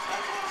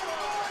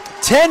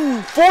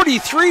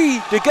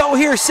 10:43 to go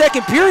here,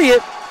 second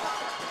period.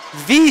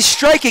 V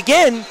strike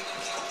again,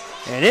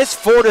 and it's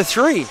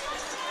 4-3.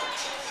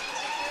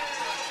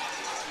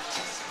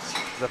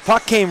 The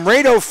puck came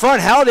right out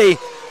front. Halliday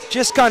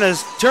just kind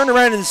of turned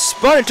around and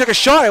spun and took a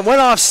shot and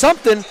went off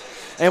something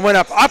and went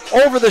up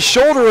over the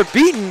shoulder of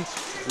Beaton,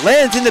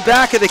 lands in the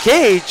back of the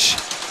cage.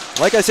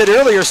 Like I said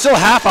earlier, still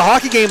half a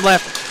hockey game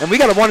left, and we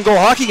got a one-goal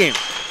hockey game.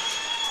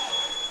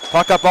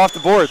 Puck up off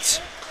the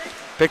boards.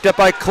 Picked up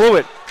by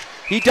Cluett.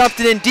 He dumped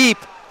it in deep.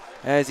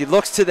 As he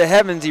looks to the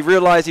heavens, he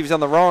realized he was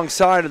on the wrong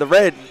side of the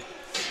red,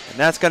 and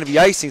that's going to be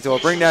icing, so we'll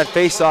bring that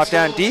face-off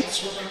down deep.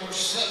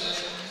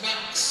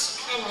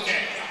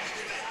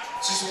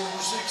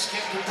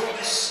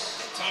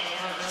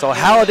 So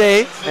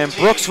Halliday and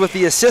Brooks with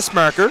the assist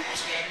marker.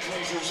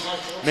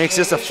 Makes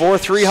this a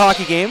 4-3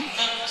 hockey game.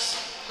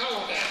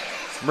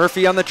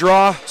 Murphy on the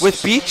draw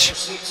with Beach.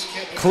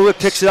 Cluett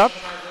picks it up.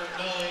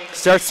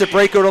 Starts to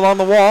break out along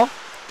the wall.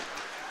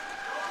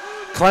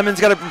 Clemens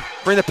got to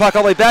bring the puck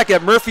all the way back. You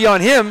have Murphy on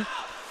him.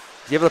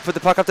 He's able to put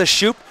the puck up to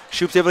Shoop.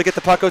 Shoop's able to get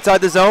the puck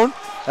outside the zone.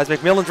 As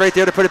McMillan's right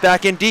there to put it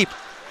back in deep.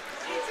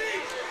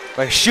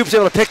 But Shoop's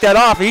able to pick that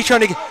off, and he's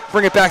trying to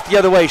bring it back the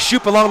other way.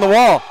 Shoop along the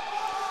wall.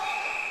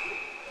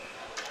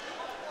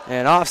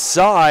 And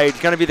offside,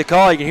 going to be the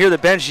call. You can hear the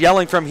bench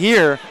yelling from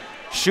here.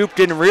 Shoop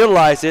didn't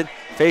realize it.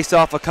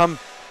 Face-off will come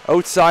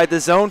outside the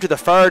zone to the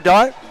far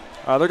dot.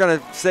 They're going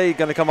to say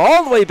going to come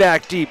all the way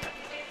back deep.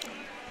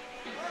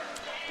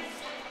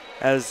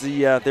 As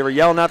they were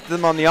yelling at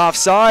them on the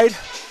offside.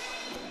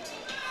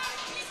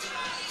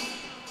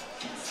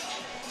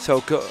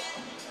 So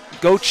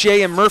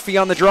Gauthier and Murphy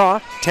on the draw.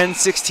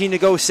 10:16 to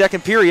go,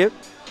 second period.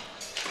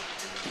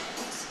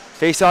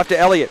 Face-off to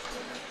Elliott.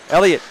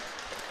 Elliott.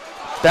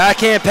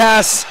 Backhand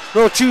pass, a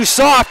little too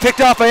soft,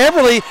 picked off by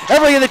Everly.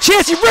 Everly in the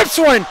chance, he rips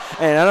one.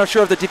 And I'm not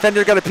sure if the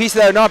defender got a piece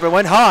of that or not, but it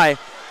went high.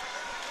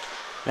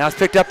 Now it's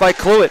picked up by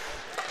Cluett.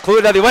 Cluett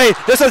out of the way.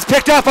 This one's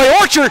picked off by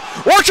Orchard.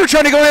 Orchard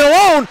trying to go in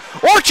alone.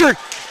 Orchard,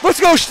 let's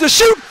go to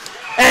shoot.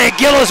 And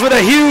Gillis with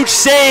a huge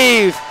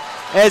save.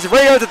 As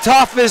right out the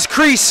top of his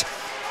crease.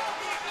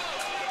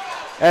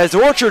 As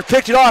Orchard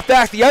picked it off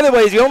back the other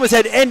way. He almost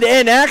had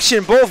end-to-end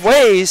action both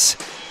ways.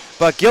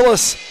 But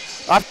Gillis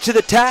up to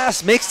the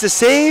task, makes the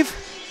save.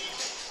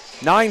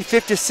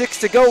 9:56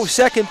 to go,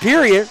 second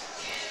period.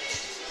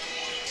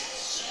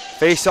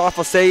 Face-off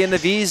will stay in the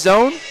V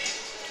zone.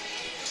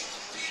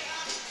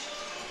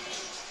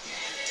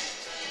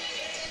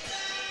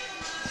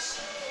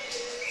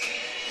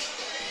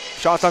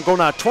 Shots on goal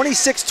now,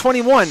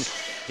 26-21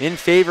 in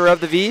favor of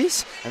the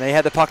V's. And they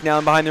had the puck now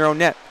behind their own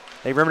net.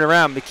 They rim it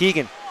around.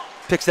 McKeegan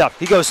picks up.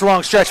 He goes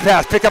long stretch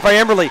pass, picked up by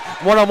Emberley.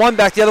 One-on-one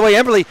back the other way.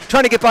 Emberley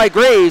trying to get by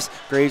Graves.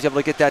 Graves able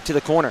to get that to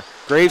the corner.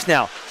 Graves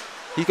now.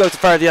 He goes to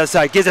fire the other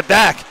side, gives it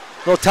back.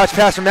 Little touch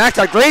pass from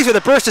Maxar. Graves with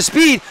a burst of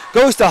speed,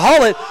 goes to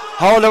Hollett.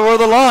 Hollett over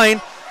the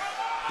line.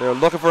 They're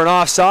looking for an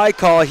offside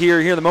call here.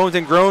 Hear the moans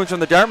and groans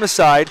from the Dartmouth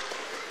side.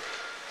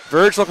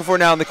 Verge looking for it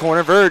now in the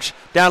corner. Verge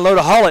down low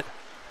to Hollett.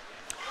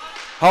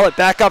 Hollett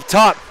back up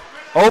top.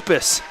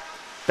 Opus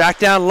back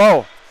down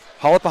low.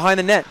 Hollett behind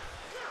the net.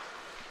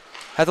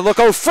 Had to look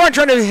out front,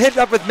 trying to hit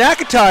up with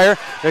McIntyre.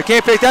 They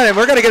can't pick that, and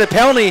we're going to get a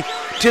penalty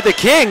to the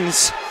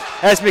Kings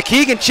as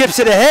McKeegan chips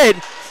it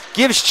ahead,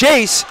 gives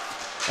chase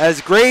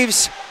as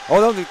Graves.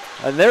 Oh no!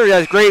 And there he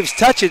has Graves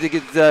touch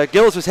it.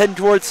 Gillis was heading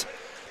towards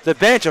the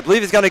bench. I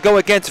believe he's going to go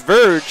against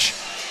Verge,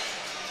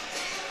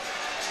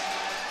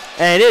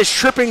 and it is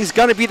tripping's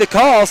going to be the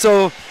call.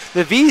 So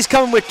the V's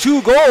coming with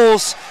 2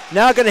 goals.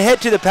 Now going to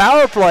head to the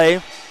power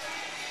play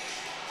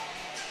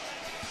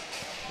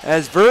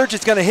as Verge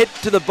is going to hit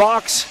to the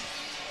box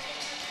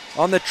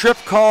on the trip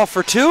call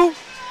for 2.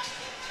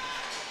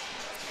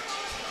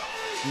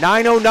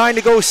 9:09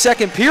 to go,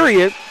 second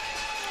period.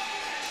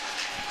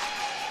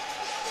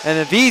 And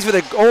the V's with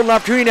a golden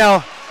opportunity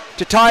now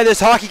to tie this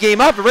hockey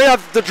game up. And right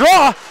off the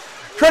draw,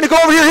 trying to go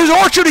over here. Here's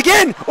Orchard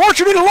again.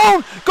 Orchard in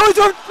alone. Goes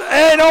through,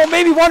 and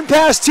maybe one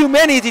pass too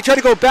many as he tried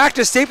to go back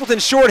to Stapleton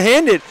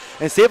short-handed.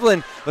 And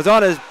Stapleton was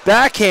on his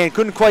backhand,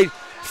 couldn't quite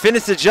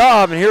finish the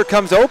job. And here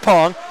comes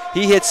Opong.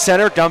 He hits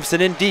center, dumps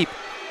it in deep.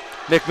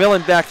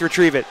 McMillan back to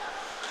retrieve it.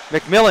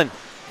 McMillan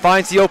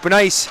finds the open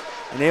ice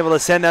and able to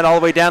send that all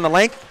the way down the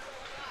length.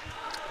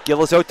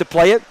 Gillis out to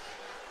play it.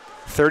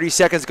 30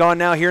 seconds gone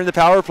now here in the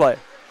power play.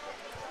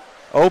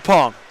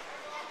 Opong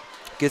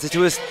gets it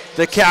to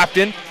the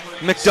captain,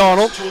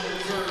 McDonald.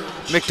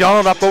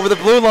 McDonald up over the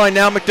blue line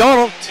now.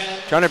 McDonald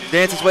trying to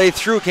dance his way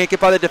through, can't get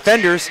by the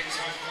defenders.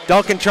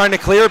 Duncan trying to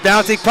clear,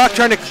 bouncing puck,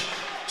 trying to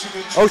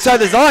outside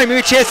the line, maybe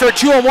a chance for a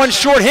 2-on-1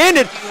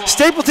 short-handed.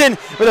 Stapleton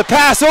with a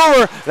pass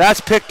over.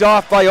 That's picked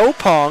off by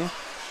Opong.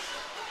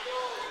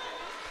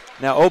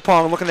 Now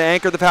Opong looking to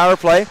anchor the power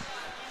play.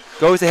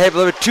 Goes ahead a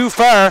little bit too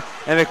far,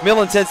 and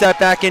McMillan sends that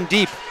back in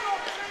deep.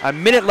 A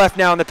minute left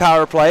now in the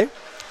power play.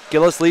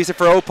 Gillis leaves it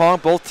for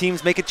Opong. Both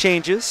teams making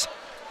changes.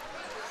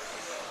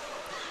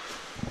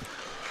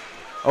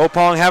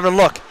 Opong having a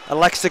look.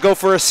 Elects to go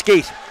for a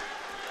skate.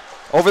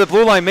 Over the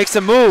blue line, makes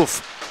a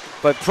move.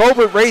 But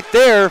Probert right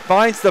there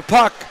finds the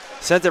puck.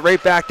 Sends it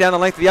right back down the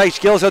length of the ice.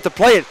 Gillis out to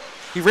play it.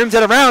 He rims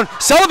it around.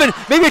 Sullivan,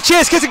 maybe a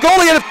chance, gets a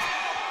goalie.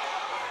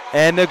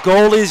 And the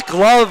goalie's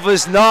glove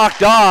was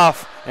knocked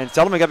off. And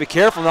Sullivan got to be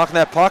careful knocking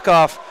that puck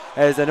off,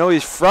 as I know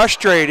he's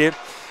frustrated.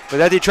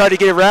 But as he tried to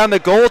get around the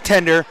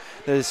goaltender,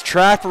 his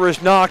trapper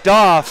was knocked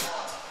off.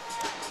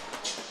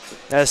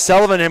 As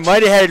Sullivan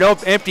might have had an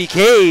empty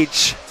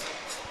cage.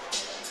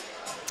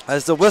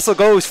 As the whistle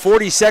goes,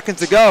 40 seconds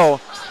to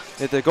go.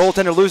 If the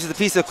goaltender loses a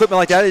piece of equipment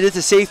like that, it is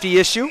a safety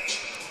issue.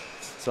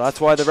 So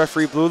that's why the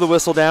referee blew the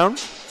whistle down.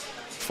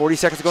 40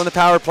 seconds to go in the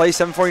power play,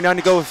 7:49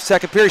 to go,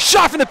 second period.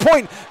 Shot from the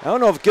point. I don't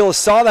know if Gillis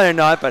saw that or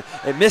not, but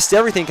it missed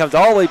everything. Comes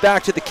all the way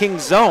back to the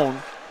Kings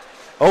zone.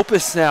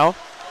 Opus now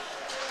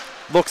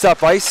looks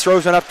up ice,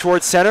 throws one up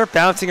towards center,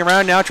 bouncing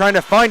around now, trying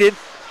to find it.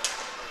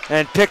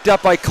 And picked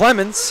up by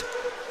Clemens.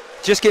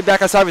 Just getting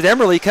back outside with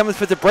Emerly. Clemens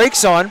puts the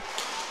brakes on.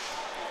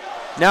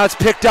 Now it's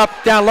picked up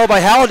down low by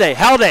Halliday.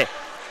 Halliday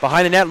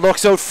behind the net,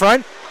 looks out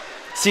front.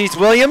 Sees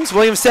Williams.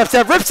 Williams steps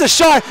up, rips the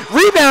shot,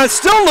 rebounds,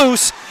 still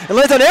loose, and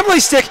lands on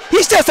Emerly's stick.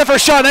 He steps up for a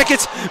shot, and that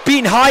gets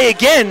beaten high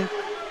again.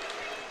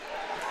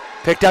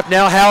 Picked up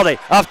now, Halliday.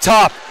 Up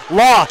top,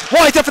 Law.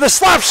 Winds up for the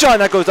slap shot,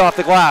 and that goes off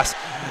the glass.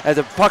 As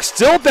the puck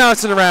still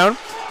bouncing around.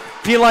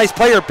 Penalized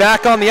player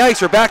back on the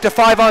ice. We're back to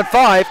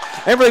 5-on-5.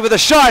 Emerly with a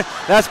shot.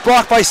 That's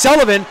blocked by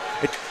Sullivan.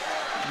 It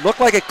looked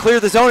like it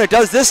cleared the zone. It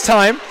does this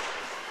time.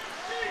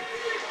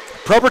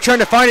 Probert trying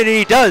to find it, and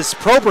he does.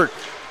 Probert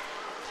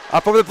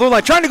up over the blue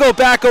line, trying to go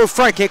back, go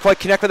front. Can't quite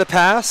connect with the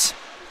pass.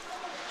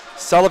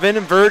 Sullivan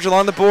and Virgil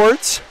on the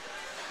boards.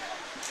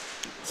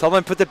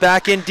 Sullivan puts it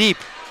back in deep.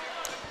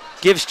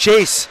 Gives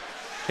chase.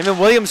 Him and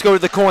Williams go to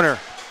the corner.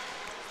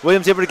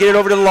 Williams able to get it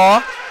over to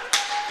Law.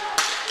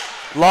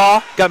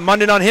 Law got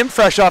Munden on him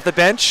fresh off the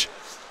bench.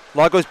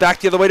 Law goes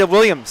back the other way to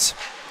Williams.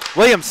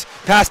 Williams,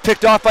 pass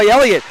picked off by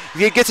Elliott.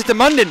 He gets it to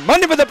Munden.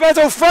 Munden with the pass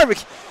over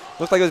front.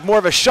 Looked like it was more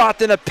of a shot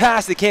than a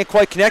pass. They can't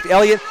quite connect.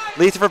 Elliott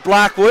leads it for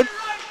Blackwood.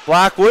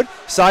 Blackwood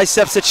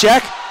sidesteps the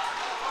check.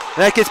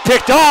 That gets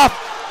picked off.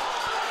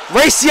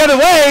 Race the other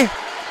way.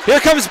 Here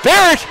comes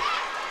Barrett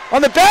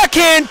on the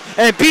backhand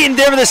and beaten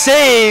there with a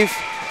save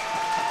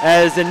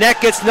as the net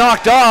gets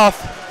knocked off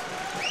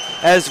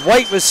as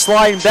White was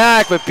sliding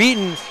back, but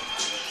Beaton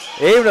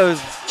able to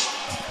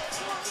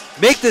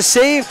make the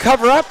save,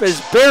 cover up as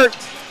Barrett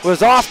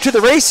was off to the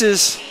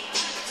races.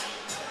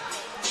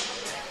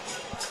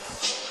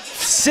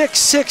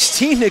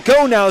 6:16 to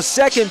go now,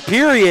 second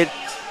period.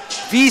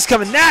 V's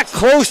coming that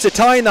close to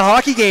tying the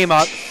hockey game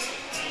up.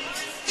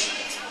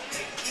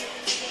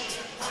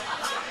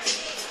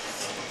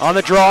 On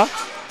the draw.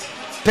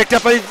 Picked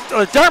up by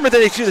Dartmouth,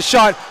 then they shoot the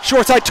shot.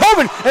 Short side,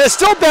 Tobin, and it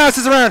still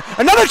bounces around.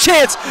 Another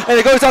chance, and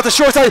it goes out the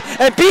short side.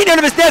 And Beaton out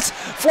of his nets,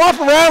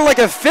 flopping around like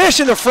a fish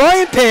in the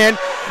frying pan.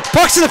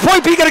 Pucks to the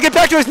point, Beaton got to get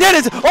back to his net.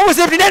 It's almost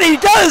empty net, and he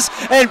does.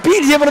 And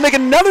Beaton's able to make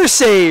another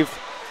save.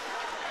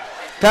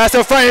 Pass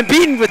out front, and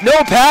Beaton with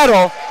no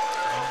paddle.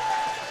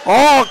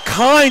 All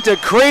kinds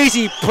of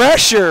crazy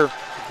pressure.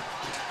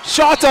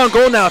 Shots on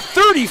goal now,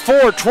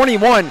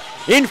 34-21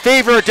 in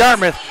favor of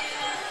Dartmouth.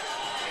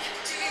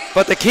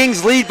 But the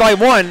Kings lead by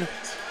 1.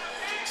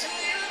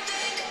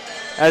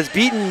 As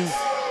Beaton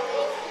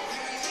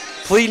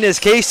pleading his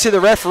case to the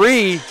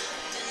referee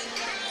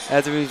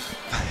as he was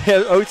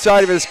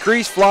outside of his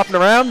crease flopping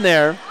around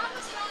there.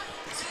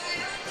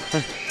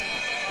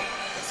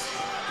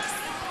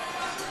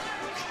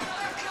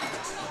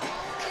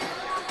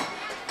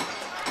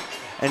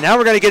 And now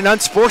we're going to get an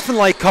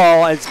unsportsmanlike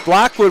call as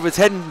Blackwood was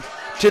heading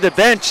to the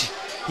bench.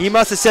 He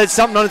must have said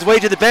something on his way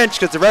to the bench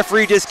because the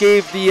referee just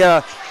gave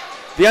the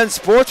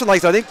unsportsmanlike.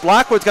 So I think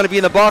Blackwood's going to be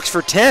in the box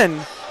for 10.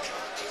 And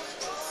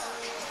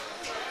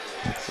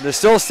there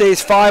still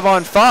stays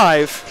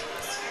 5-on-5.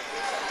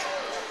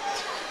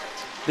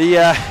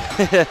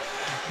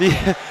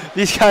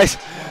 These guys,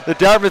 the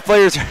Dartmouth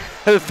players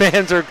The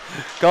fans are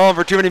calling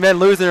for too many men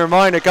losing their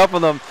mind, a couple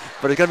of them,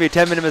 but it's going to be a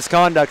 10-minute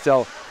misconduct,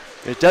 so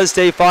it does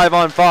stay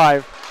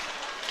 5-on-5.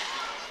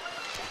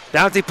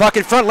 Bouncing puck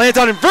in front, lands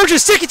on him. Virgin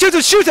sticky to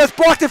the shoot, that's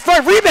blocked in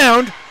front.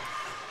 Rebound.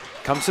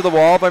 Comes to the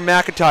wall by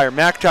McIntyre.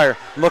 McIntyre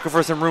looking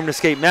for some room to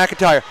escape.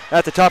 McIntyre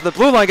at the top of the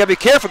blue line. Got to be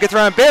careful. Gets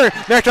around Barron.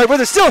 McIntyre with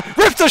it still.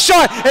 Rips the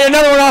shot. And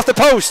another one off the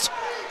post.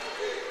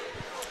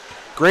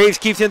 Graves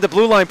keeps it in the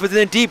blue line. Puts it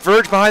in deep.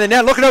 Verge behind the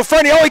net. Looking out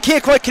front. He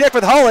can't quite connect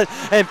with Holland.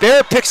 And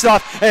Barron picks it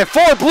off. And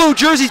 4 blue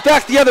jerseys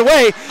back the other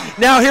way.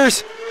 Now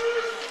here's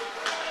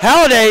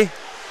Halliday.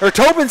 Or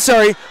Tobin,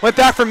 sorry. Went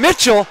back for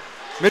Mitchell.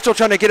 Mitchell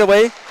trying to get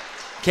away.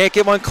 Can't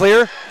get one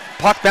clear.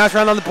 Puck bounced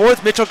around on the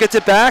boards. Mitchell gets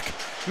it back.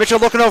 Mitchell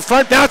looking out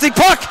front, bouncing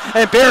puck,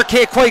 and Barrett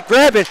can't quite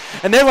grab it.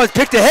 And then one's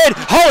picked ahead.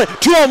 Holland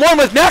 2-on-1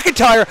 with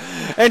McIntyre,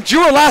 and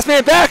Jewer last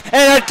man back,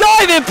 and a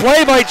dive-in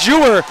play by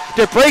Jewer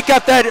to break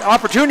up that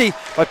opportunity,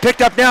 but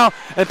picked up now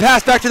and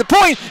passed back to the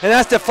point, and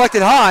that's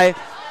deflected high.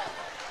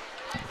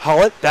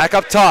 Holland back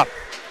up top.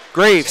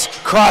 Graves,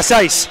 cross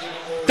ice.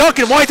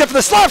 Duncan winds up for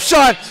the slap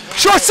shot.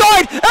 Short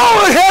side.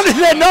 Oh, how did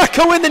that not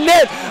go in the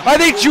net? I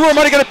think Jewer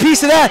might have got a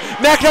piece of that.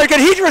 McIntyre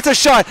got he hits a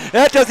shot.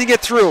 That doesn't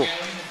get through.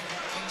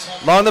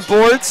 Along the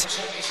boards,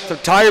 some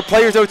tired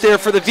players out there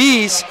for the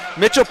V's.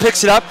 Mitchell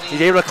picks it up. He's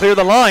able to clear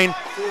the line.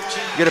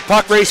 Get a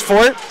puck race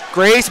for it.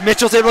 Graves,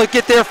 Mitchell's able to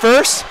get there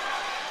first.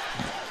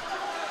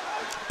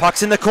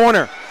 Puck's in the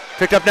corner.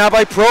 Picked up now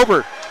by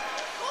Probert.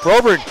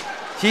 Probert,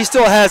 he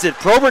still has it.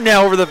 Probert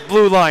now over the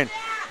blue line.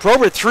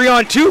 Probert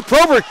 3-on-2.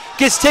 Probert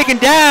gets taken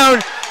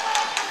down.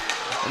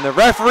 And the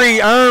referee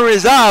arm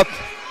is up.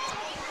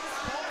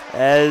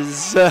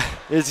 As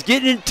it's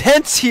getting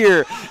intense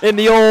here in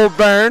the old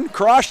barn.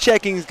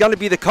 Cross-checking is going to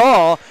be the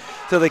call.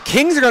 So the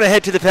Kings are going to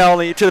head to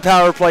the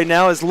power play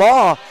now as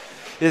Law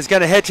is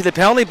going to head to the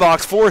penalty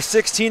box.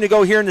 4:16 to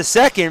go here in the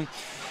second.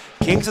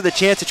 Kings with a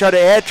chance to try to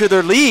add to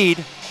their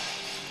lead.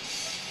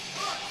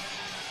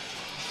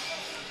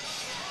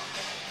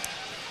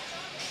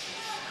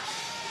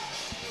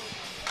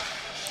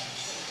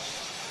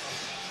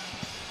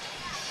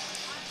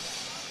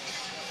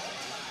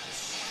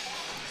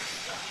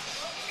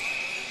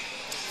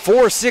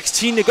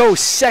 .4:16 to go,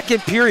 second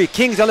period.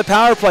 Kings on the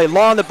power play.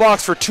 Law in the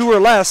box for 2 or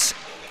less.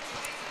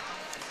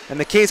 And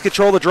the Kings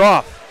control the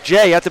draw.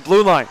 Jay at the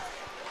blue line.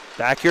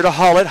 Back here to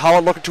Hollett.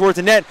 Hollett looking towards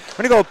the net.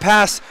 Going to go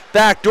pass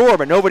back door,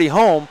 but nobody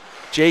home.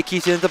 Jay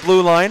keeps it in the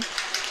blue line.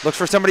 Looks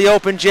for somebody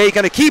open. Jay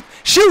going to keep,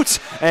 shoots,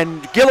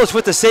 and Gillis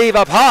with the save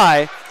up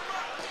high.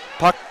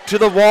 Puck to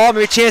the wall,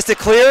 maybe a chance to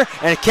clear,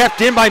 and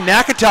kept in by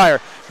McIntyre.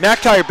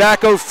 McIntyre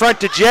back out front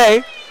to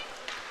Jay.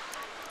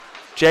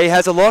 Jay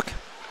has a look.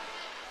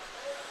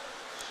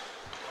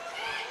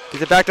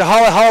 Gets it back to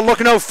Hollett. Hollett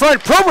looking out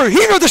front. Probert, he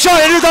got the shot,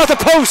 and it is off the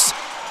post.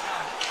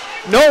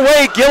 No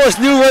way Gillis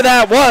knew where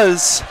that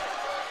was.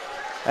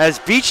 As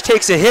Beach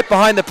takes a hit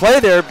behind the play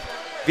there.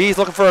 V's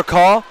looking for a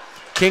call.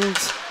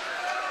 Kings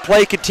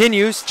play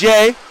continues.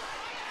 Jay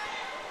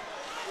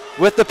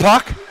with the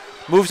puck.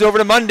 Moves over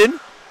to Munden.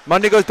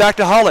 Munden goes back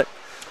to Hollett.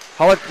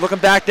 Hollett looking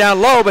back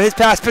down low, but his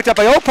pass picked up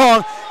by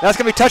Opong. That's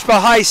going to be touched by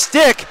high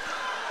stick.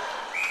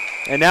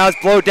 And now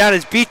it's blowed down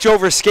as Beach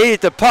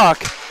overskated the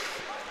puck.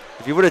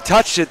 If he would have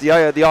touched it, the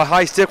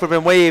high stick would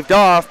have been waved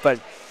off, but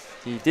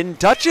he didn't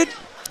touch it.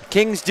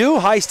 Kings do.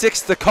 High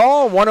stick's the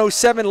call.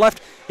 1:07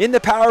 left in the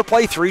power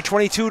play.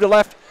 3:22 to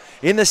left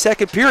in the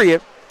second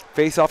period.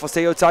 Face-off will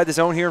stay outside the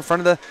zone here in front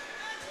of the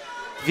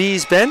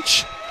V's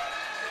bench.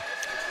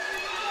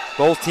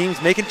 Both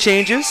teams making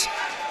changes.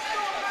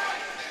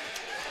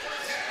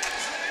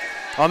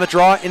 On the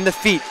draw, in the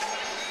feet.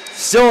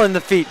 Still in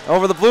the feet.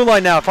 Over the blue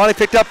line now. Finally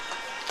picked up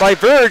by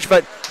Verge,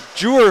 but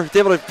Jewer is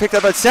able to pick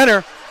up at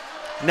center.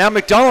 Now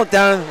McDonald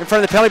down in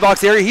front of the penalty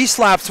box area. He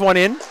slaps one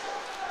in.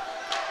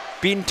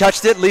 Beaton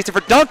touched it, leaves it for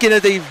Duncan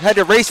as they had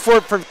to race for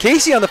it from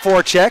Casey on the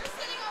forward check.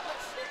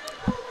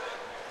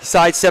 He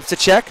sidesteps the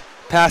check.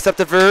 Pass up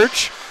to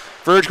Verge.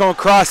 Verge going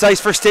cross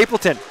ice for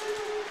Stapleton.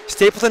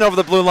 Stapleton over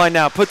the blue line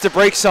now. Puts the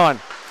brakes on.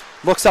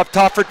 Looks up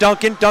top for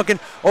Duncan. Duncan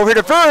over here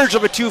to Verge. A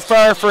little bit too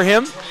far for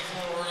him.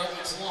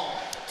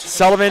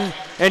 Sullivan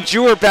and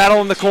Jewer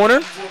battle in the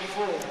corner.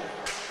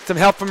 Some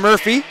help from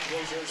Murphy.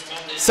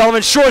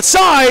 Sullivan short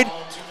side.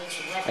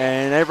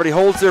 And everybody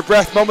holds their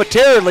breath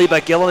momentarily,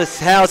 but Gillis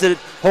has it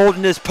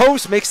holding his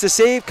post, makes the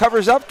save,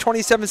 covers up.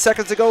 27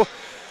 seconds to go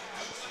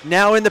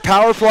now in the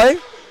power play.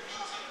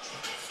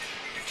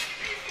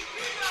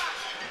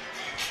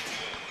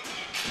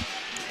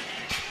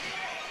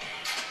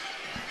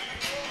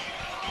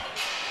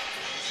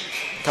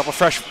 A couple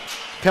fresh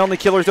penalty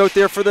killers out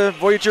there for the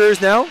Voyageurs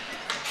now.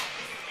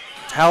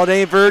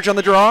 Halliday and Verge on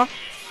the draw.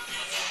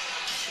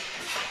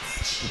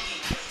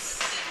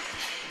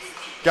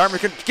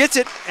 Dartmouth gets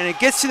it, and it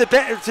gets to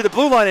the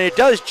blue line, and it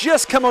does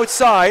just come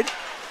outside.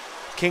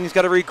 Kings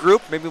got to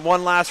regroup. Maybe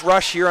one last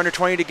rush here, under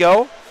 20 to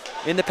go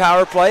in the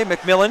power play.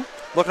 McMillan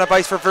looking up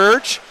ice for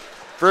Verge.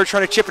 Verge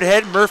trying to chip it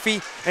ahead.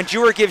 Murphy and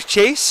Jewer gives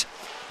chase.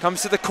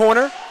 Comes to the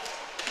corner.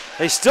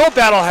 They still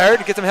battle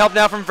hard. Get some help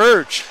now from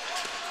Verge.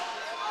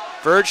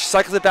 Verge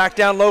cycles it back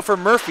down low for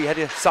Murphy. Had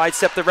to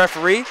sidestep the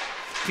referee.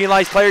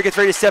 Penalized player gets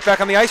ready to step back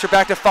on the ice. We're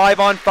back to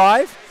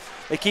 5-on-5.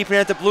 They keep it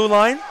at the blue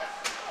line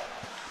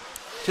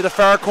to the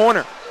far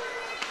corner.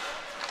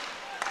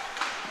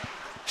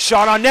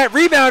 Shot on net,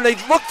 rebound. They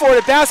look for it.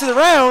 It bounces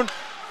around.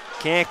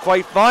 Can't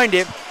quite find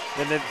it.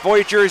 Then the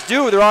Voyageurs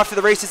do. They're off to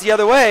the races the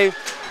other way.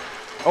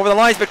 Over the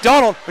lines,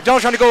 McDonald.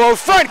 McDonald trying to go out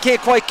front.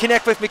 Can't quite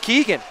connect with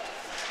McKeegan.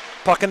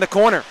 Puck in the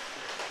corner.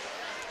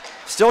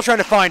 Still trying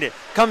to find it.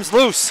 Comes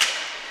loose.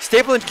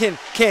 Stapleton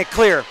can't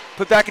clear.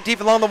 Put back and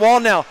deep along the wall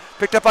now.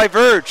 Picked up by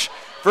Verge.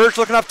 Verge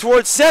looking up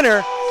towards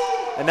center.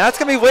 And that's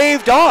going to be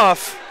waved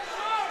off.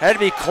 Had to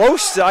be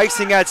close to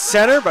icing at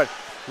center, but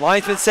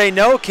linesmen say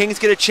no. Kings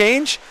get a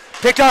change.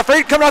 Picked off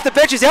right, coming off the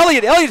bench is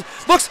Elliott. Elliott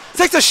looks,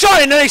 takes a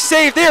shot, and then they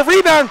save there.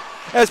 Rebound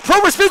as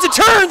Probert spins and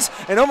turns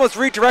and almost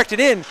redirected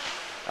in.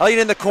 Elliott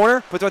in the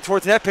corner, puts one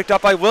towards the net, picked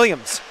up by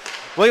Williams.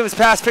 Williams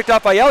pass picked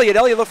up by Elliott.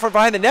 Elliott look from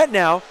behind the net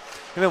now.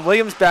 And then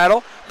Williams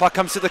battle. Puck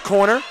comes to the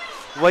corner.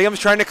 Williams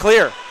trying to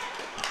clear.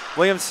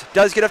 Williams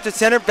does get up to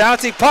center,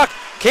 bouncing puck.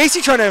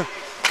 Casey trying to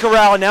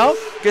corral now.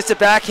 Gets the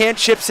backhand,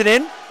 chips it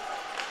in.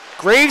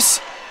 Graves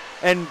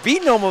and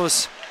Beaton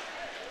almost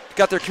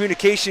got their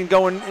communication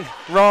going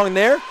wrong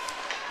there.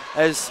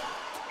 As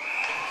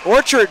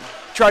Orchard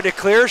tried to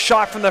clear,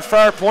 shot from the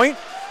far point.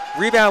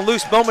 Rebound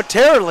loose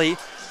momentarily,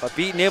 but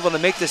Beaton able to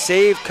make the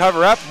save,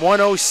 cover up.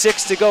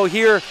 1:06 to go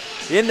here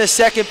in the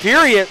second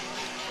period.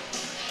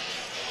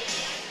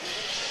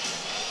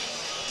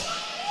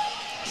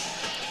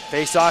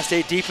 Face-off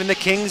stay deep in the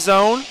Kings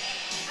zone.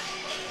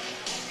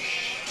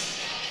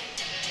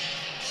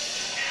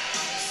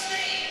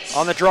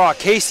 On the draw,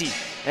 Casey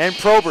and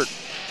Probert.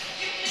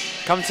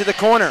 Comes to the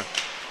corner.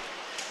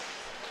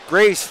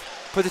 Graves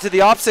puts it to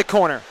the opposite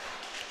corner.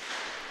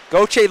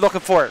 Gauthier looking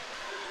for it.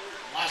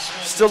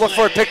 Still looking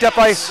for it, picked up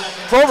by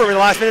Probert in the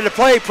last minute of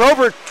play.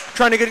 Probert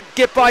trying to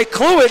get by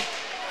Cluett.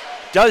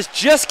 Does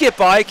just get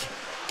by.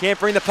 Can't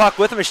bring the puck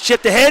with him. It's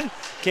chipped ahead.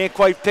 Can't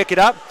quite pick it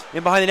up.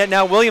 In behind the net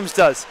now, Williams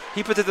does.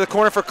 He puts it to the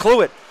corner for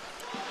Cluett.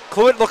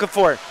 Cluett looking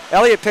for it.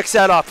 Elliott picks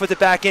that off, puts it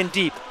back in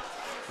deep.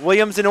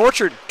 Williams and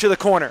Orchard to the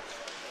corner.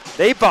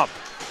 They bump.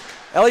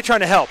 Elliott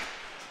trying to help.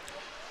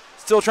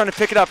 Still trying to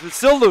pick it up. It's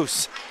still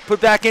loose. Put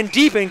back in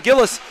deep, and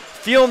Gillis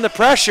feeling the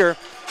pressure.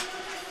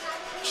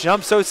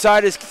 Jumps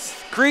outside his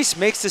crease,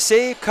 makes the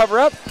save, cover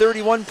up.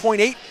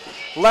 31.8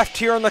 left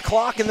here on the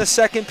clock in the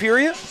second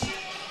period.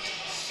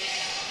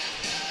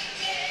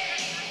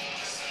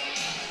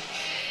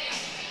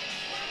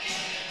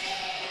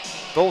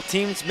 Both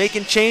teams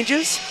making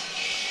changes.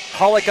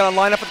 Hollick going to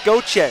line up with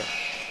Gauthier.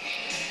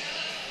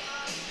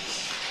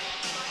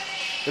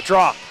 The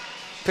draw.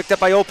 Picked up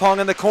by Opong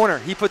in the corner.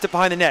 He puts it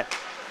behind the net.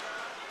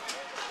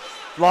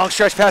 Long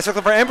stretch pass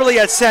looking for Emberley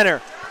at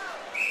center.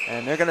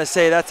 And they're going to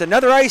say that's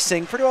another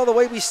icing. Pretty well the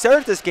way we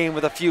started this game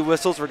with a few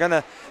whistles. We're going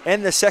to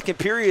end the second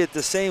period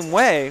the same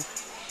way.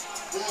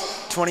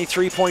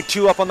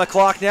 23.2 up on the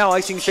clock now.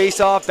 Icing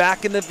face-off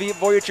back in the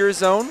Voyageurs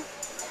zone.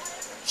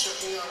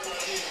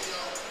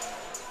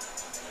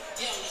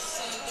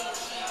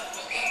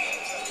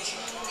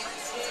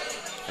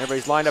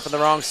 Everybody's lined up in the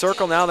wrong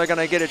circle. Now they're going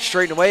to get it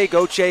straightened away.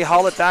 Gauthier,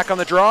 Hollett back on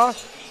the draw.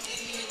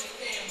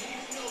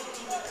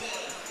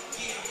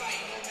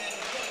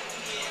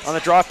 On the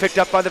draw, picked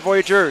up by the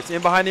Voyageurs.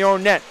 In behind their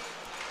own net.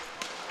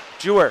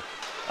 Jewer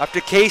up to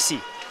Casey.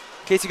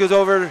 Casey goes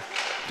over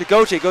to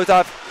Gauthier. Goes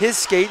off his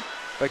skate,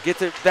 but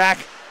gets it back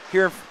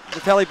here in the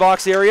penalty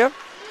box area.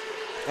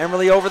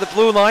 Emerly over the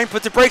blue line.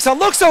 Puts the brakes on.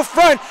 Looks out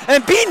front.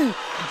 And Beaton.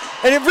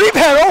 And it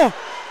rebound. Oh,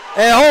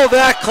 and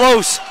that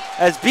close.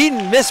 As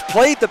Beaton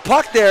misplayed the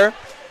puck there.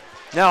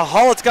 Now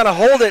Hollett's got to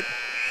hold it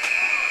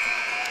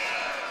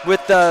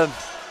with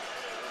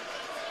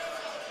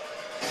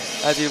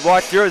as he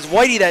walked through. It was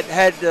Whitey that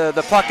had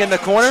the puck in the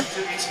corner.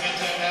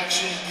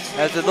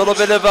 As a little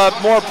bit of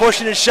more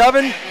pushing and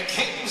shoving.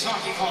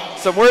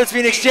 Some words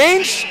being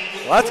exchanged.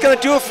 Well, that's going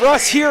to do it for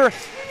us here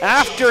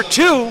after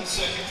two.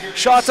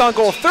 Shots on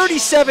goal,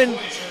 37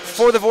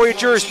 for the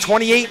Voyageurs,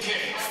 28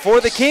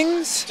 for the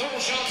Kings.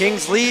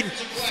 Kings lead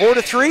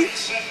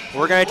 4-3.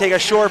 We're going to take a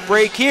short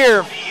break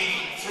here.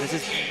 This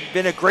has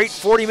been a great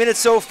 40 minutes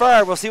so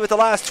far. We'll see what the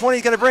last 20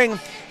 is going to bring.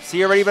 See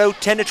you already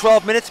about 10 to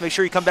 12 minutes. Make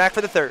sure you come back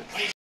for the third.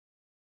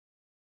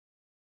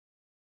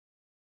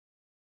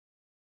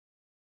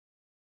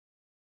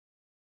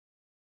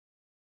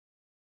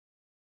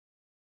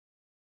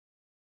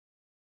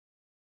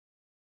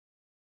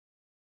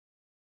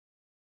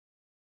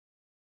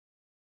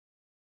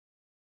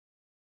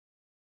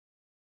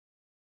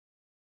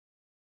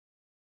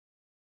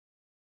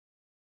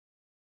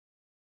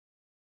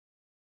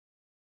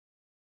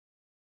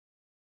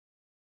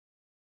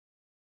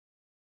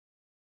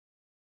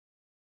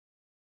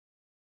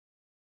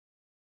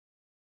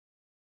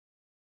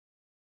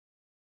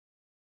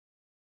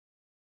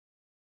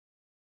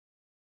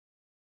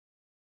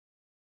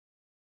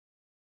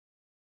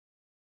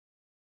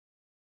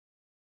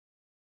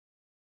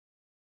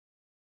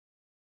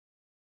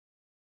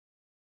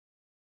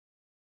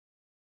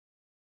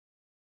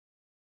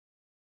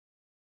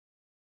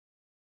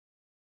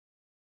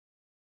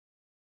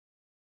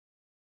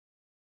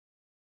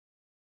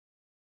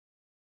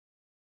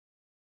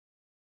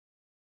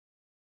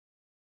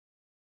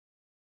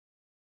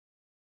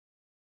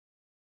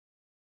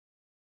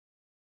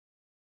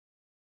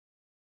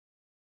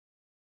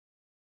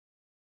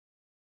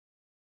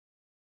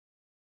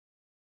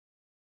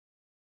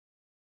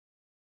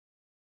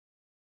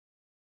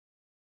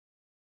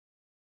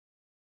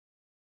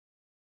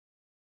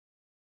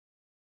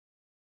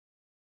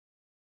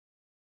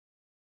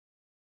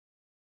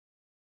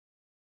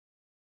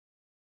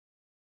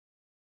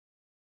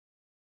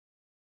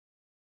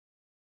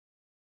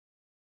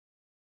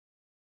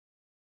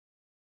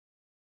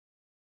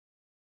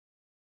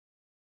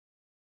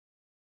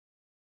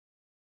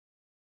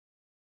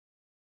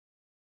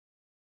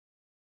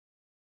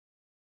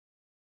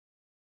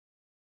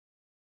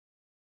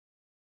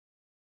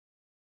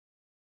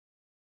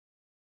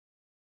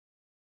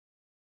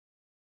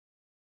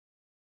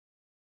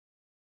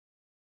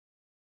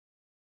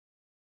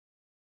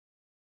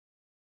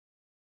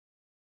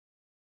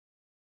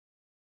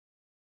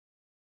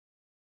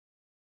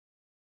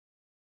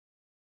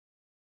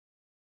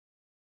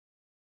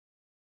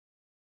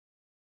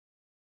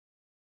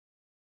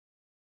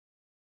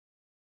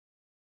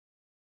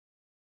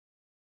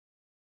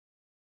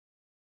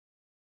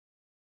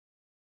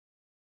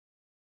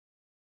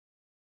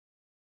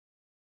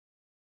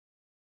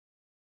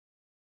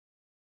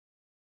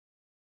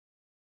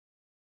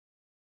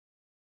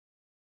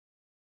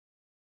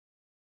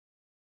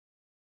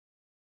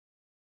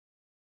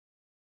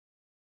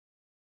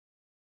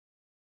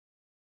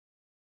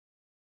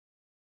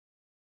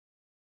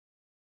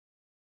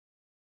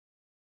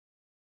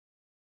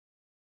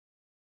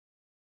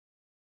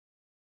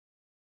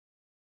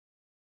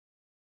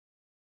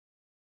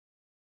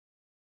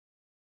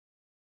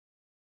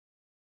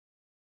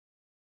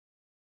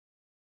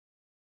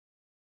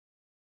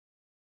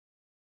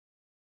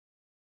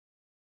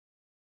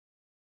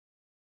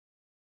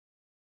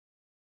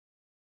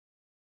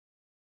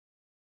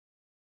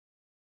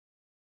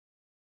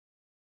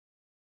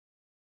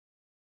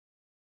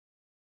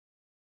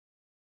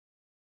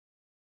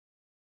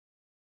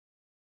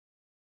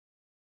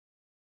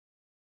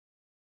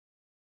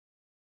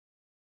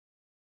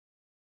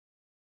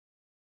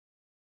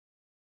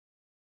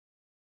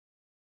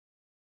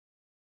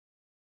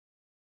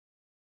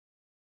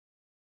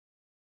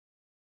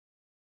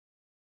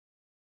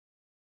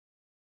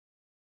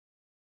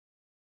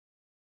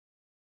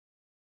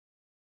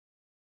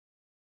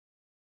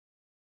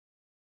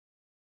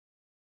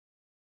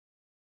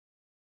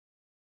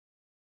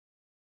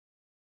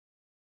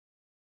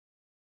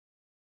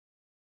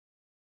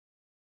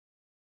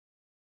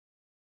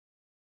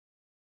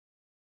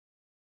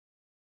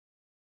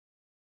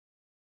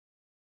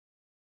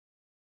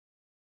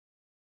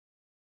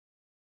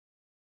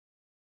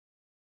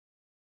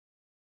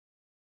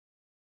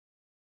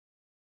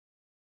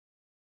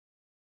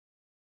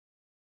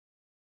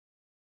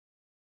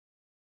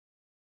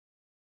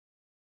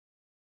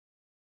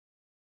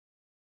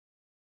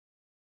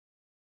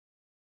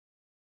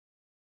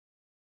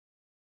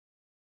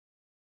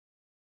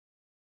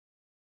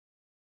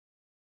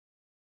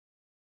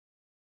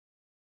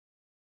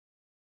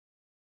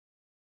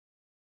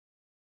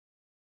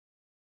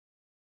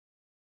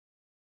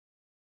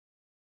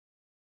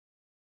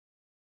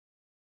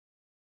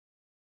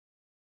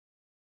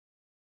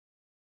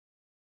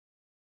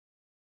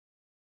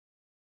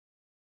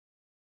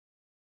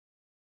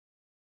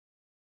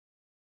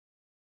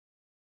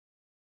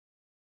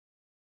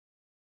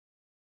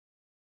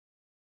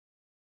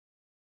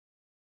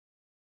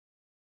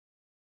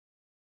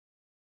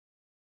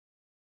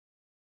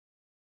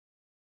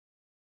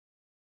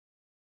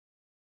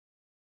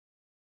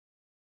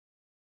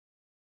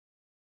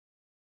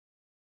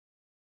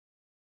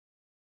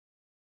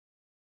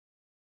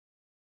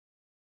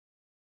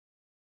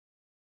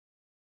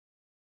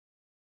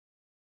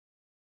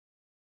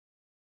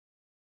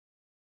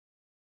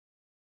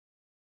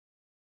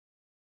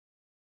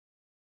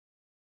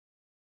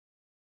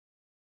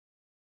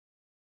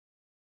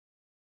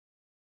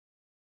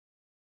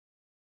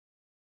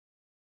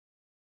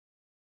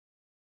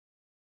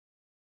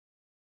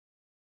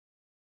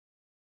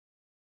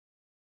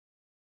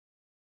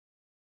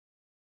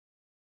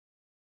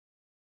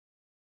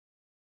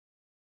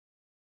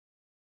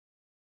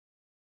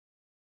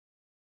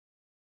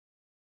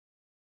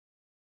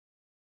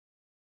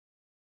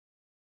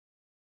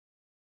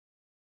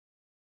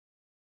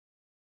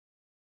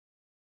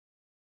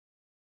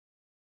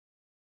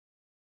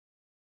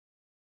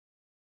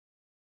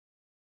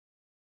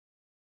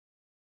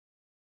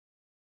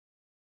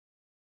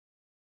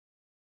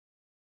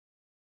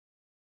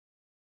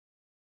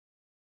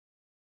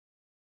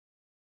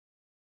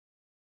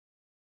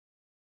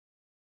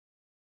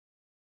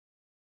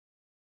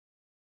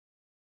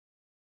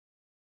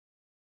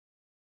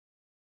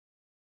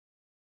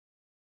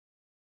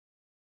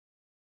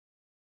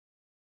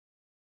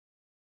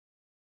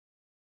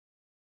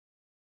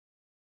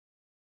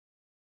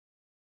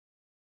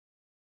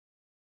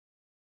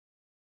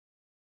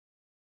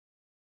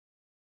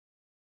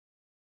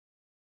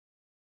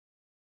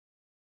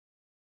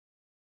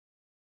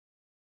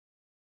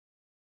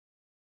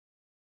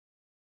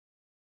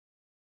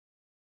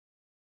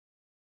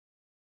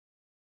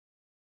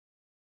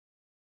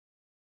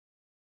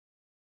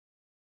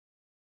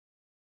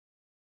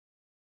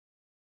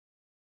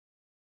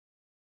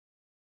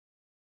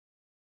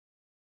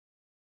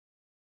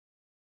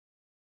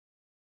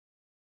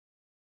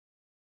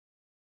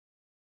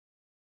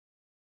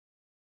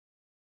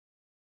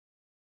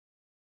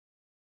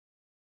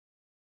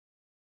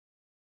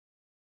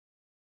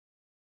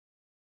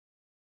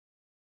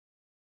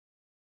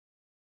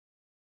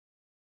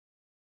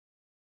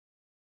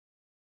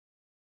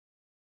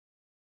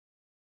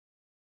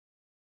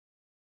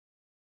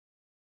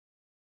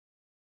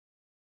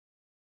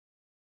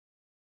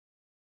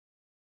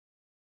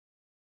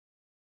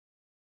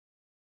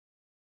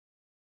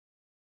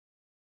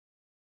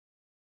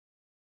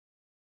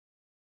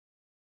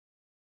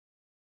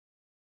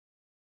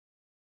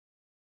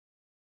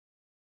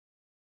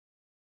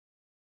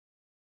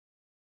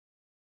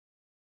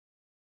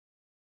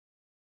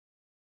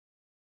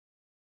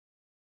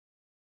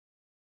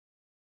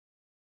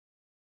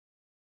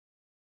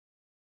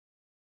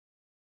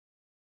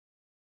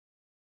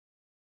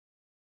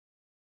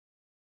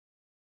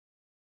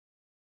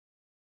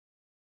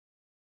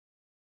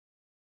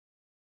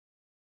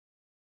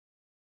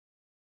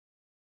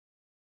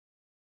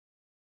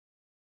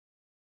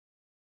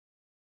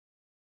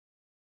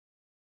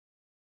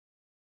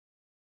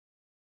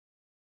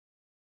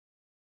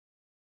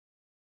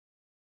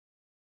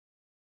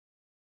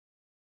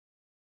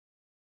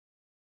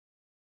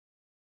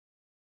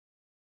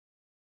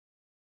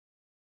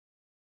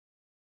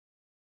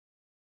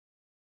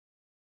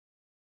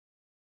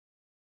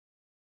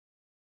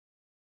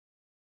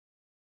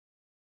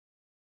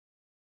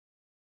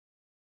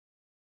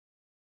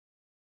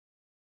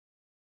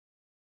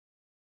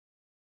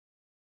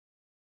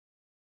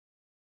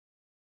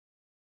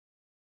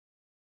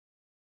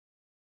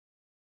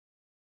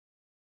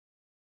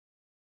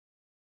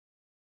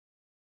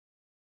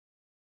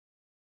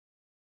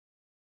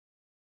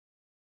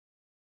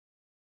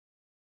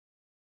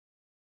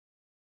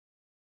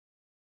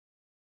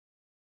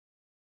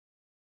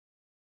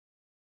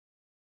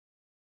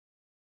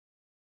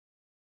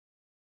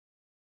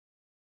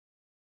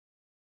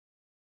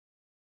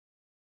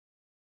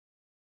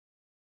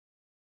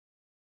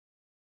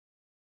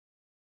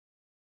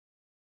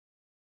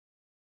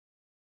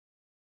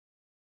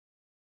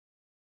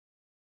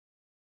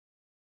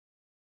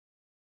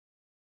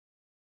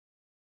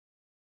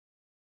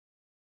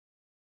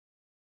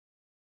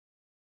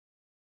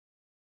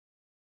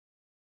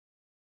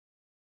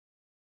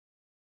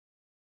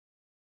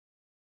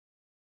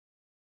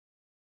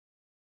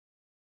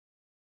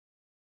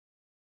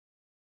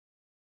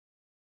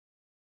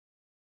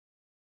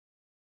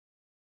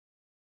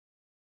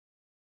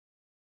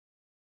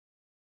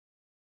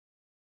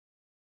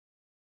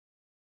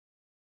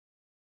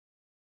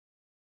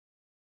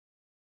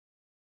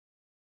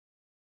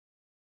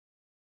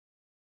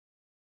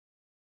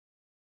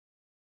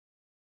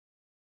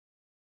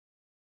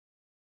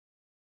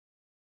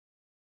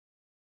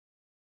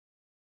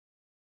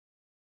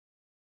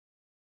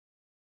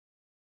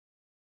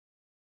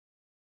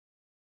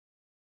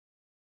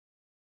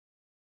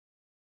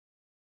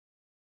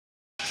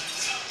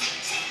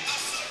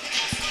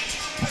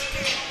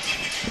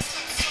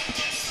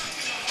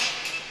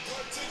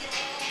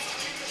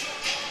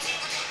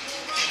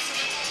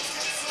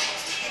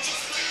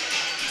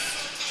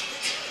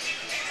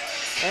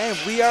 And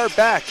we are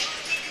back.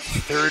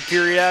 Third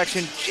period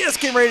action just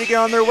getting ready to get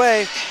on their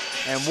way.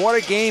 And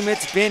what a game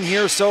it's been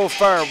here so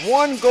far.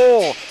 1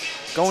 goal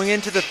going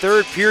into the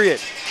third period.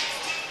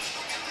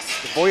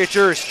 The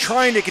Voyageurs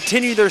trying to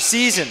continue their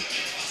season.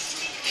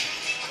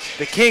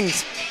 The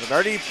Kings have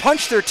already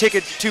punched their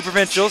ticket to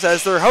provincials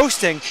as they're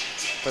hosting,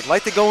 but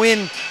like to go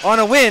in on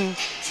a win.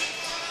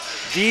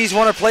 These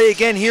want to play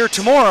again here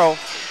tomorrow.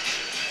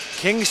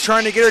 Kings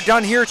trying to get it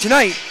done here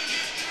tonight.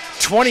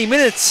 20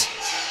 minutes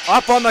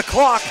up on the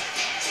clock,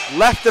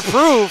 left to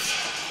prove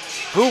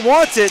who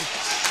wants it.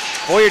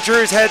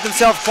 Voyageurs had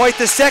themselves quite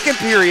the second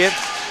period,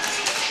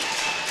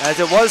 as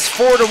it was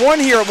 4-1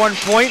 here at one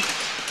point.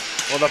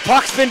 Well, the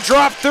puck's been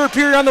dropped, third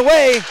period on the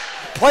way.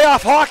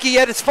 Playoff hockey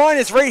at its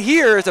finest right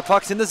here as the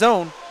puck's in the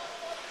zone.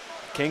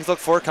 Kings look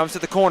for it, comes to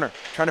the corner.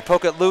 Trying to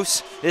poke it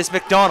loose is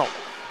McDonald.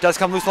 Does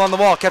come loose along the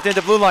wall, kept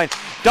into blue line.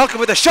 Duncan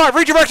with a shot,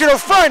 redirected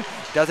out front.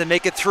 Doesn't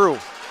make it through.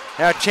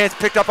 Now a chance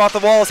picked up off the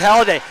wall is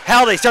Halliday.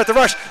 Halliday starts the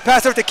rush,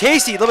 pass out to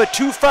Casey, a little bit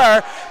too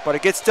far, but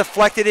it gets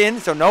deflected in,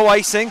 so no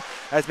icing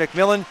as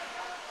McMillan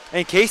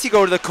and Casey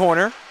go to the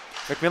corner.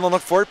 McMillan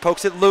look for it,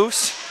 pokes it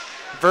loose.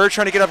 Verge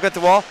trying to get up against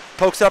the wall,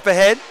 pokes up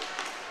ahead.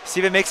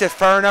 See if it makes it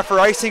far enough for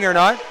icing or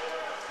not.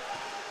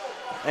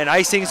 And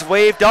icing's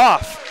waved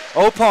off.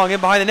 Opong in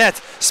behind the net,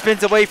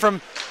 spins away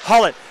from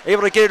Hullett,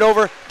 able to get it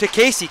over to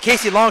Casey.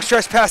 Casey, long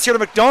stretch pass here to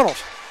McDonald.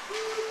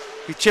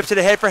 He chips it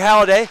ahead for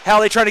Halliday.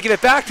 Halliday trying to give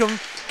it back to him,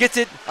 gets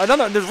it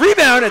another, the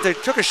rebound as they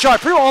took a shot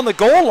pretty well on the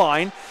goal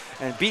line.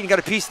 And Beaton got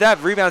a piece of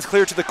that. Rebound's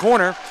clear to the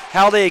corner.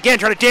 Halliday again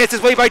trying to dance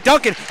his way by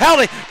Duncan.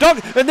 Halliday,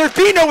 Duncan, and there's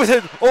Beaton with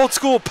an old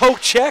school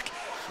poke check.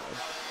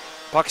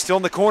 Puck still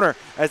in the corner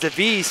as the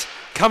V's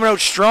coming out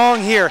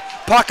strong here.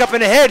 Puck up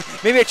and ahead.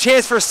 Maybe a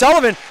chance for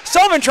Sullivan.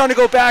 Sullivan trying to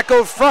go back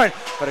out front.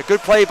 But a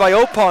good play by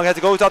Opong as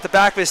it goes out the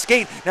back of his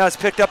skate. Now it's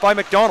picked up by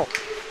McDonald.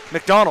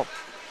 McDonald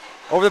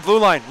over the blue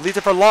line. Leads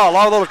it for Law.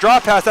 Law, a little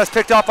drop pass. That's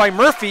picked off by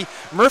Murphy.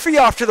 Murphy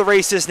off to the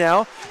races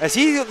now as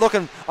he's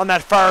looking on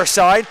that far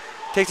side.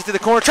 Takes it to the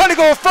corner, trying to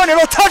go in front, a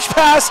little touch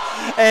pass,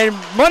 and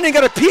Munden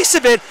got a piece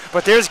of it,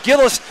 but there's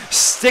Gillis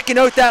sticking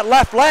out that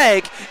left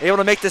leg, able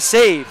to make the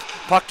save.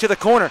 Puck to the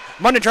corner.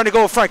 Munden trying to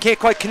go in front, can't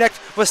quite connect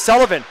with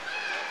Sullivan.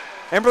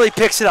 Emberley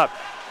picks it up,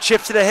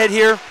 chips it ahead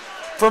here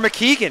for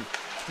McKeegan.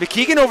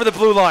 McKeegan over the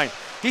blue line.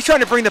 He's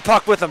trying to bring the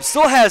puck with him,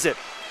 still has it.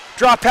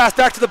 Drop pass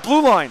back to the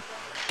blue line,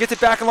 gets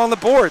it back along the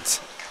boards.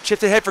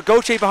 Chips it ahead for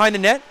Gauthier behind the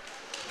net,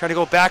 trying to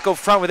go back out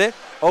front with it.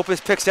 Opus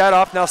picks that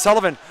off, now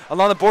Sullivan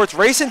along the boards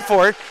racing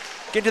for it.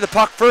 Getting to the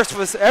puck first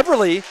was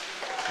Everly,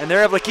 and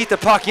they're able to keep the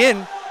puck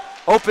in.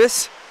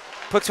 Opus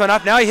puts one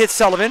up. Now he hits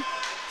Sullivan.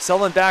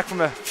 Sullivan back from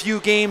a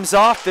few games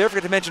off there.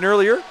 Forgot to mention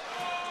earlier.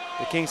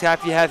 The Kings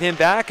happy to have him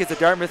back as the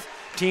Dartmouth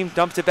team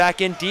dumps it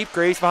back in deep.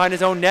 Graves behind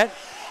his own net.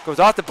 Goes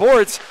off the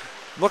boards.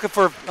 Looking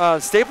for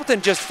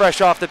Stapleton just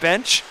fresh off the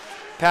bench.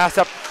 Pass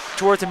up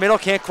towards the middle.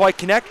 Can't quite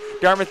connect.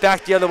 Dartmouth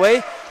back the other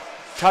way.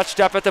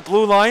 Touched up at the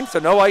blue line, so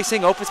no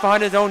icing. Opus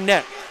behind his own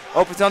net.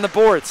 Opus on the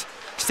boards.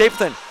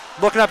 Stapleton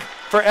looking up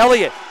for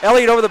Elliott.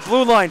 Elliott over the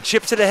blue line,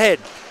 chips it ahead.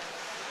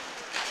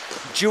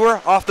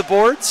 Jewer off the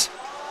boards.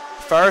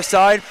 Far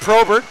side,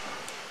 Probert.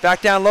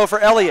 Back down low for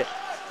Elliott.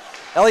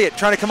 Elliott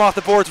trying to come off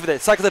the boards with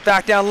it. Cycles it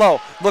back down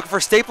low. Looking for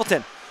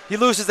Stapleton. He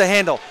loses the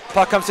handle.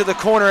 Puck comes to the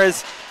corner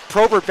as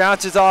Probert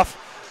bounces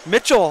off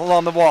Mitchell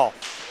along the wall.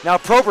 Now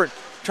Probert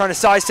trying to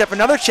sidestep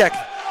another check.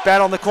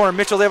 Battle in the corner.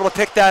 Mitchell's able to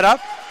pick that up.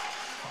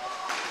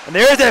 And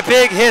there's that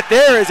big hit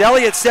there as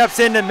Elliott steps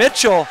into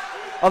Mitchell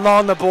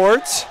along the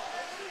boards.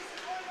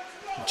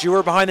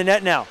 Jewer behind the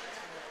net now.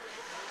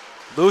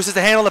 Loses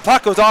the handle, the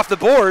puck goes off the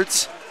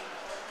boards.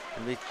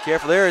 And be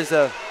careful there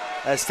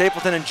as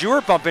Stapleton and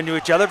Jewer bump into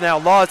each other. Now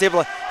Law is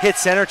able to hit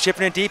center,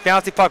 chipping in deep,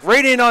 bouncing puck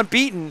right in on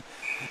Beaton.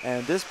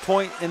 And at this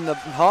point in the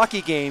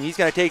hockey game, he's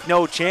going to take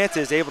no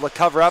chances, able to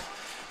cover up,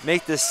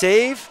 make the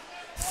save.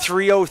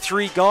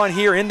 3:03 gone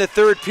here in the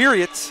third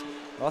period.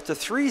 Lots of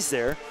threes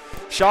there.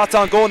 Shots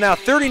on goal now,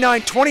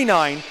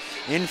 39-29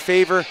 in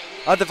favor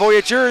of the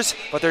Voyageurs,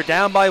 but they're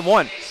down by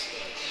 1.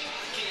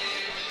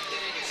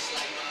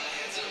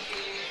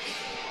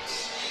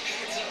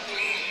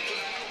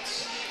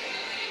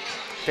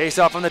 Face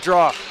off on the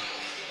draw.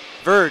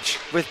 Verge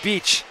with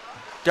Beach.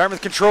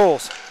 Dartmouth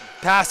controls.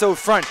 Pass out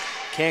front.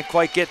 Can't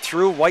quite get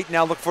through. White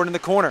now look for it in the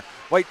corner.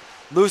 White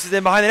loses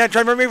in behind the net.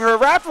 Trying to remember for a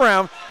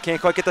wraparound. Can't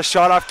quite get the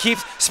shot off.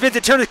 Keeps, spins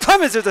it, turns it.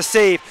 Clemens, there's a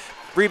save.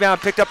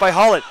 Rebound picked up by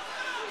Hullett.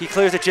 He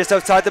clears it just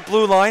outside the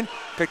blue line.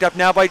 Picked up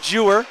now by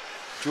Jewer.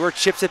 Jewer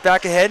chips it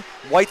back ahead.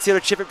 White's here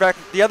to chip it back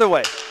the other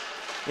way.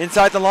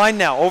 Inside the line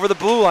now, over the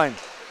blue line.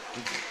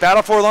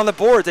 Battle for it along the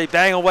boards. They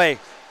bang away.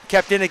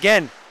 Kept in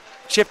again.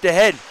 Chipped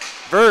ahead.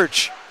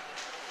 Verge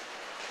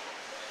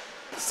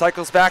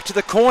cycles back to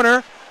the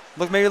corner.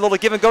 Look, maybe a little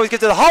give and go. He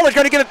gets to the Hullett,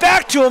 trying to give it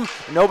back to him.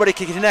 Nobody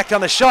can connect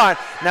on the shot.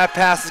 And that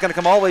pass is going to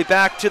come all the way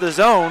back to the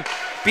zone.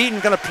 Beaton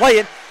going to play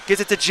it.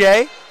 Gives it to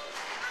Jay.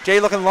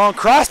 Jay looking long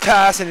cross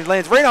pass, and he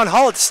lands right on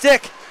Hullett's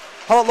stick.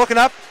 Hullett looking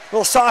up.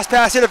 Little sauce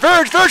pass into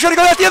Verge. Verge trying to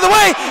go out the other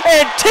way.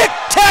 And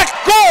tic-tac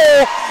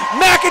goal.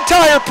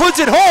 McIntyre puts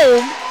it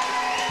home.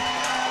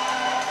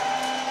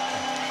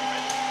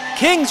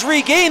 Kings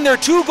regain their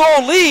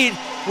 2-goal lead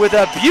with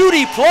a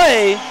beauty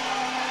play.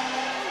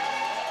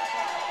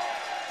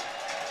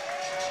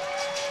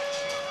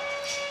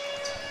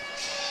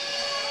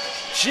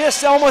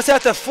 Just almost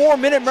at the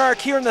 4-minute mark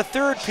here in the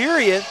third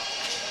period.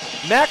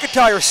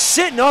 McIntyre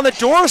sitting on the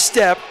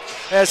doorstep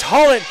as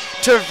Holland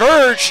to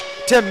Verge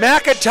to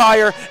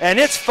McIntyre, and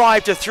it's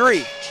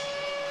 5-3.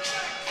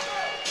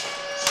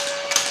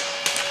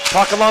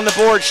 Puck along the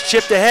boards,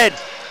 chipped ahead.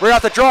 Right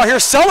off the draw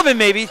here, Sullivan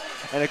maybe.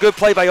 And a good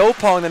play by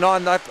Opong to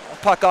knock that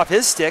puck off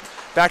his stick.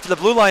 Back to the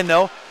blue line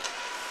though.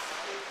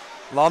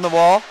 Along the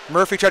wall,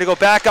 Murphy tried to go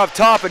back up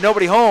top, but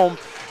nobody home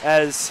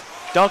as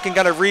Duncan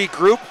got to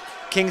regroup.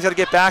 Kings got to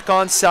get back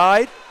on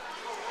side.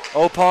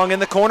 Opong in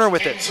the corner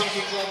with it.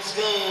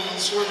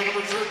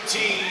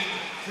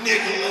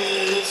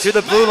 To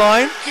the blue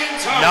line,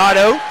 not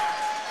out.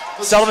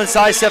 Sullivan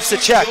side steps to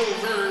check.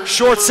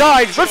 Short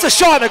side, rips a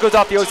shot, and it goes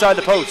off the outside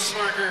of the post.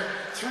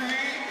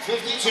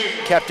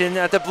 Kept in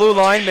at the blue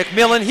line,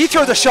 McMillan, he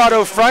throws a shot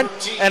out front,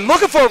 and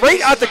looking for it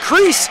right at the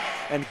crease.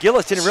 And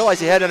Gillis didn't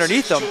realize he had it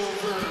underneath him.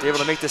 He's able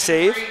to make the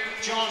save.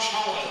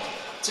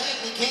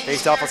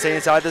 Faced off, will stay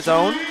inside the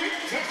zone.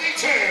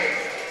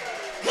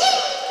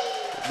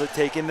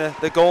 Taking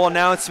the goal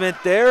announcement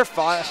there.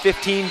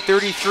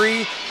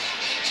 15:33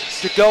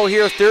 to go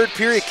here, third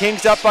period.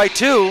 Kings up by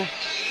 2.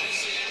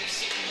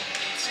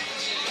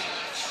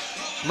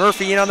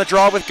 Murphy in on the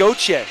draw with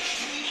Gauthier.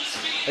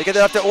 They get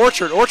it up to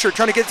Orchard. Orchard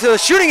trying to get to the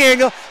shooting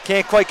angle.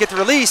 Can't quite get the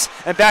release.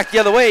 And back the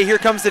other way. Here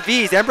comes the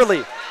V's.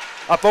 Emberley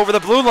up over the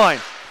blue line.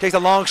 Takes a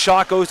long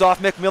shot. Goes off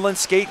McMillan's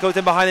skate. Goes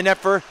in behind the net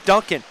for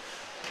Duncan.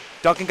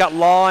 Duncan got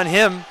Law on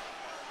him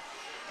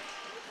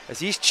as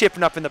he's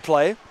chipping up in the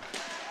play.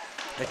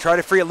 They try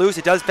to free it loose.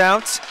 It does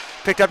bounce.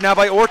 Picked up now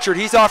by Orchard.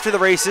 He's off to the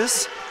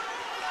races.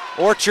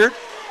 Orchard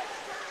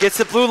gets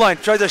the blue line.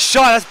 Tries a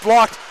shot. That's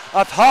blocked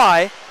up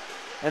high.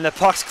 And the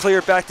puck's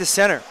cleared back to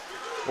center.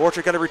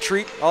 Orchard got to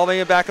retreat all the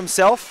way back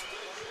himself.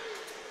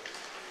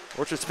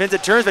 Orchard spins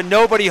it, turns, but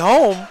nobody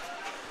home.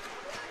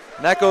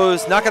 And that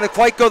goes, not going to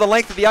quite go the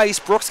length of the ice.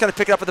 Brooks going to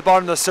pick it up at the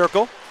bottom of the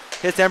circle.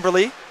 Hits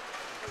Emberley.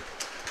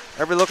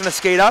 Emberley looking to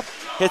skate up.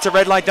 Hits a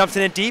red line, dumps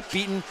it in deep.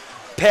 Beaton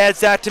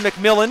pads that to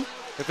McMillan.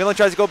 McMillan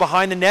tries to go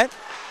behind the net.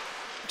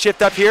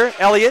 Chipped up here,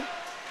 Elliott.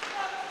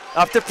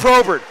 Up to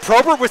Probert.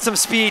 Probert with some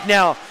speed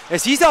now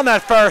as he's on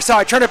that far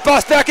side, trying to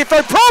bust back in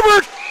front.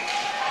 Probert!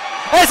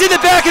 As in the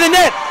back of the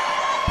net.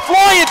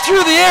 Flying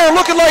through the air,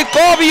 looking like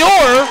Bobby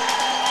Orr.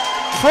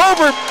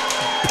 Probert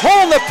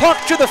pulling the puck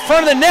to the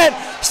front of the net,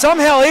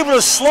 somehow able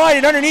to slide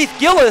it underneath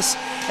Gillis,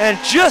 and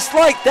just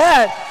like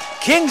that,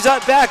 Kings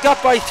up back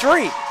up by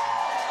 3.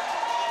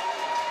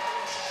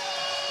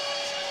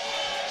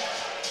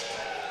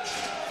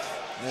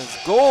 As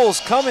goals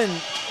coming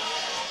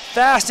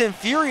fast and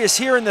furious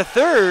here in the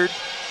third.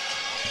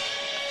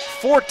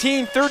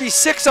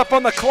 14:36 up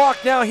on the clock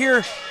now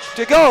here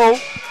to go.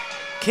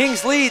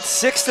 Kings lead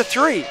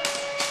 6-3.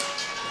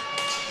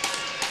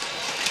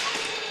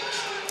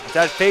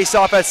 That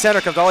face-off at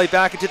center comes all the way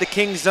back into the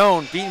Kings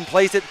zone. Beaton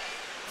plays it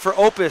for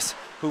Opus,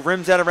 who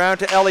rims that around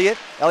to Elliott.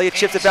 Elliott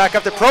chips it back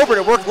up to Probert.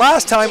 It worked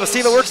last time. We'll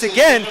see if it works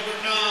again.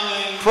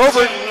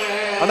 Probert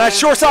on that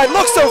short side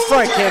looks so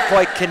front. Can't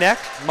quite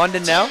connect.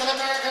 Munden now.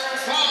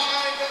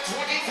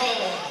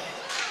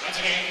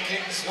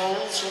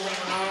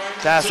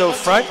 Pass out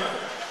front.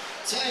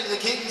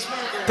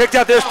 Picked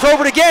up. There's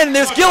Probert again. And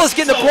there's Gillis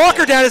getting the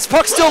blocker down. His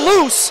puck's still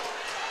loose.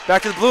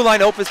 Back to the blue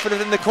line. Opus put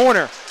it in the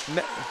corner.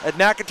 At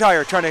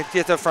McIntyre trying to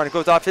get to the front. It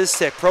goes off his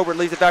stick. Probert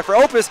leaves it back for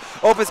Opus.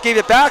 Opus gave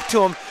it back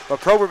to him, but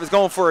Probert was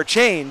going for a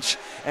change.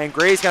 And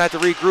Gray's going to have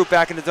to regroup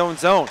back into his own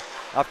zone.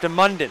 Up to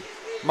Munden.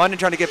 Munden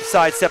trying to get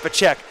beside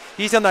Step-a-check.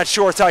 He's on that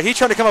short side. He's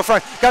trying to come up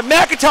front. Got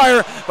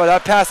McIntyre, but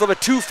that pass a little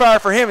bit too far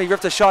for him. He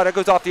ripped a shot. It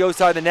goes off the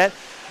outside of the net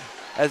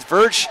as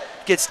Verge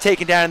gets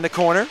taken down in the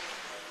corner.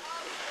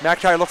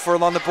 McIntyre looked for it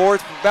along the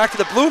boards. Back to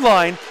the blue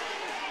line.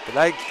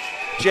 But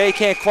Jay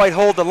can't quite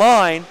hold the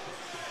line.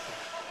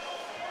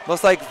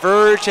 Looks like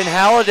Verge and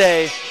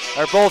Halliday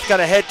are both going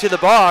to head to the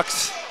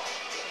box.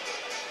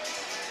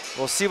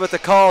 We'll see what the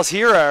calls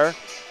here are.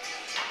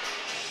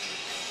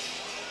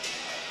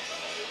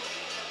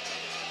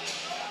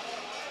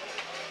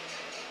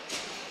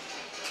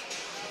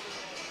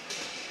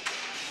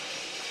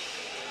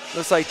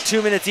 Looks like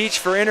 2 minutes each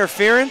for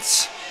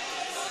interference.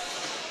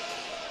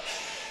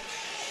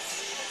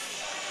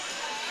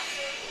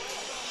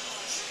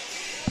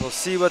 We'll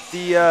see what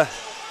the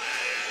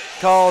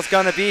call is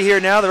going to be here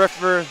now. The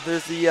referee,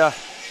 there's the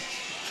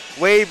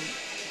Wade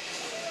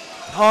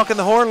honking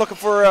the horn, looking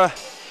for an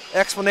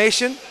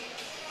explanation.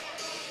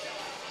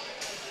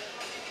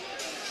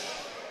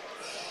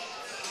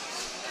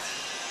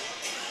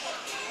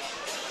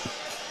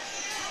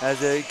 As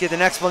they get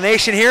an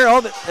explanation here, oh,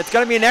 it's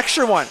going to be an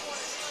extra one.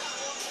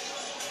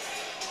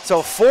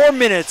 So 4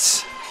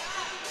 minutes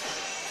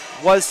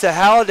was to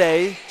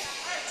Halliday,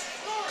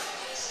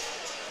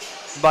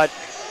 but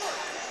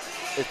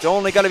it's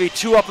only going to be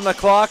 2 up on the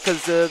clock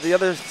because the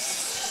other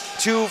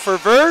 2 for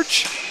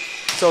Verge.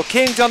 So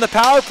Kings on the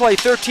power play,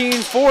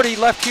 13:40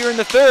 left here in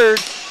the third.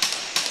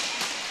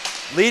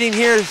 leading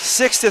here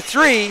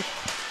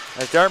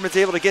 6-3 as Dartmouth's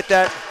able to get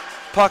that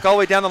puck all the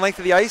way down the length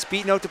of the ice.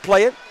 Beaten out to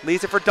play it.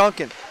 Leaves it for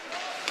Duncan.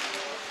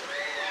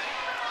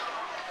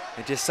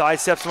 It just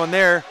sidesteps one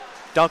there.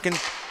 Duncan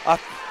up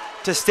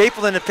to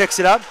Stapleton and picks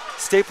it up.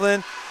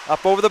 Stapleton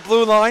up over the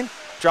blue line.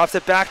 Drops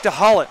it back to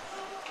Hollett.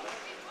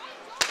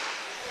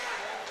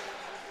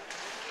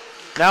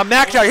 Now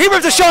McIntyre, he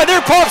rips a shot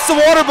there, pops the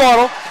water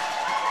bottle.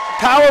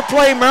 Power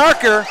play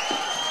marker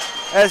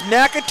as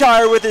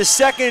McIntyre with his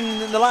second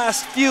in the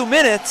last few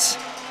minutes.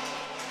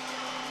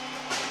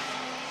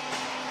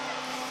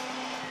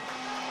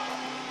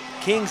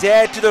 Kings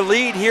add to their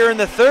lead here in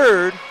the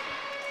third.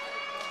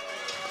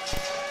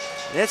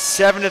 And it's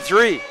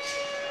 7-3.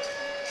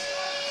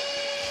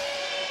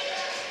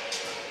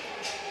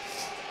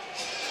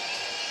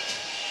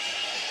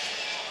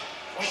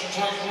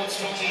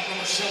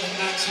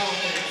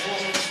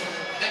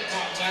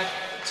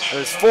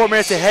 There's 4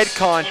 minutes of head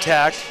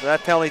contact.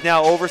 That penalty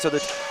now over, so the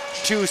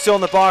 2 still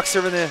in the box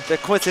serving the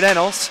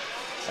coincidentals.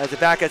 As the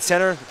back at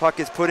center, the puck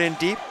is put in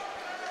deep.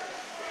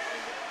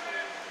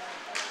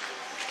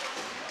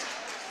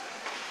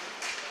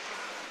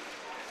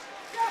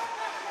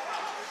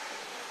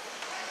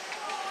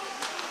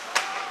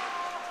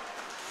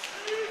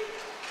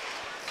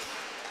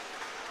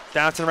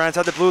 Bouncing around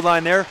inside the blue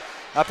line there.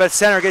 Up at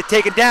center, get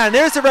taken down.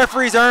 There's the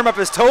referee's arm up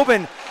as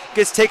Tobin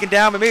gets taken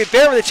down, but maybe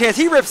Bear with a chance.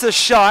 He rips the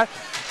shot.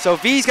 So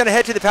V's going to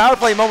head to the power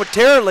play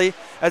momentarily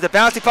as the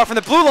bouncing puck from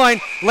the blue line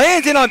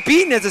lands in on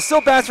Beaton as it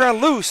still bounces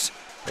around loose.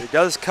 But he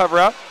does cover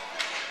up.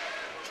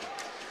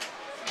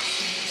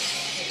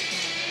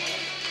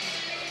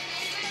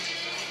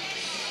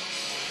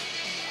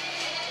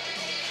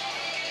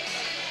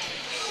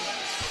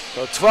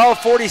 So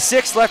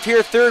 12:46 left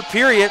here, third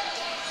period.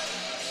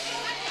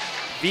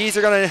 V's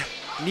are going to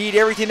need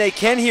everything they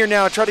can here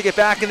now and try to get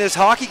back in this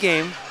hockey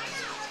game.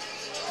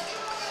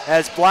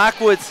 As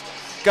Blackwood's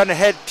going to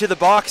head to the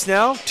box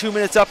now, 2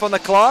 minutes up on the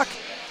clock.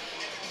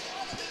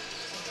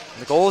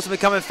 The goals have been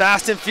coming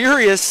fast and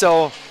furious,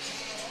 so,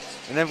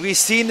 and then we've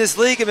seen this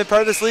league, I've been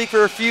part of this league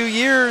for a few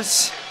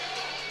years.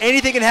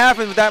 Anything can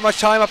happen with that much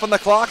time up on the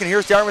clock, and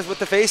here's Dartmouth with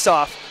the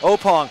face-off.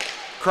 Opong,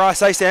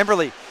 cross ice to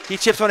Emberley. He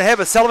chips one ahead,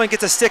 but Sullivan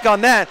gets a stick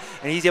on that,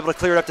 and he's able to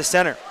clear it up to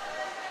center.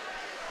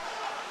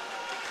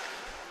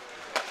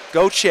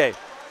 Gauthier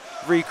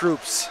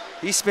regroups.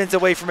 He spins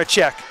away from a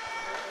check.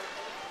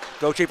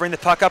 Gauthier bring the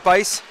puck up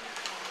ice.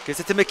 Gives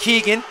it to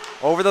McKeegan.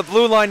 Over the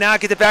blue line now.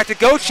 Gets it back to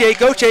Gauthier.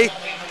 Gauthier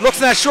looks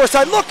on that short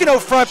side, looking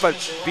out front,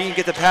 but Bean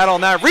get the paddle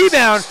on that.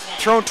 Rebound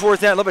thrown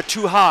towards that a little bit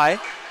too high.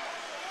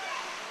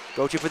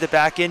 Gauthier puts it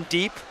back in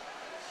deep.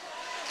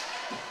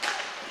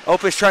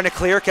 Opus trying to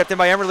clear. Kept in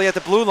by Emerly at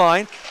the blue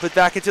line. Put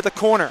back into the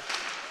corner.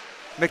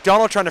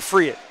 McDonald trying to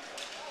free it.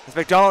 As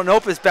McDonald and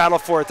Opus battle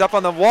for it. It's up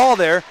on the wall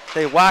there.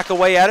 They whack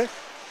away at it.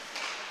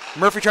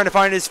 Murphy trying to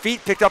find his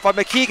feet. Picked up by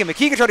McKeegan.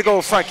 McKeegan trying to go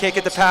in front. Can't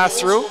get the pass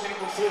through.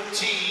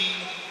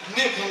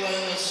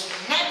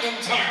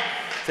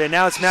 So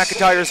now it's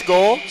McIntyre's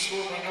goal.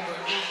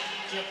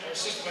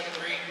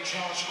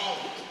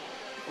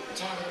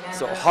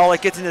 So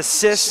Hollick gets an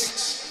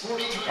assist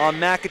on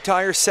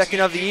McIntyre's second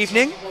of the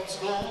evening.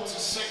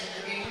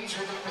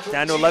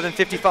 Down to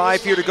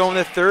 11:55 here to go in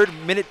the third.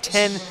 Minute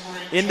 10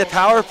 in the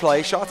power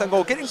play. Shots on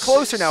goal getting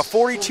closer now.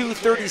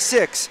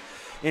 42-36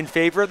 in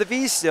favor of the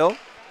V's still.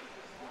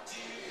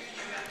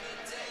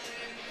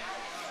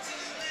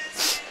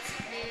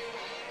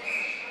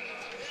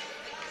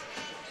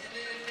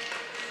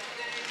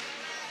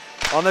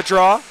 On the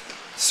draw,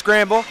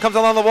 scramble, comes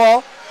along the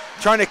wall,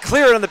 trying to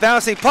clear it on the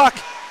bouncing puck,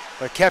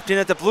 but kept in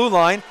at the blue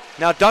line.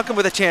 Now Duncan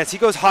with a chance. He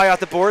goes high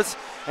off the boards,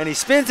 and he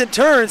spins and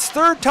turns.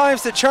 Third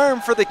time's the charm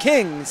for the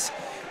Kings.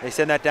 They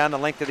send that down the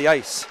length of the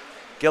ice.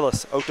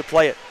 Gillis out to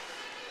play it.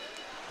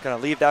 Gonna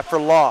leave that for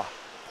Law.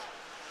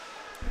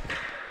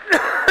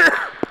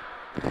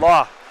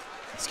 Law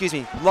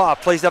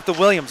plays it up to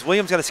Williams.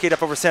 Williams gonna skate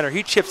up over center.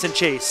 He chips and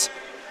chase.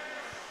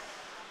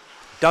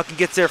 Duncan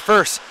gets there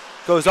first.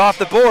 Goes off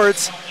the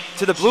boards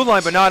to the blue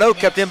line, but not out.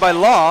 Kept in by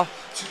Law.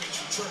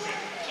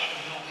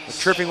 The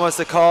tripping was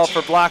the call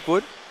for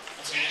Blackwood.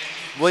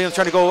 Williams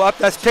trying to go up.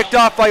 That's picked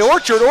off by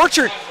Orchard.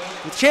 Orchard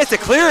with a chance to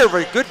clear,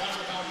 but good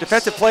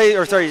offensive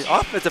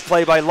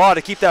play by Law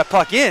to keep that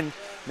puck in.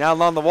 Now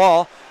along the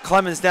wall.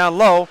 Clemens down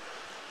low.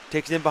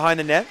 Takes it in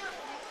behind the net.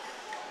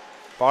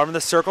 Bottom of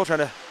the circle, trying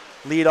to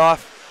lead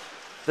off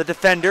the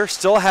defender.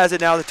 Still has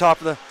it now at the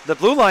top of the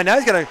blue line. Now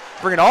he's going to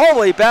bring it all the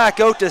way back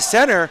out to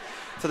center.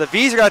 So the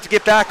V's are going to have to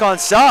get back on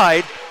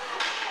side.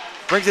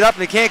 Brings it up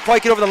and they can't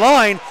quite get over the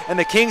line, and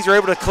the Kings are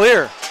able to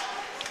clear.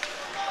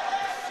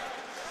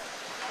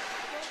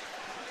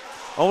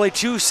 Only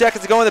 2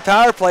 seconds to go in the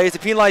power play as the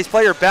penalized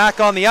player back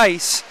on the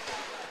ice.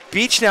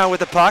 Beach now with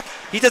the puck.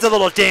 He does a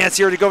little dance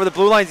here to go over the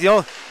blue line. He's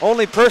the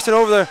only person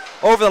over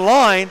the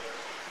line.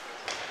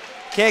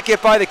 Can't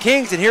get by the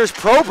Kings, and here's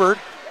Probert.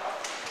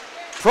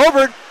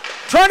 Probert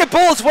trying to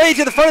bull his way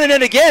to the front of the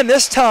net again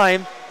this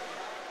time.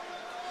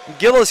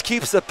 Gillis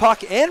keeps the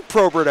puck and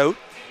Probert out.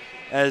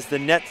 as the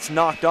net's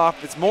knocked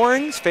off its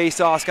moorings.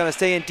 Face-off's going to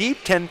stay in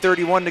deep.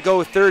 10:31 to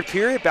go, third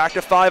period. Back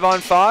to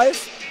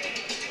 5-on-5.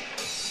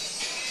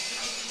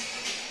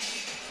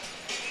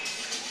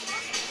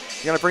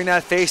 You're going to bring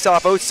that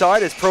face-off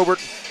outside as Probert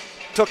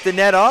took the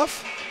net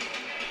off.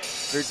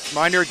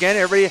 Reminder again,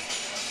 everybody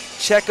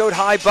check out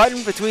High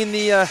Button between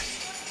the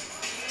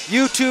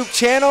YouTube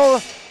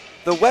channel,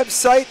 the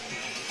website,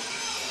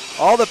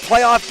 all the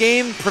playoff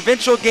game,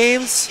 provincial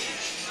games,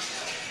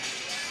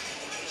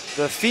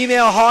 the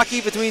female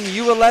hockey between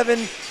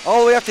U11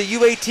 all the way up to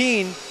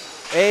U18,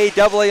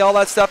 AAA, all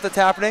that stuff that's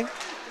happening.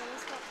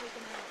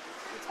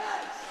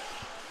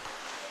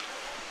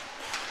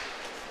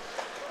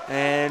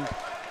 And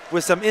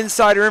with some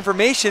insider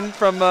information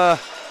from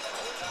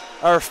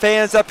our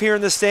fans up here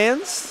in the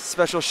stands,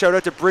 special shout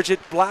out to Bridget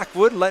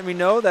Blackwood, letting me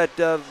know that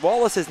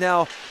Wallace has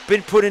now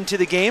been put into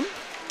the game.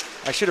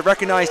 I should have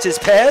recognized his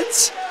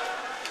pads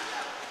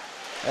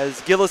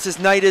as Gillis's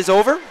night is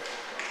over.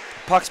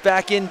 Puck's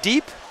back in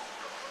deep.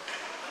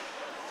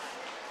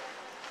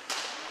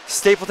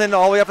 Stapleton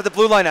all the way up at the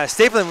blue line now.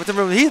 Stapleton with the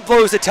room, he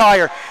blows the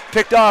tire.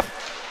 Picked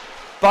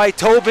off by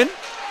Tobin.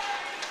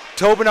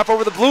 Tobin up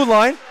over the blue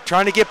line,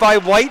 trying to get by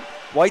White.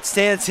 White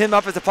stands him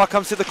up as the puck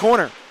comes to the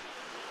corner.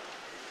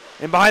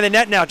 And behind the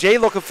net now, Jay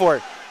looking for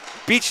it.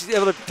 Beach is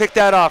able to pick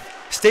that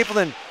off.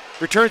 Stapleton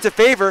returns the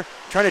favor,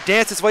 trying to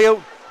dance his way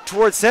out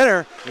towards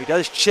center. He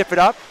does chip it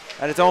up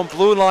at his own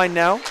blue line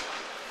now.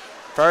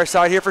 Far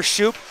side here for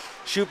Shoup.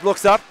 Shoup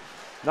looks up.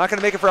 Not going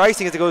to make it for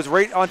icing as it goes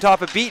right on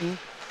top of Beaton.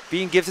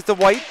 Beaton gives it to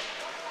White.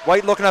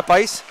 White looking up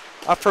ice.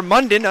 Up for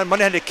Munden. Munden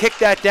had to kick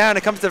that down.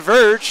 It comes to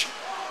Verge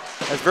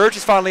as Verge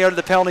is finally out of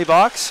the penalty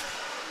box.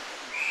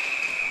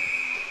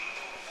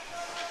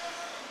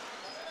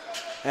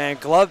 And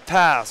glove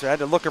pass. We had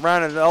to look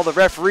around at all the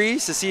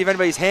referees to see if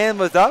anybody's hand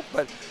was up,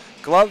 but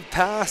glove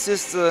pass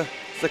is the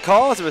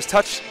call as it was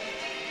touched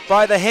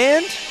by the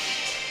hand.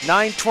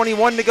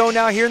 9:21 to go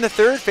now here in the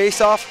third.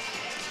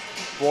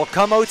 Face-off will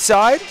come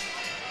outside.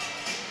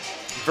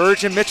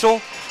 Verge and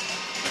Mitchell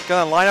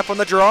gonna line up on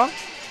the draw.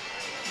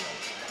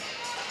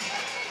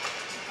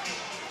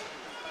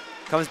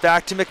 Comes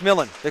back to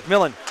McMillan.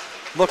 McMillan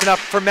looking up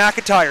for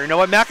McIntyre. You know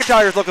what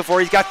McIntyre's looking for?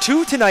 He's got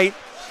two tonight.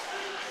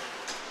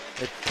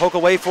 They poke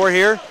away for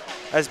here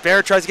as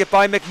Bear tries to get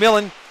by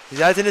McMillan. He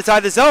has it inside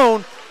the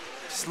zone.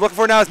 Just looking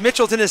for now as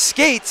Mitchell's in his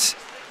skates.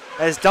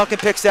 As Duncan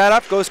picks that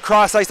up, goes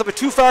cross ice, a little bit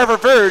too far for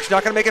Verge.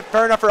 Not going to make it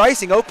far enough for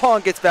icing.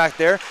 Opong gets back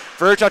there.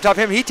 Verge on top of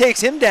him. He takes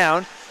him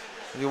down.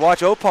 If you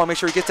watch Opong, make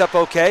sure he gets up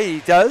okay. He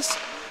does.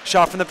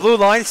 Shot from the blue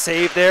line.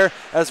 Save there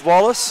as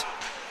Wallace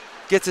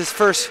gets his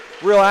first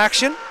real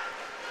action.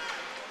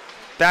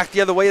 Back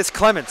the other way is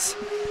Clements.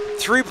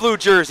 3 blue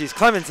jerseys.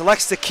 Clements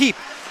elects to keep.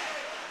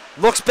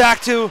 Looks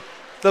back to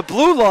the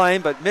blue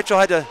line, but Mitchell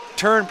had to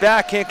turn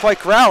back. Can't quite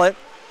corral it.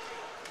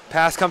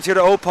 Pass comes here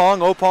to Opong.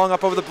 Opong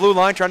up over the blue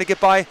line, trying to get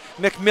by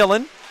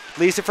McMillan.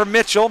 Leaves it for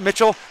Mitchell.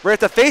 Mitchell right at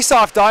the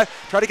face-off dive.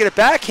 Trying to get a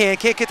backhand.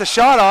 Can't get the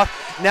shot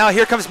off. Now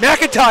here comes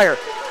McIntyre.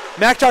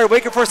 McIntyre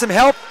waiting for some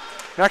help.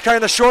 McIntyre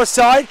on the short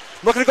side.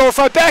 Looking to go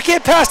front.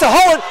 Backhand pass to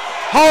Hullett.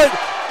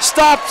 Hullett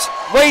stops,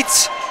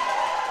 waits,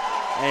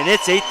 and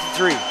it's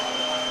 8-3.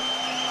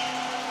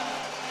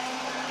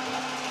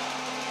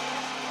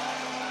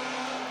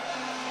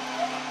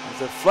 As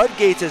the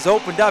floodgates has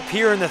opened up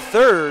here in the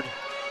third.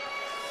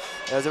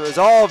 As it was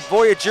all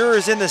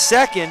Voyageurs in the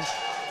second.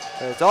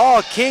 It's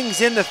all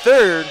Kings in the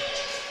third.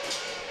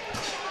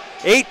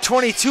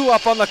 8:22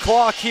 up on the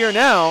clock here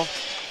now.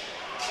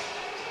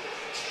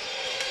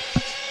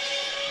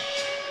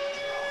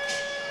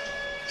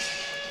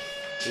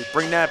 We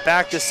bring that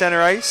back to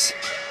center ice.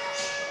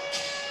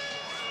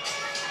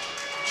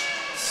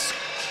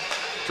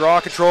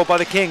 Draw control by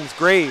the Kings.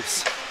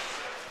 Graves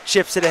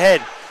chips it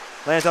ahead.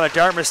 Lands on a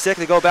Dartmouth stick.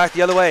 They go back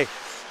the other way.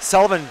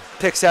 Sullivan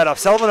picks that up.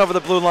 Sullivan over the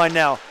blue line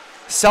now.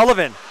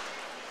 Sullivan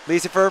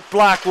leaves it for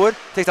Blackwood.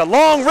 Takes a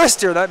long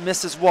wrister. That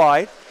misses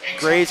wide.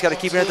 Graves got to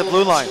keep it at the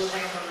blue line.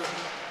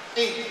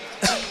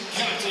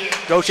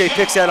 Doche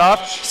picks that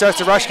up. Starts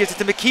to rush. Gets it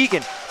to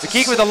McKeegan.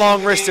 McKeegan with a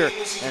long wrister.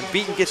 And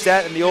Beaton gets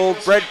that in the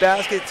old bread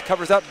basket.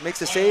 Covers up.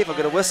 Makes a save. I'll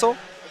get a whistle.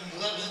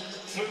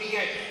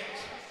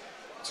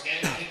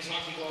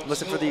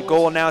 Listen for the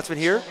goal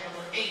announcement here.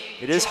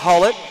 It is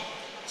Hullett.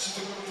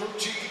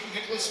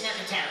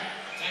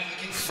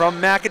 From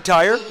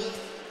McIntyre.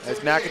 As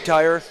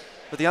McIntyre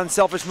with the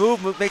unselfish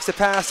move makes the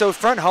pass out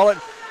front.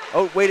 Hullett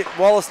outweighted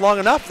Wallace long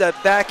enough.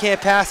 That backhand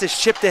pass is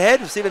chipped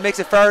ahead. We'll see if it makes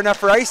it far enough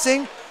for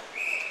icing.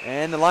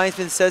 And the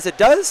linesman says it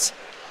does.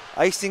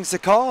 Icing's the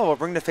call. We'll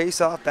bring the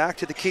face-off back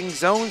to the Kings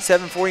zone.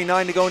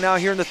 7:49 to go now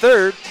here in the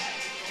third.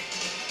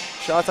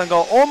 Shots on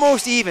goal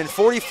almost even,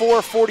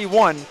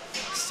 44-41.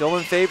 Still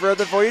in favor of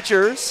the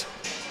Voyageurs.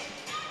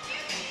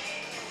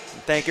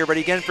 Thank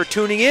everybody again for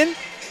tuning in.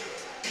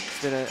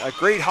 It's been a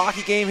great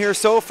hockey game here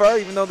so far,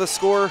 even though the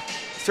score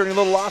is turning a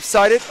little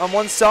lopsided on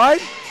one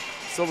side.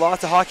 Still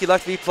lots of hockey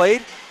left to be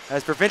played,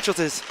 as Provincials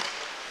is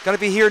going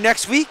to be here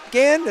next week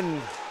again,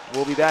 and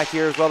we'll be back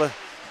here as well to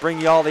bring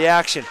you all the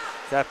action.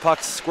 That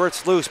puck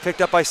squirts loose,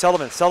 picked up by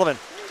Sullivan. Sullivan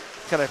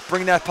Kind of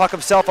bring that puck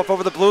himself up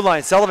over the blue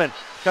line. Sullivan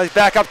comes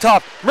back up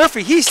top.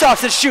 Murphy, he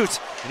stops and shoots,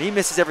 and he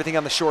misses everything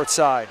on the short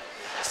side.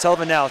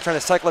 Sullivan now trying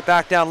to cycle it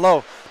back down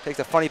low. Takes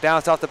a funny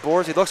bounce off the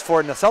boards. He looks for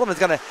it, and Sullivan's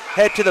going to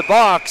head to the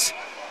box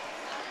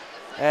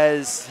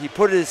as he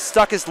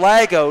stuck his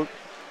leg out,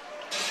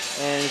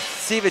 and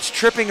see if it's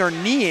tripping or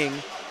kneeing.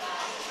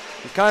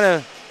 He kind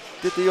of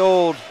did the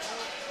old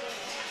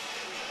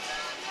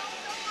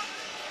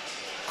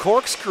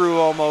corkscrew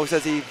almost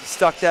as he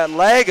stuck that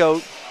leg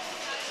out,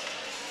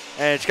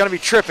 and it's going to be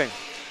tripping.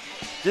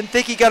 Didn't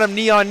think he got him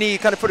knee on knee. He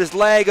kind of put his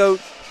leg out.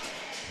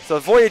 So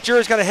the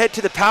Voyageurs going to head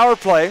to the power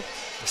play.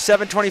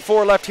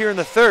 7:24 left here in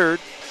the third.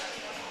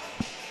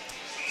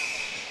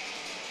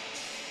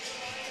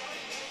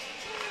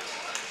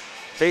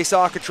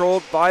 Face-off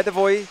controlled by the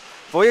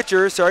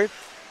Voyageurs, sorry.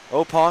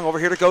 Opong over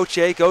here to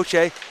Gauthier.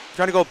 Gauthier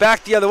trying to go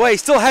back the other way.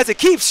 Still has it,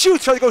 keeps,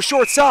 shoots, trying to go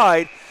short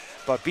side.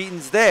 But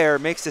Beaton's there,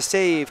 makes the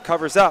save,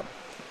 covers up.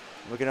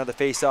 Looking at the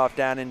face-off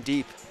down in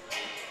deep.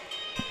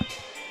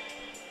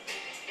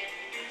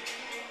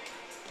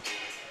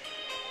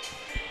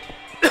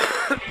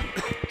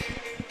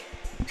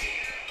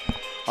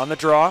 On the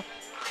draw,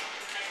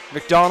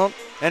 McDonald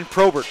and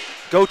Probert.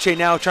 Gauthier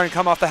now trying to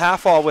come off the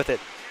half wall with it.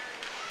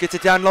 Gets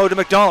it down low to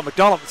McDonald.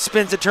 McDonald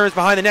spins and turns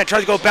behind the net,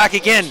 tries to go back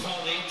again.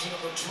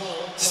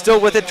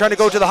 Still with it, trying to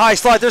go to the high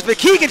slide. There's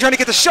McKeegan trying to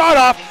get the shot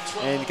off,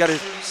 and got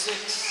his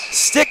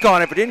stick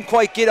on it, but didn't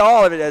quite get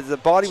all of it as the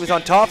body was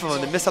on top of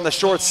him. The miss on the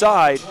short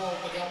side,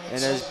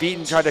 and as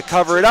Beaton tried to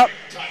cover it up,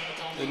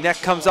 the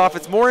net comes off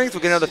its moorings.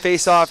 We'll get another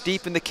face-off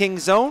deep in the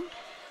Kings zone.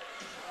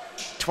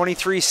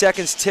 23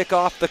 seconds tick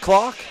off the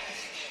clock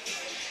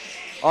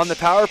on the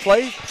power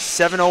play.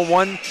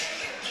 7:01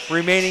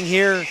 remaining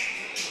here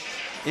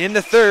in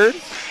the third.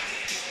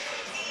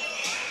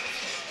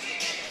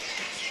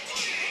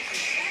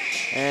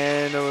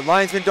 And the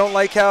linesmen don't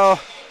like how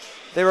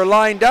they were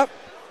lined up.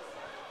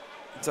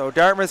 So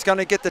Dartmouth's going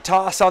to get the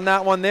toss on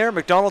that one there.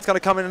 McDonald's going to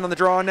come in on the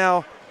draw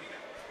now.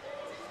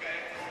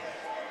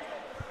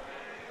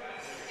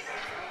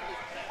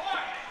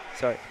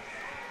 Sorry.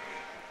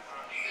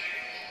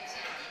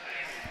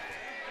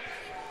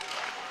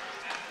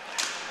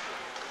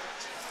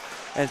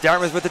 And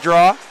Dartmouth with the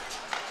draw.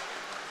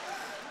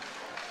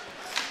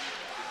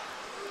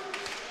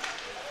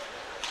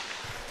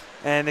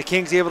 And the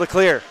Kings able to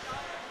clear.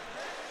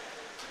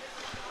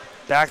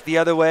 Back the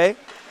other way.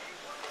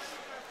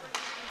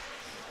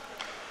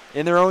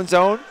 In their own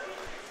zone.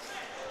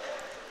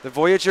 The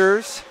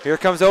Voyageurs. Here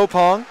comes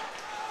Opong.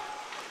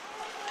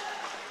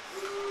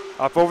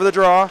 Up over the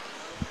draw.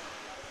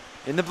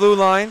 In the blue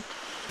line.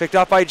 Picked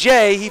up by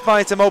Jay. He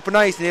finds some open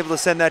ice and able to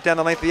send that down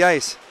the length of the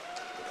ice.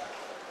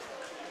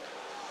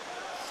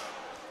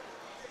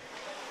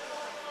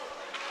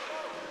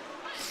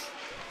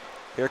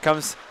 Here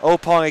comes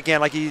Opong again,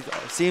 like he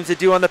seems to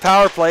do on the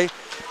power play.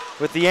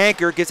 With the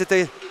anchor, gets it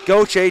to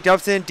Gauthier,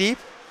 dumps it in deep.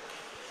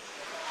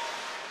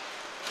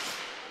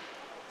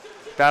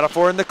 Battle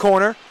for it in the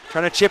corner,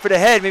 trying to chip it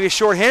ahead. Maybe a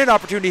short-handed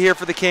opportunity here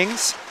for the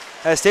Kings,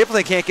 as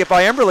Stapleton can't get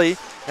by Emberley,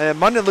 and then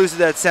Munden loses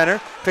that center.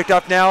 Picked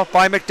up now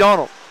by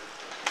McDonald.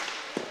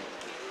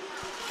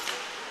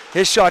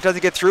 His shot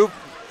doesn't get through.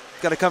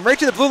 Got to come right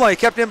to the blue line.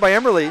 Kept in by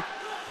Emberley.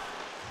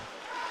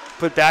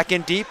 Put back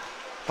in deep.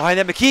 Behind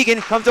that,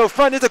 McKeegan comes out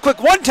front. There's a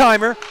quick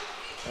one-timer.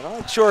 I'm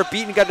not sure if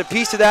Beaton got a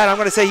piece of that. I'm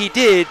going to say he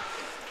did.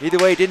 Either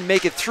way, didn't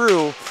make it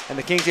through, and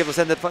the Kings able to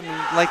send the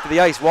length of the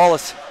ice.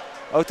 Wallace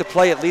out to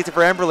play it, leads it for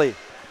Emberley.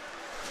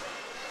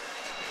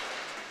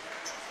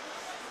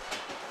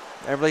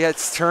 Emberley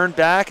gets turned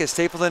back as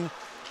Stapleton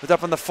was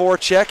up on the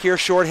forecheck here,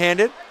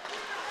 short-handed.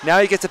 Now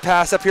he gets a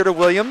pass up here to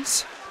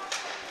Williams.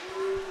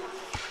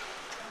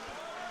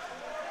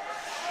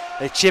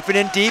 They chip it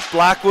in deep.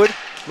 Blackwood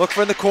look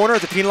for in the corner.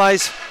 The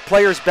penalized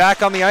players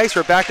back on the ice.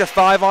 We're back to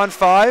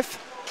 5-on-5.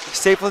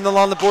 Stapleton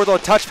along the board, though a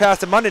touch pass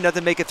to Munden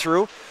doesn't make it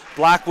through.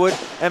 Blackwood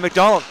and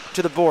McDonald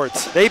to the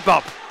boards. They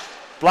bump.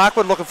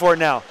 Blackwood looking for it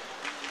now.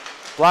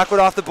 Blackwood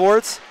off the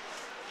boards.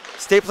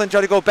 Stapleton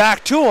tried to go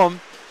back to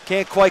him.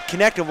 Can't quite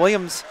connect, and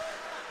Williams,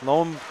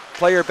 lone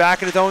player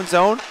back in his own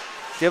zone.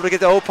 He's able to get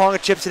the Opong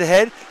and chips it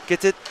ahead.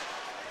 Gets it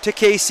to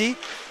Casey.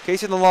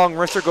 Casey in the long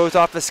wrister goes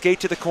off the skate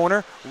to the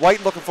corner.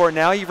 White looking for it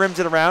now. He rims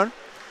it around.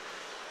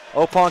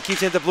 Opong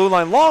keeps it at the blue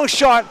line. Long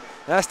shot.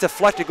 That's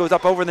deflected. Goes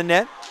up over the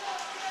net.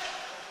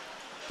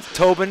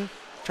 Tobin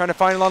trying to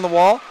find it on the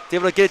wall. He's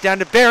able to get it down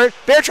to Barrett.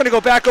 Barrett trying to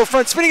go back, go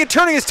front. Spinning and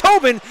turning is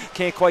Tobin.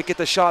 Can't quite get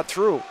the shot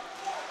through.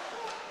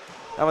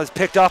 That was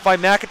picked off by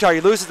McIntyre.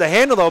 He loses the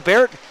handle, though.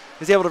 Barrett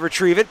is able to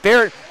retrieve it.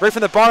 Barrett right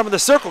from the bottom of the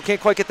circle.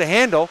 Can't quite get the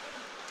handle.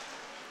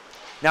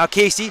 Now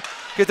Casey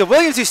gets the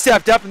Williams who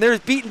stepped up, and there's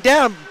beaten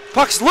down.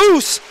 Puck's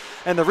loose,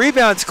 and the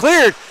rebound's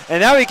cleared.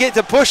 And now he gets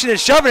to pushing and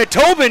shoving it.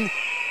 Tobin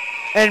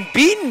and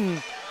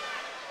Beaton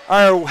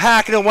are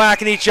hacking and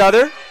whacking each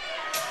other.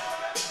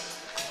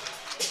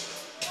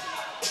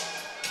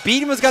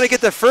 Beaton was going to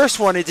get the first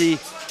one as he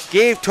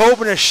gave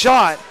Tobin a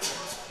shot.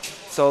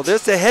 So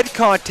there's a head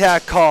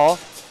contact call,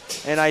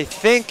 and I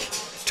think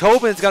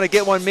Tobin's going to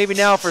get one maybe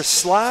now for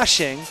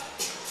slashing.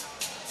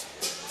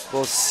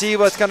 We'll see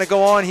what's going to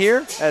go on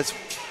here as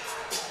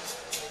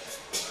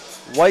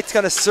White's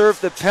going to serve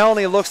the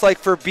penalty, it looks like,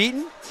 for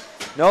Beaton.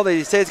 No,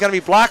 they say it's going to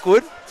be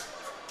Blackwood.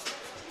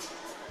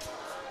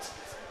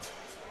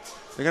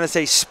 They're going to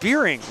say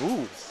spearing.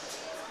 Ooh.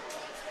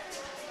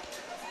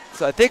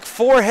 So I think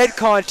 4 head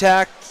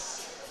contact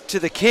to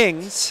the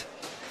Kings,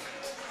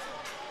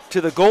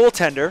 to the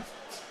goaltender.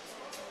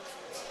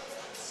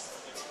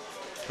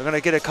 We're going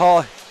to get a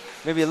call.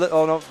 Maybe a little,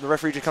 oh no, the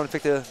referee just come to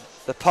pick the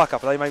puck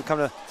up. He might come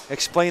to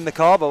explain the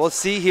call, but we'll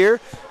see here.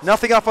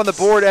 Nothing up on the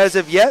board as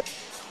of yet.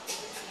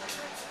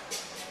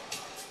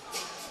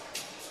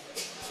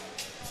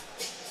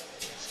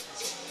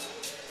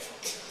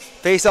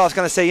 Face-off's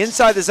going to say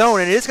inside the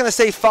zone, and it is going to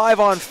say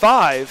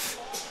 5-on-5.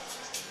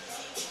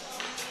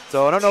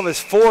 So I don't know if it's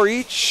 4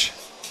 each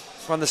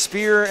on the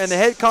spear and the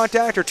head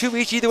contact, or 2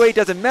 each. Either way, it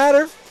doesn't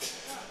matter.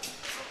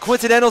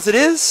 Coincidentals it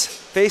is.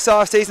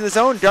 Face-off stays in the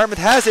zone. Dartmouth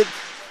has it.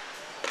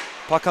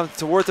 Puck comes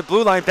towards the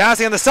blue line,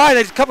 bouncing on the side.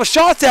 A couple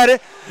shots at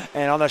it,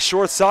 and on the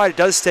short side, it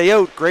does stay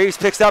out. Graves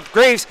picks up.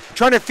 Graves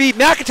trying to feed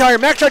McIntyre.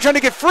 McIntyre trying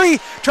to get free,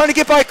 trying to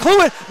get by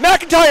Cluett.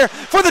 McIntyre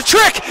for the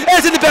trick, and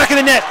it's in the back of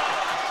the net.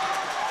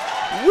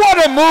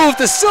 What a move,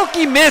 the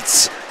silky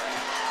mitts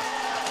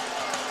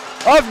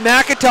of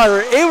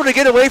McIntyre, able to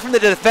get away from the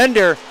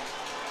defender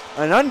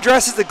and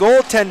undresses the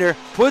goaltender,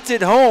 puts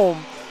it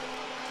home.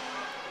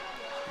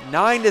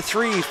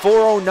 9-3,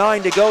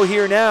 4:09 to go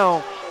here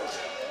now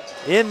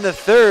in the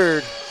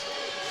third.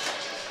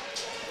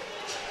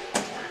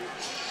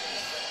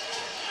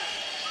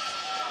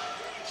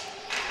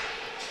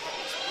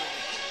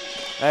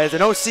 As I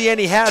don't see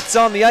any hats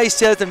on the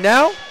ice as of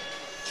now.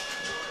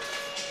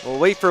 We'll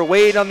wait for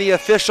Wade on the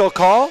official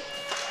call.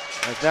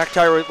 As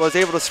McIntyre was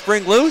able to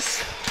spring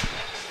loose.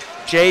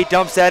 Jay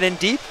dumps that in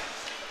deep.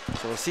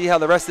 So we'll see how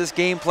the rest of this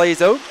game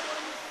plays out.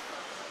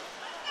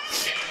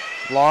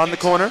 Law in the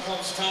corner.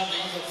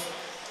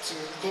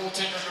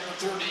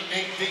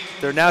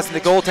 They're announcing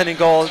the goaltending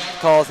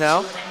calls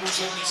now.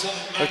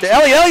 But the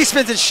Ellie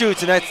spins and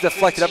shoots, and that's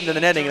deflected up into the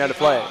netting and out of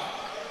play.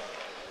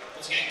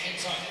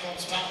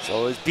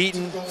 So it's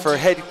beaten for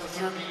head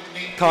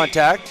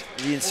contact,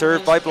 being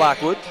served by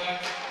Blackwood.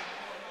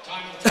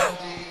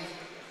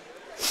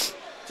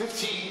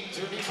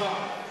 15:35.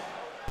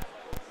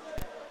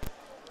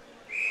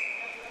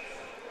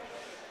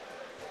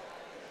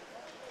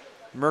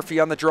 Murphy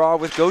on the draw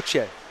with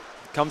Gauthier.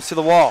 Comes to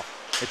the wall.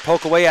 They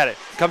poke away at it.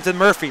 Comes to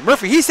Murphy.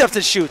 Murphy, he steps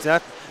and shoots. And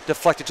that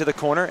deflected to the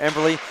corner.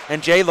 Emberley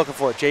and Jay looking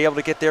for it. Jay able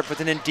to get there,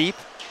 puts it in deep.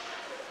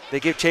 They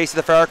give chase to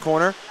the far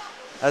corner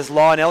as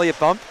Law and Elliott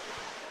bump.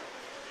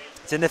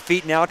 It's in the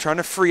feet now, trying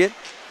to free it.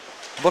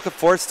 Looking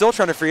for it, still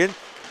trying to free it.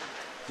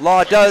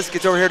 Law does,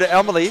 gets over here to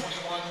Emily.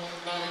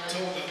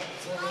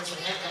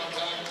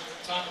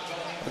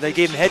 They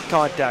gave him head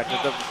contact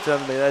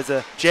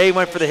as Jay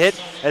went for the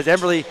hit. As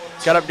Emberley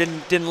got up,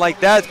 didn't like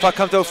that. Puck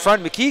comes out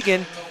front,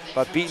 McKeegan,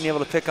 but Beaton able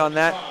to pick on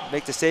that,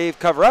 make the save,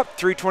 cover up.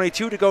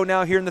 3:22 to go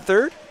now here in the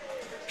third.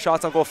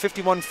 Shots on goal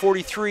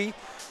 51-43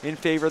 in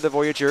favor of the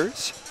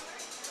Voyageurs.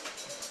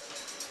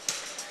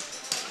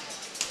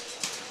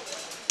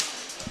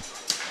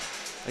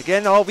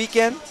 Again, all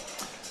weekend,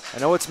 I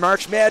know it's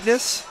March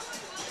Madness,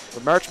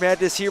 but March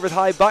Madness here with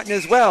High Button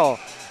as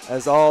well,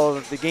 as all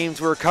of the games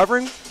we're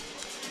covering.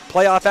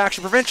 Playoff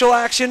action, provincial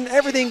action,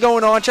 everything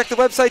going on. Check the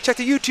website, check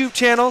the YouTube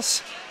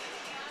channels.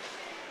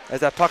 As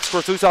that puck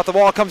squirts loose off the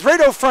wall, comes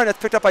right out front. It's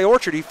picked up by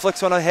Orchard. He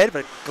flicks one ahead,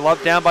 but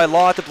gloved down by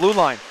Law at the blue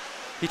line.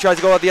 He tries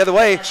to go out the other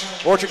way.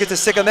 Orchard gets a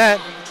stick on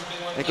that.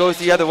 It goes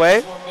the other way.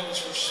 It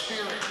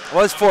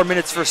was 4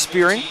 minutes for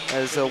spearing,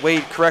 as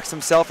Wade corrects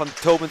himself on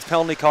Tobin's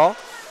penalty call.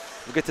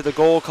 We'll get to the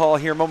goal call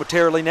here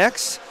momentarily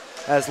next.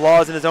 As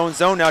Law's in his own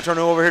zone now,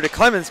 turning over here to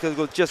Clemens because it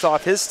goes just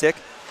off his stick.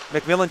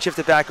 McMillan shifts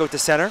it back out to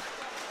center.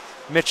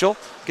 Mitchell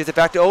gives it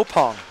back to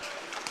Opong.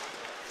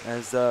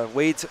 As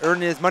Wade's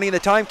earning his money in the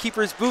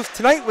timekeeper's booth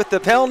tonight with the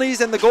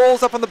penalties and the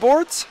goals up on the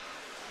boards.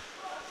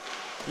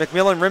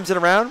 McMillan rims it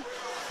around.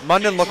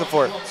 Munden looking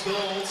for it.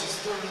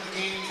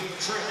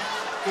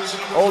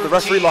 Oh, the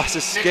referee lost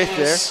his skate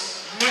there.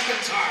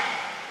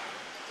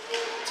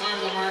 Time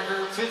of the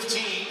marker,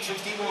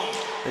 15:51.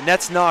 The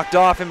net's knocked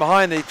off in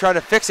behind. They try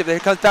to fix it, but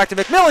it comes back to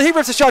McMillan. He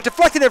rips a shot,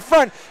 deflected in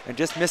front, and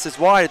just misses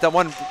wide at that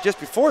one just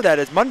before that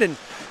as Munden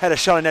had a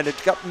shot on net. It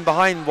got in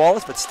behind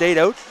Wallace, but stayed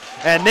out.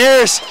 And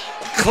there's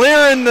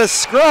clearing the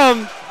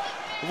scrum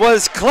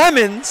was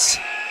Clemens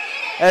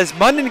as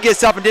Munden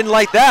gets up and didn't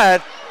like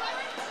that.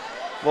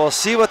 We'll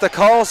see what the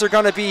calls are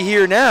going to be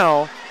here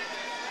now.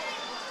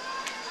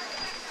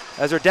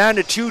 As we're down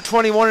to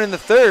 2:21 in the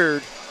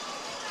third.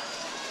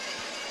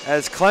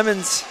 As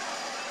Clemens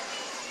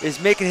is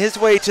making his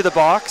way to the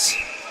box.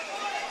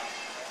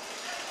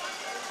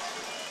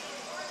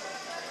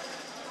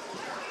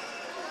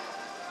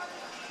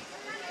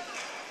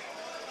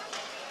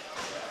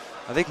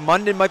 I think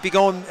Munden might be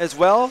going as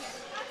well.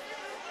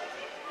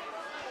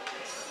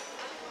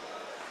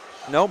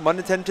 No,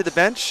 Munden's heading to the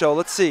bench, so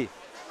let's see.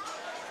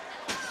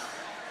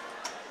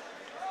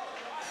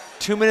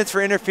 2 minutes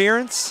for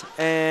interference,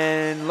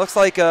 and looks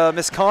like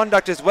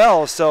misconduct as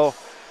well. So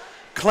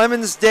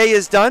Clemens' day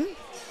is done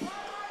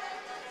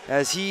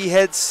as he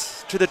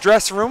heads to the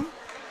dressing room.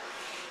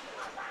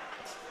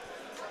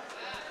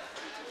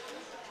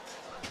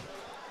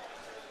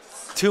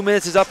 Two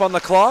minutes is up on the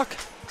clock.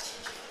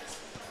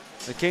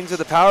 The Kings with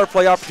the power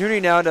play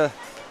opportunity now to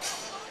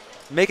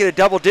make it a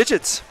double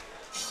digits.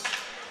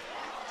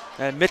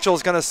 And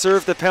Mitchell's going to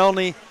serve the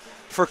penalty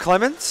for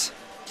Clemens.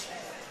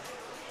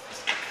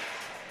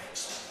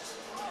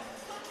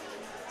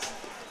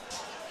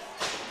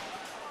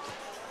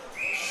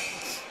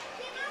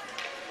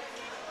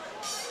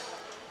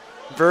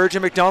 Verge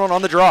and McDonald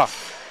on the draw.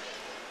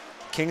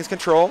 Kings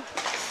control.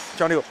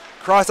 Trying to go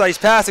cross ice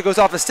pass. It goes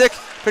off a stick.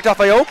 Picked off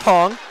by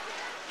Opong.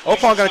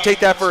 Opong going to take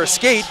that for a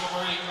skate.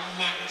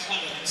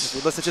 As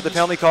we listen to the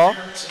penalty call.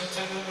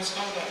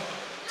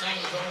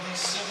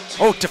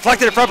 Oh,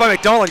 deflected in front by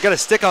McDonald. Got a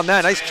stick on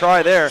that. Nice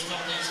try there.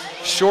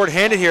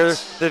 Short-handed here.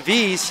 The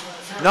V's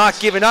not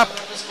giving up.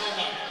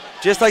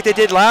 Just like they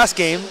did last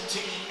game.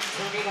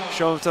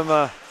 Showing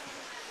some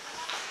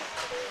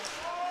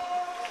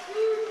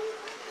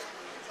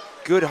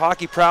good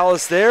hockey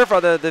prowess there for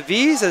the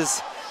V's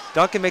as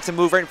Duncan makes a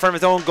move right in front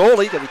of his own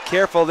goalie. Got to be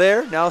careful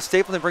there. Now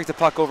Stapleton brings the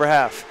puck over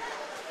half.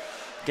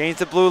 Gains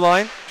the blue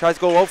line. Tries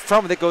to go out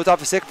front with it. Goes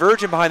off a stick.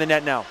 Virgin behind the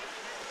net now.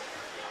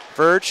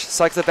 Verge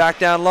cycles it back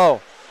down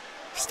low.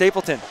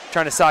 Stapleton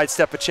trying to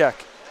sidestep a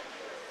check.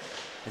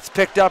 It's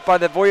picked up by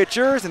the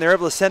Voyageurs, and they're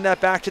able to send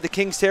that back to the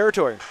Kings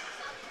territory.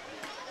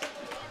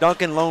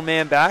 Duncan, lone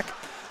man back.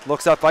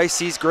 Looks up ice,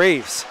 sees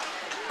Graves.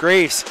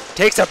 Graves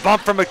takes a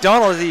bump from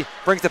McDonald as he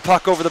brings the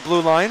puck over the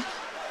blue line.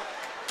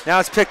 Now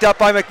it's picked up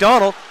by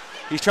McDonald.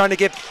 He's trying to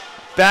get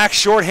back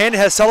short-handed,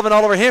 has Sullivan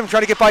all over him,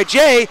 trying to get by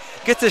Jay,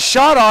 gets his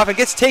shot off and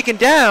gets taken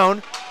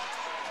down.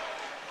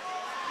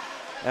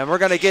 And we're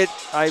going to get,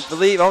 I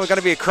believe, we're going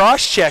to be a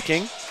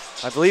cross-checking.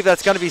 I believe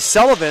that's going to be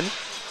Sullivan.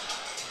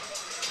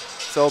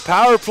 So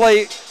power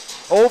play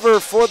over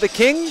for the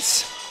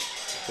Kings.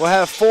 We'll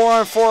have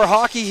 4-on-4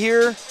 hockey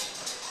here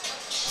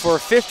for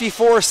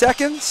 54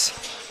 seconds.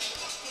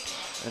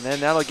 And then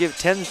that'll give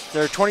 10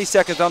 or 20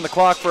 seconds on the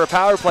clock for a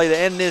power play to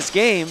end this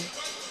game.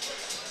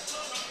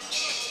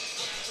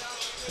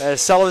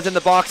 As Sullivan's in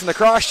the box in the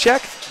cross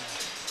check.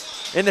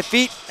 In the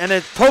feet and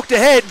then poked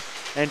ahead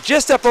and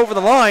just up over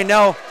the line.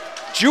 Now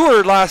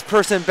Jeward, last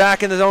person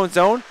back in his own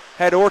zone.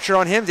 Had Orchard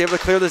on him, he's able to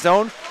clear the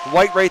zone.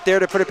 White right there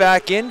to put it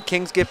back in.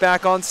 Kings get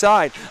back on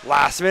side.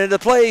 Last minute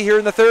of play here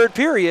in the third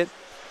period.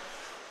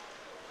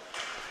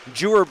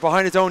 Jeward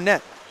behind his own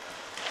net.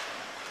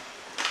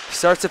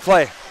 Starts to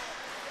play.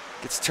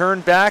 Gets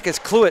turned back as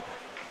Cluett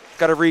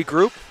got to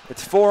regroup.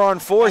 It's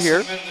 4-on-4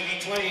 here.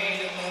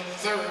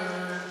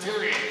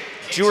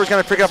 Jeward's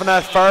going to pick up on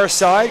that far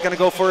side. Going to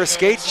go for a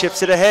skate.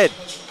 Chips it ahead.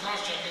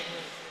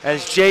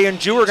 As Jay and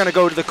Jeward are going to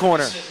go to the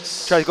corner.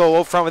 Tries to go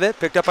out front with it.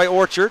 Picked up by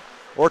Orchard.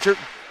 Orchard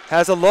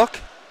has a look.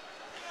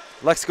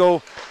 Let's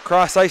go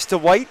cross ice to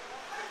White.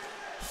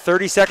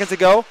 30 seconds to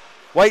go.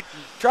 White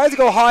tries to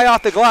go high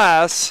off the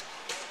glass,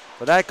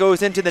 but that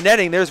goes into the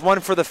netting. There's one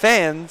for the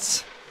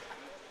fans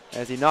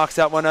as he knocks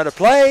that one out of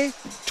play.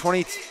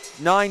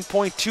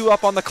 29.2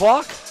 up on the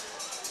clock.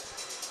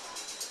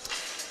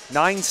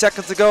 9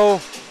 seconds to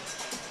go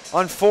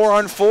on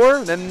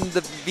 4-on-4. Then the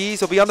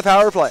V's will be on the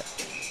power play.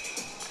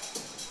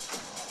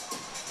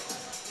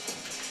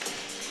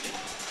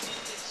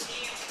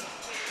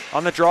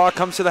 On the draw,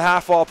 comes to the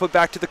half wall, put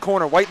back to the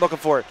corner. White looking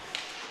for it.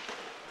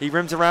 He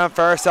rims around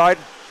far side.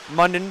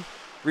 Munden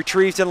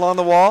retrieves it along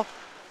the wall.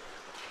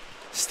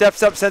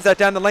 Steps up, sends that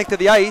down the length of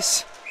the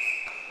ice.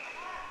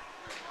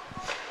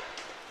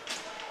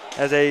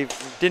 As they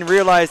didn't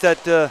realize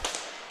that the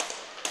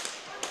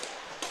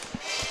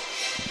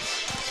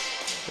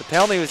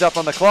penalty was up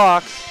on the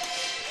clock.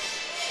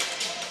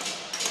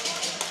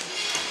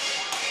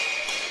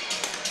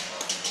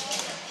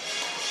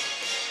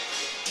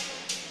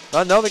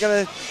 No, they're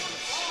going to...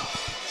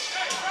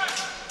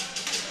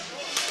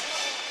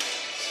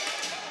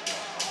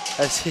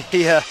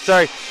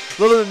 sorry,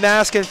 a little bit of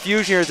mass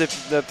confusion here as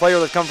the player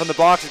that's come from the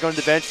box is going to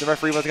the bench. The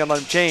referee wasn't going to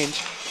let him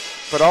change.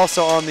 But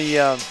also on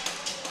the,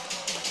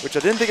 which I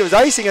didn't think it was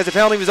icing as the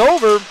penalty was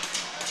over.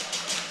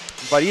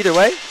 But either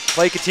way,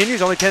 play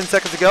continues, only 10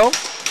 seconds to go. I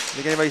don't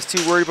think anybody's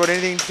too worried about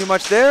anything too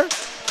much there.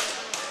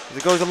 As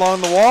it goes along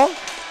the wall.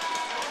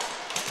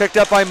 Picked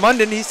up by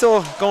Munden, he's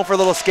still going for a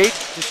little skate.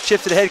 Just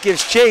chips it ahead,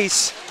 gives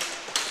chase.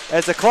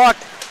 As the clock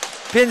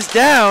pins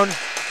down,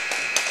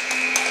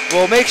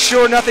 we'll make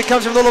sure nothing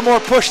comes from a little more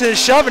pushing and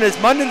shoving as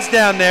Munden's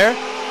down there.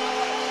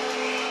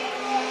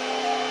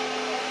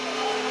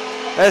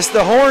 As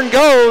the horn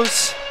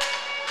goes,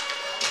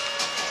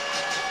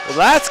 well,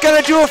 that's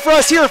going to do it for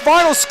us here.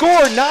 Final score,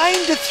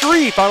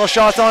 9-3. Final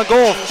shots on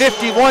goal,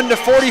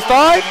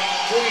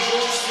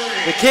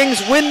 51-45. The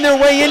Kings win their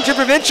way into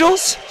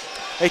provincials.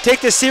 They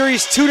take the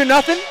series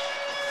 2-0.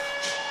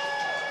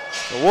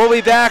 So we'll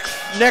be back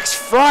next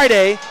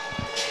Friday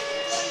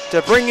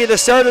to bring you the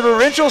start of the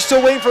provincial.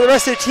 Still waiting for the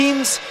rest of the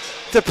teams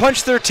to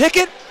punch their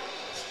ticket.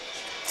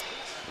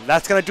 And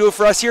that's going to do it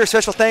for us here.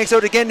 Special thanks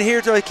out again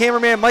here to the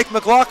cameraman Mike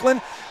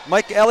McLaughlin,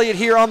 Mike Elliott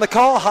here on the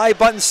call, High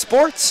Button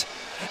Sports.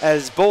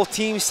 as both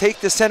teams take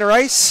the center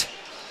ice.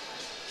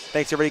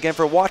 Thanks everybody again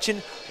for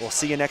watching. We'll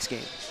see you next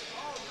game.